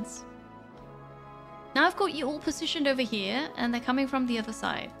 That happens. Now I've got you all positioned over here, and they're coming from the other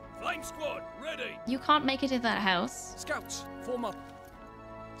side. Flame squad ready. You can't make it in that house. Scouts, form up.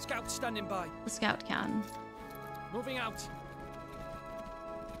 Scouts standing by. The scout can. Moving out.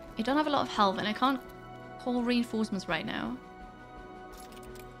 I don't have a lot of health, and I can't call reinforcements right now.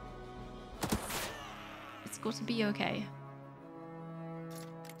 It's got to be okay.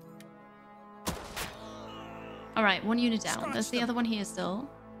 Alright, 1 unit down. There's the other one here still.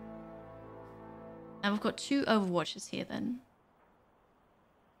 And we've got 2 overwatches here then.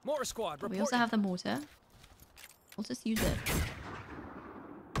 Mortar squad reporting. We also have the mortar. We'll just use it.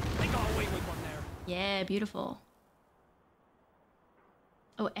 They got away with one there. Yeah, beautiful.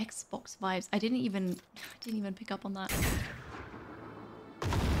 Oh, Xbox vibes. I didn't even pick up on that. We'll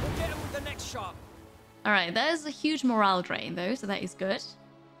get him with the next shot. Alright, that is a huge morale drain though, so that is good.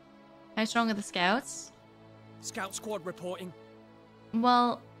 How strong are the scouts? Scout squad reporting.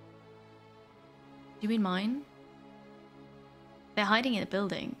 Well, do you mean mine? They're hiding in a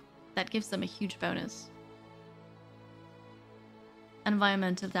building. That gives them a huge bonus.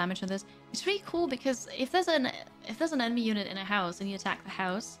 Environmental damage on this. It's really cool because if there's an enemy unit in a house and you attack the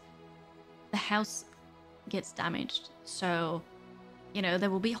house gets damaged. So, you know,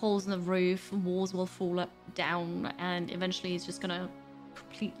 there will be holes in the roof, walls will fall up down, and eventually it's just gonna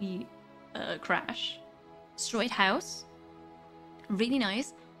completely crash. Destroyed house. Really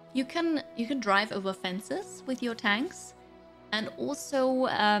nice. You can drive over fences with your tanks, and also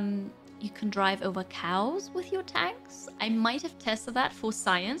you can drive over cows with your tanks. I might have tested that for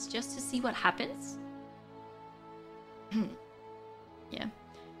science just to see what happens. Yeah.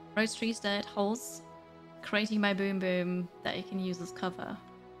 Roast trees, dirt, holes, creating my boom boom that you can use as cover.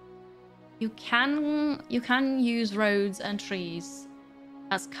 You can use roads and trees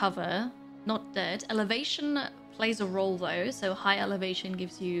as cover, not dead. Elevation plays a role though, so high elevation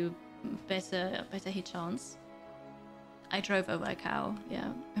gives you better hit chance. I drove over a cow.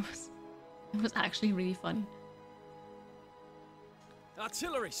 Yeah, it was actually really funny.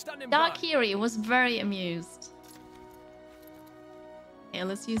 Artillery, standing Dark by. Kiri was very amused. Yeah,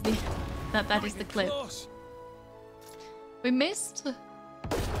 let's use the that is the clip. Close. We missed.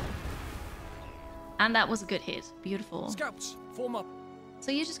 And that was a good hit. Beautiful. Scouts, form up.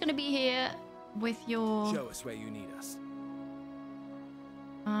 So you're just gonna be here with your Show us where you need us.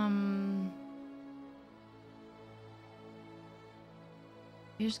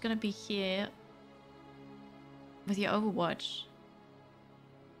 you're just gonna be here with your Overwatch.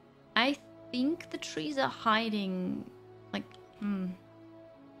 I think the trees are hiding like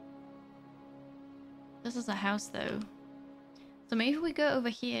This is a house though. So maybe we go over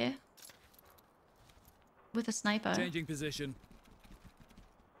here with a sniper. Changing position.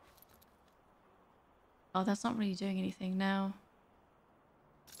 Oh, that's not really doing anything now.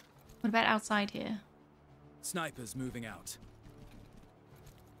 What about outside here? Snipers moving out.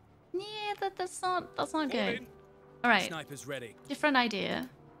 Yeah, that's not good. in. All right, Snipers ready. different idea.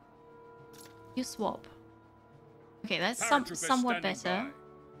 You swap. Okay, that's Paratroopers somewhat standing better. by.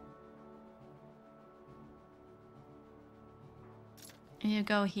 And you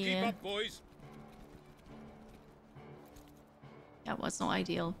go Keep here. up, boys. That was not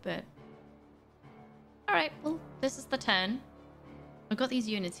ideal, but all right. Well, this is the turn. I've got these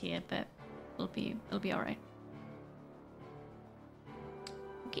units here, but it'll be all right.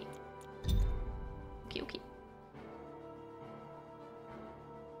 Okay. Okay.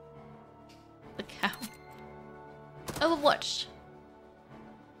 The cow. Overwatch.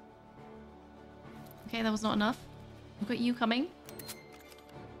 Okay, that was not enough. I've got you coming.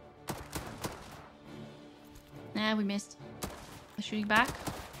 Nah, we missed. They're shooting back.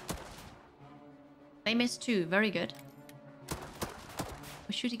 They missed too. Very good.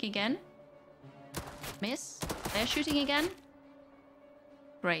 We're shooting again. Miss. They're shooting again.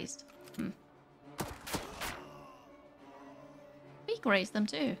 Grazed. We grazed them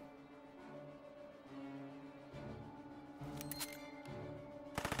too.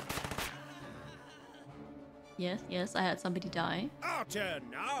 Yes, I had somebody die. Our turn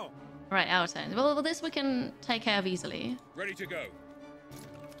now. Right, our turn. Well, this we can take care of easily. Ready to go.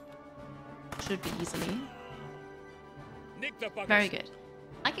 Should be easily. Nick the buggers. Very good.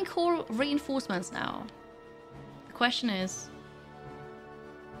 I can call reinforcements now. The question is,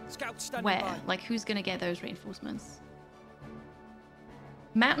 Scouts standing where? by. Like, who's gonna get those reinforcements?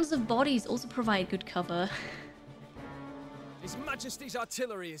 Mountains of bodies also provide good cover. His Majesty's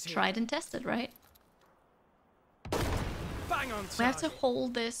artillery is here. Tried and tested, right? Bang on We have to target.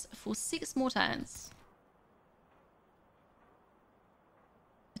 hold this for 6 more turns.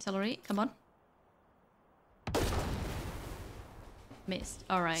 Artillery, come on. Missed.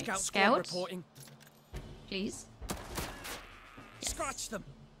 All right. Scout squad Scout, reporting. please. Scratch them.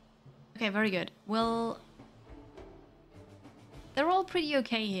 Okay, very good. Well, they're all pretty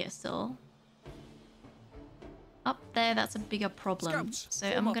okay here still. Up there, that's a bigger problem. Scouts, So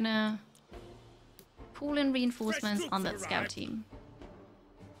form I'm up. gonna call in reinforcements troops on that have scout arrived. team.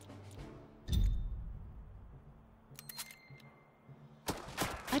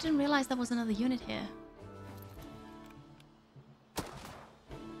 I didn't realize there was another unit here.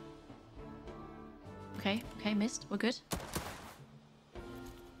 Okay, missed. We're good.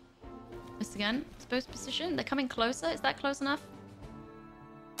 Missed again. Exposed position. They're coming closer. Is that close enough?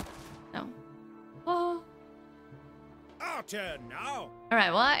 No. Oh. Our turn now. All right.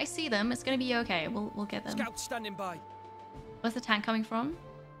 Well, I see them. It's gonna be okay. We'll get them. Scouts standing by. Where's the tank coming from?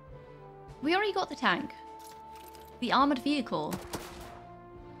 We already got the tank. The armored vehicle.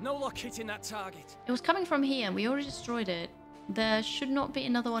 No luck hitting that target. It was coming from here, and we already destroyed it. There should not be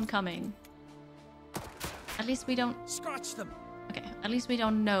another one coming. At least we don't... Scratch them. Okay, at least we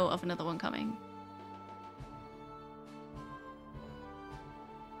don't know of another one coming.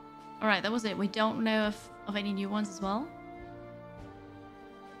 Alright, that was it. We don't know of any new ones as well.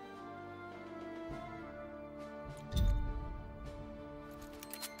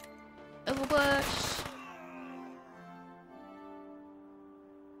 Overwatch!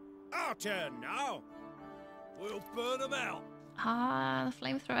 Our turn now. We'll burn them out. Ah, the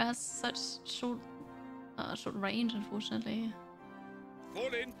flamethrower has such short range, unfortunately.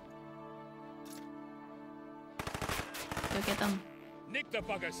 Fall in. Go get them. Nick the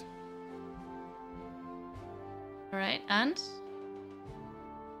buggers. Alright, and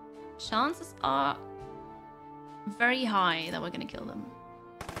chances are very high that we're gonna kill them.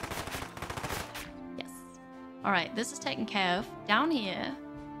 All right, this is taken care of. Down here,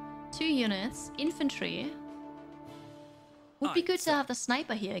 2 units, infantry. Would be good to have the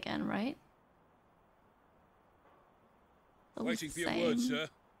sniper here again, right? Always Waiting for the your words, same. sir.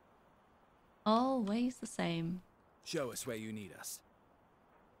 Always the same. Show us where you need us.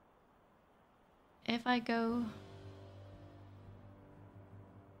 If I go...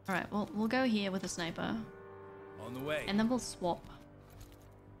 Alright, well, we'll go here with a sniper. On the way. And then we'll swap.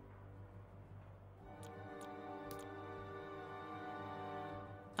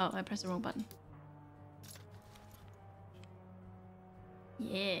 Oh, I pressed the wrong button.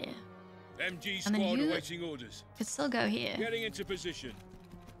 Yeah. MG And then squad you- awaiting orders. Could still go here. Getting into position.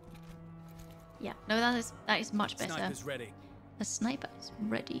 Yeah, no, that is much better. Sniper's ready. The sniper is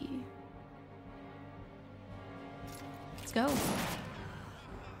ready. Let's go.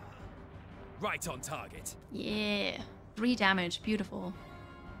 Right on target. Yeah. 3 damage. Beautiful.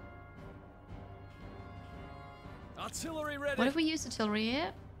 Artillery ready. What if we use artillery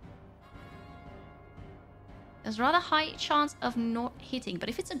here? There's a rather high chance of not hitting, but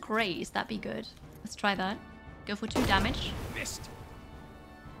if it's a graze, that'd be good. Let's try that. Go for 2 damage. Missed.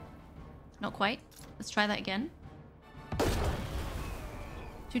 Not quite. Let's try that again.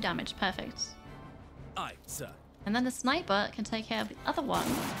 2 damage. Perfect. Aye, sir. And then the sniper can take care of the other one.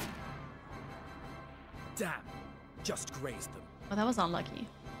 Damn. Just grazed them. Well, that was unlucky.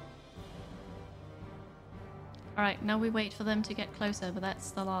 Alright, now we wait for them to get closer, but that's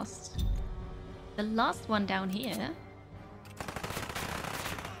the last... The last one down here.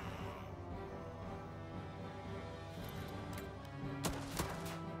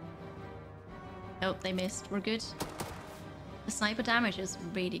 Oh, they missed. We're good. The sniper damage is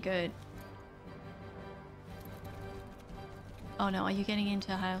really good. Oh no, are you getting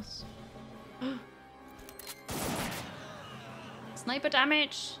into a house? Sniper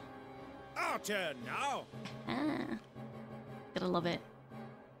damage! Our turn now. Ah. Gotta love it.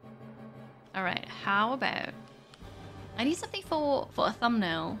 Alright, how about... I need something for a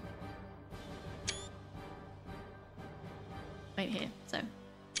thumbnail. Right here, so...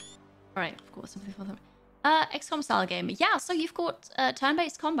 Alright, of course, something for them. XCOM style game. Yeah, so you've got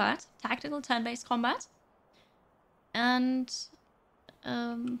turn-based combat, tactical turn-based combat. And...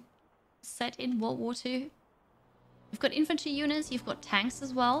 set in World War II. You've got infantry units, you've got tanks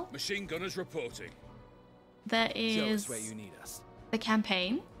as well. Machine gunners reporting. There Show is us where you need us. the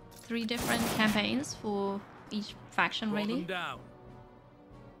campaign. 3 different campaigns for each faction, Brought really. them down.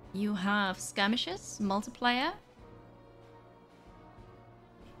 You have skirmishes, multiplayer.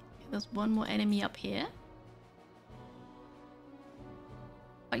 There's one more enemy up here.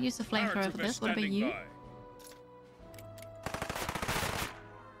 I'll use the flamethrower for this. What about standing you? by.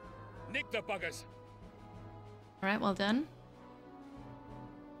 Nick the buggers. Alright, well done.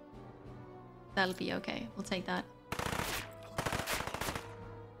 That'll be okay. We'll take that.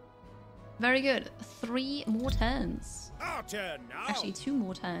 Very good. 3 more turns. Our turn now. Actually, 2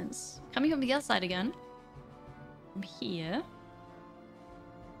 more turns. Coming from the other side again. From here.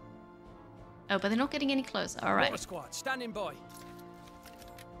 Oh, but they're not getting any closer. Alright. Mortar squad, standing by.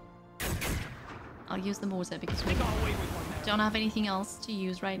 I'll use the mortar because we Got away with one there. don't have anything else to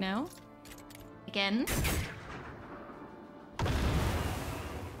use right now. Again.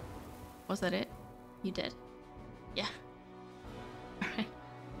 Was that it? You did. Yeah. Alright.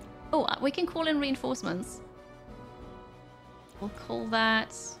 Oh, we can call in reinforcements. We'll call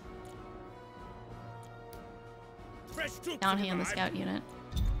that Fresh troops down have here on the arrived. scout unit.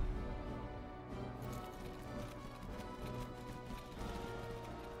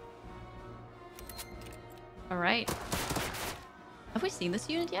 Alright. Have we seen this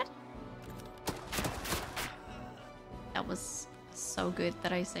unit yet? That was so good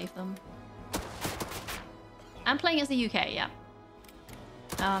that I saved them. I'm playing as the UK, yeah.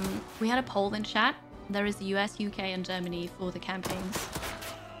 We had a poll in chat. There is the US, UK, and Germany for the campaigns.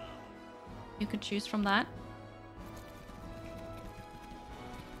 You could choose from that.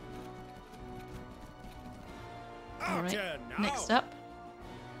 Our Alright, turn now. next up.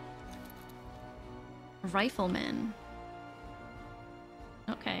 Rifleman.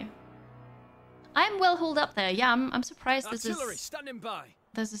 Okay. I'm well holed up there. Yeah, I'm surprised Artillery, standing by.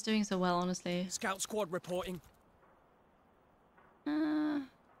 this is doing so well, honestly. Scout squad reporting. I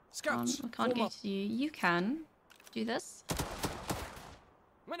Scouts, can't form go up. to you. You can do this.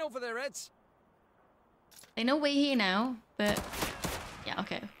 Went over their heads. They know we're here now, but yeah,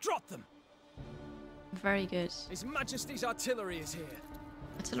 okay. Drop them. Very good. His Majesty's artillery is here.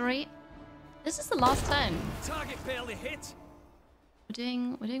 Artillery. This is the last turn. Target barely hit. We're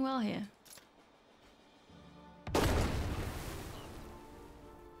doing well here.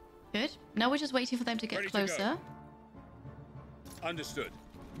 Good. Now we're just waiting for them to get Ready to go. closer. Understood.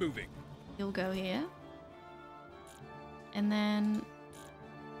 Moving. You'll go here. And then...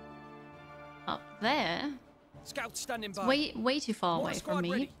 up there. Scouts standing It's by. way too far Mortar away from squad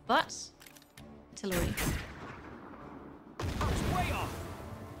me, ready. but... artillery. It's way off.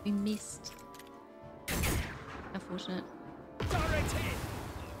 We missed. Unfortunate. Direct hit.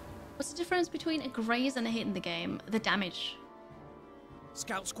 What's the difference between a graze and a hit in the game? The damage.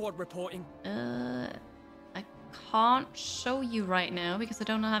 Scout squad reporting. I can't show you right now because I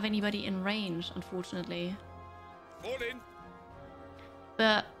don't have anybody in range, unfortunately. Fall in.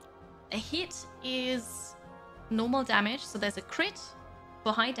 But a hit is normal damage, so there's a crit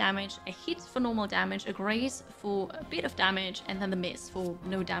for high damage, a hit for normal damage, a graze for a bit of damage, and then the miss for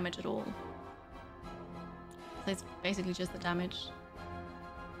no damage at all. So it's basically just the damage.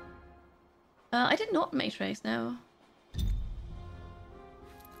 I did not matrix, no.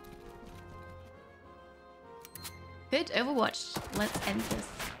 Good, Overwatch. Let's end this.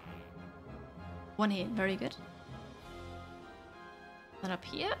 One hit, very good. Then up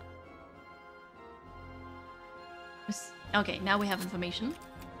here. Okay, now we have information.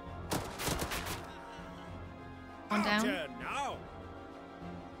 One down. Turn now.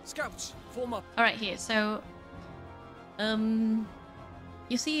 Scouts, form up. Alright, here, so...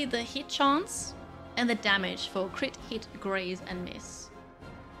 you see the hit chance and the damage for crit, hit, graze, and miss.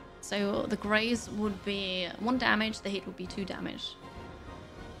 So the graze would be 1 damage, the hit would be 2 damage.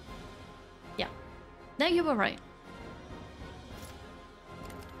 Yeah. There you were right.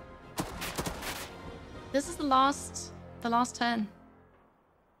 This is the last turn.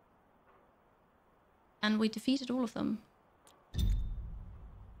 And we defeated all of them.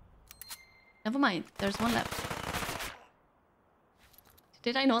 Never mind, there's one left.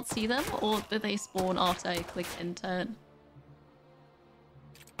 Did I not see them, or did they spawn after I clicked end turn?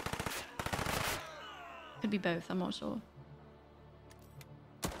 Could be both, I'm not sure.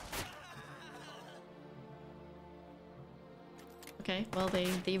 Okay, well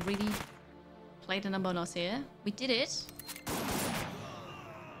they really played a number on us here. We did it.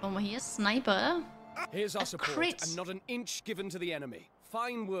 One more here, sniper. Here's our A support, crit. and not an inch given to the enemy.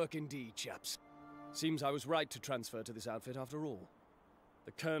 Fine work indeed, chaps. Seems I was right to transfer to this outfit after all.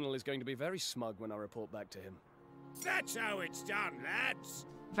 The Colonel is going to be very smug when I report back to him. That's how it's done, lads.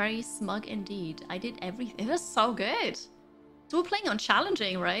 Very smug indeed. I did everything. It was so good. So we're playing on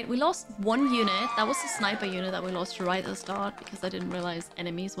challenging, right? We lost 1 unit. That was the sniper unit that we lost right at the start because I didn't realize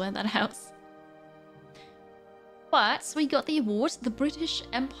enemies were in that house. But we got the award, the British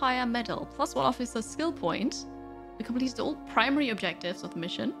Empire Medal, +1 officer skill point. We completed all primary objectives of the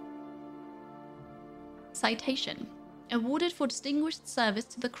mission. Citation. Awarded for distinguished service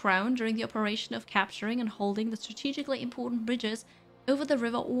to the Crown during the operation of capturing and holding the strategically important bridges over the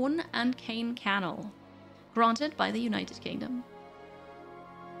River Orne and Caen Canal. Granted by the United Kingdom.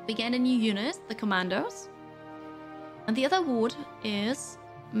 Began a new unit, the Commandos. And the other award is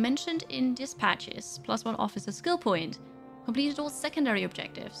mentioned in dispatches, +1 officer skill point. Completed all secondary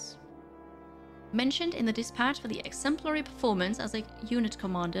objectives. Mentioned in the dispatch for the exemplary performance as a unit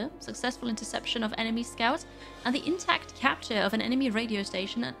commander, successful interception of enemy scouts, and the intact capture of an enemy radio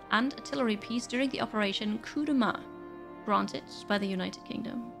station and artillery piece during the operation Coup de Main. Granted by the United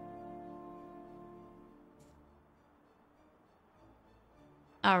Kingdom.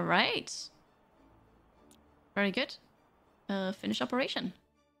 Alright. Very good. Finish operation.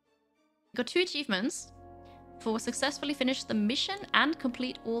 Got 2 achievements for successfully finish the mission and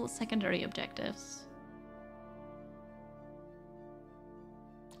complete all secondary objectives.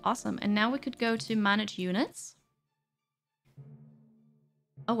 Awesome. And now we could go to manage units.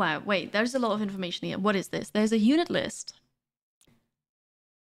 Oh wow, wait, there's a lot of information here. What is this? There's a unit list.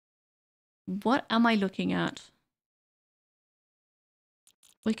 What am I looking at?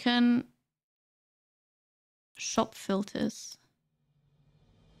 We can shop filters.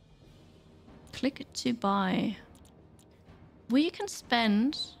 Click to buy. We can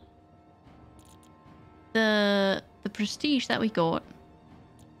spend the prestige that we got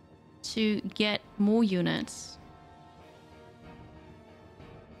to get more units.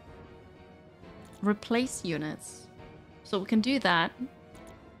 Replace units. So we can do that.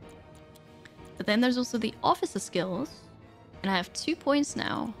 But then there's also the officer skills. And I have 2 points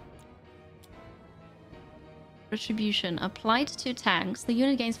now. Retribution. Applied to tanks. The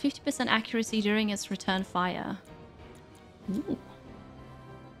unit gains 50% accuracy during its return fire. Ooh.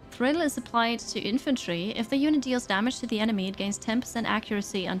 Thrill is applied to infantry. If the unit deals damage to the enemy, it gains 10%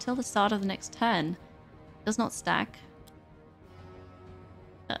 accuracy until the start of the next turn. Does not stack.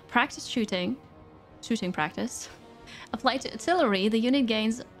 Practice shooting. Shooting practice. Applied to artillery, the unit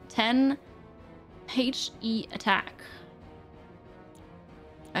gains 10 HE attack.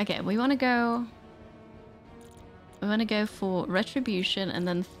 Okay, we want to go... We want to go for Retribution and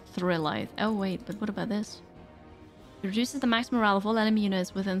then Thrillite. Oh wait, but what about this? It reduces the max morale of all enemy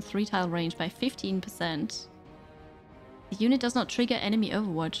units within 3-tile range by 15%. The unit does not trigger enemy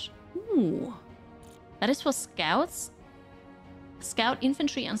overwatch. Ooh. That is for scouts? Scout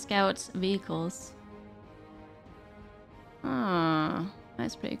infantry and scout vehicles. Ah,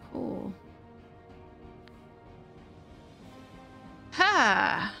 that's pretty cool.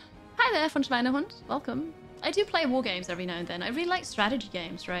 Ha! Hi there, von Schweinehund. Welcome. I do play war games every now and then. I really like strategy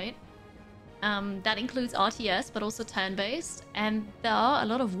games, right? That includes RTS, but also turn-based. And there are a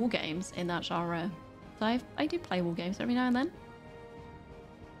lot of war games in that genre. So I do play war games every now and then.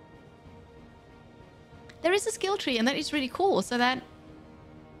 There is a skill tree, and that is really cool. So that,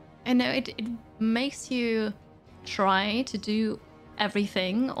 I know, it makes you try to do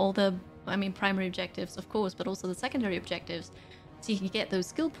everything. All the, I mean, primary objectives, of course, but also the secondary objectives. So you can get those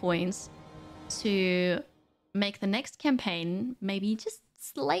skill points to make the next campaign maybe just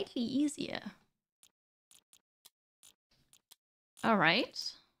slightly easier. All right,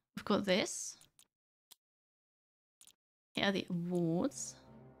 we've got this. Here are the awards.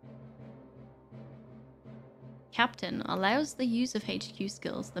 Captain allows the use of HQ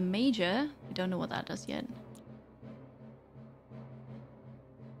skills. The Major, we don't know what that does yet.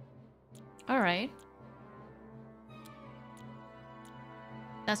 All right.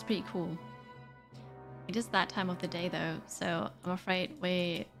 That's pretty cool. It is that time of the day though, so I'm afraid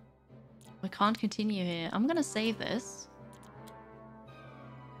we can't continue here. I'm gonna save this.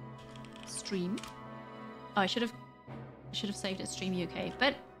 Stream. Oh, I should have saved it stream UK,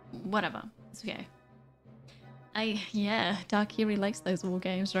 but whatever. It's okay. Yeah, Dark Kiri likes those war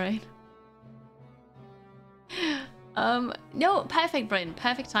games, right? No, perfect, Bryn.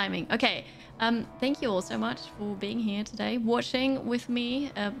 Perfect timing. Okay. Thank you all so much for being here today, watching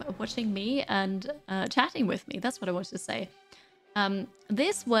me and chatting with me. That's what I wanted to say.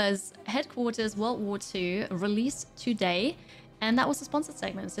 This was Headquarters World War II, released today, and that was a sponsored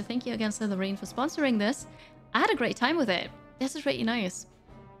segment. So thank you again, Slitherine, for sponsoring this. I had a great time with it. This is really nice.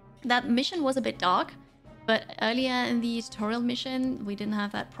 That mission was a bit dark, but earlier in the tutorial mission, we didn't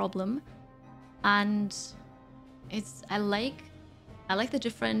have that problem. And I like the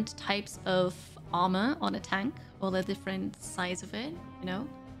different types of armor on a tank, or the different size of it, you know?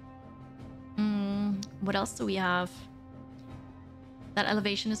 What else do we have? That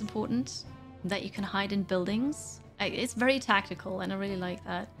elevation is important, that you can hide in buildings. It's very tactical, and I really like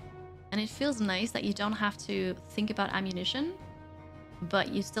that. And it feels nice that you don't have to think about ammunition, but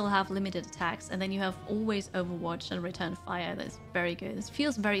you still have limited attacks, and then you have always Overwatch and Return Fire. That's very good. It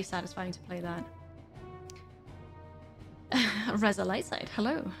feels very satisfying to play that. Reza Lightside,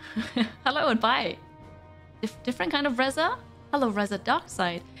 hello. Hello and bye. Different kind of Reza? Hello, Reza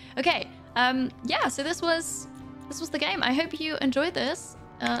Darkside. Okay, yeah, so this was the game. I hope you enjoyed this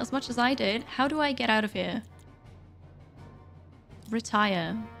as much as I did. How do I get out of here?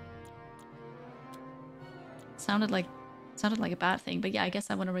 Retire. Sounded like a bad thing, but yeah, I guess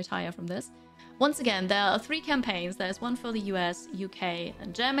I want to retire from this. Once again, there are 3 campaigns. There's one for the US, UK,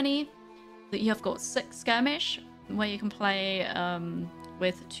 and Germany. You have got Skirmish, where you can play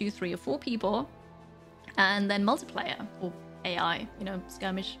with 2, 3, or 4 people, and then multiplayer, or AI, you know,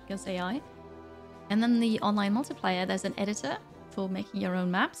 skirmish against AI. And then the online multiplayer, there's an editor for making your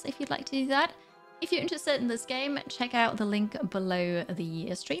own maps if you'd like to do that. If you're interested in this game, check out the link below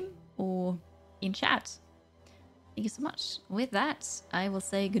the stream or in chat. Thank you so much. With that, I will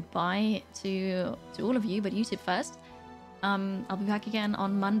say goodbye to all of you, but YouTube first. I'll be back again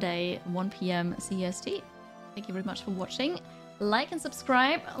on Monday, 1 PM CEST. Thank you very much for watching. Like and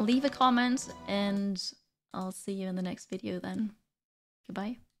subscribe, leave a comment, and I'll see you in the next video then.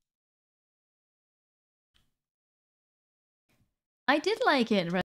 Goodbye. I did like it.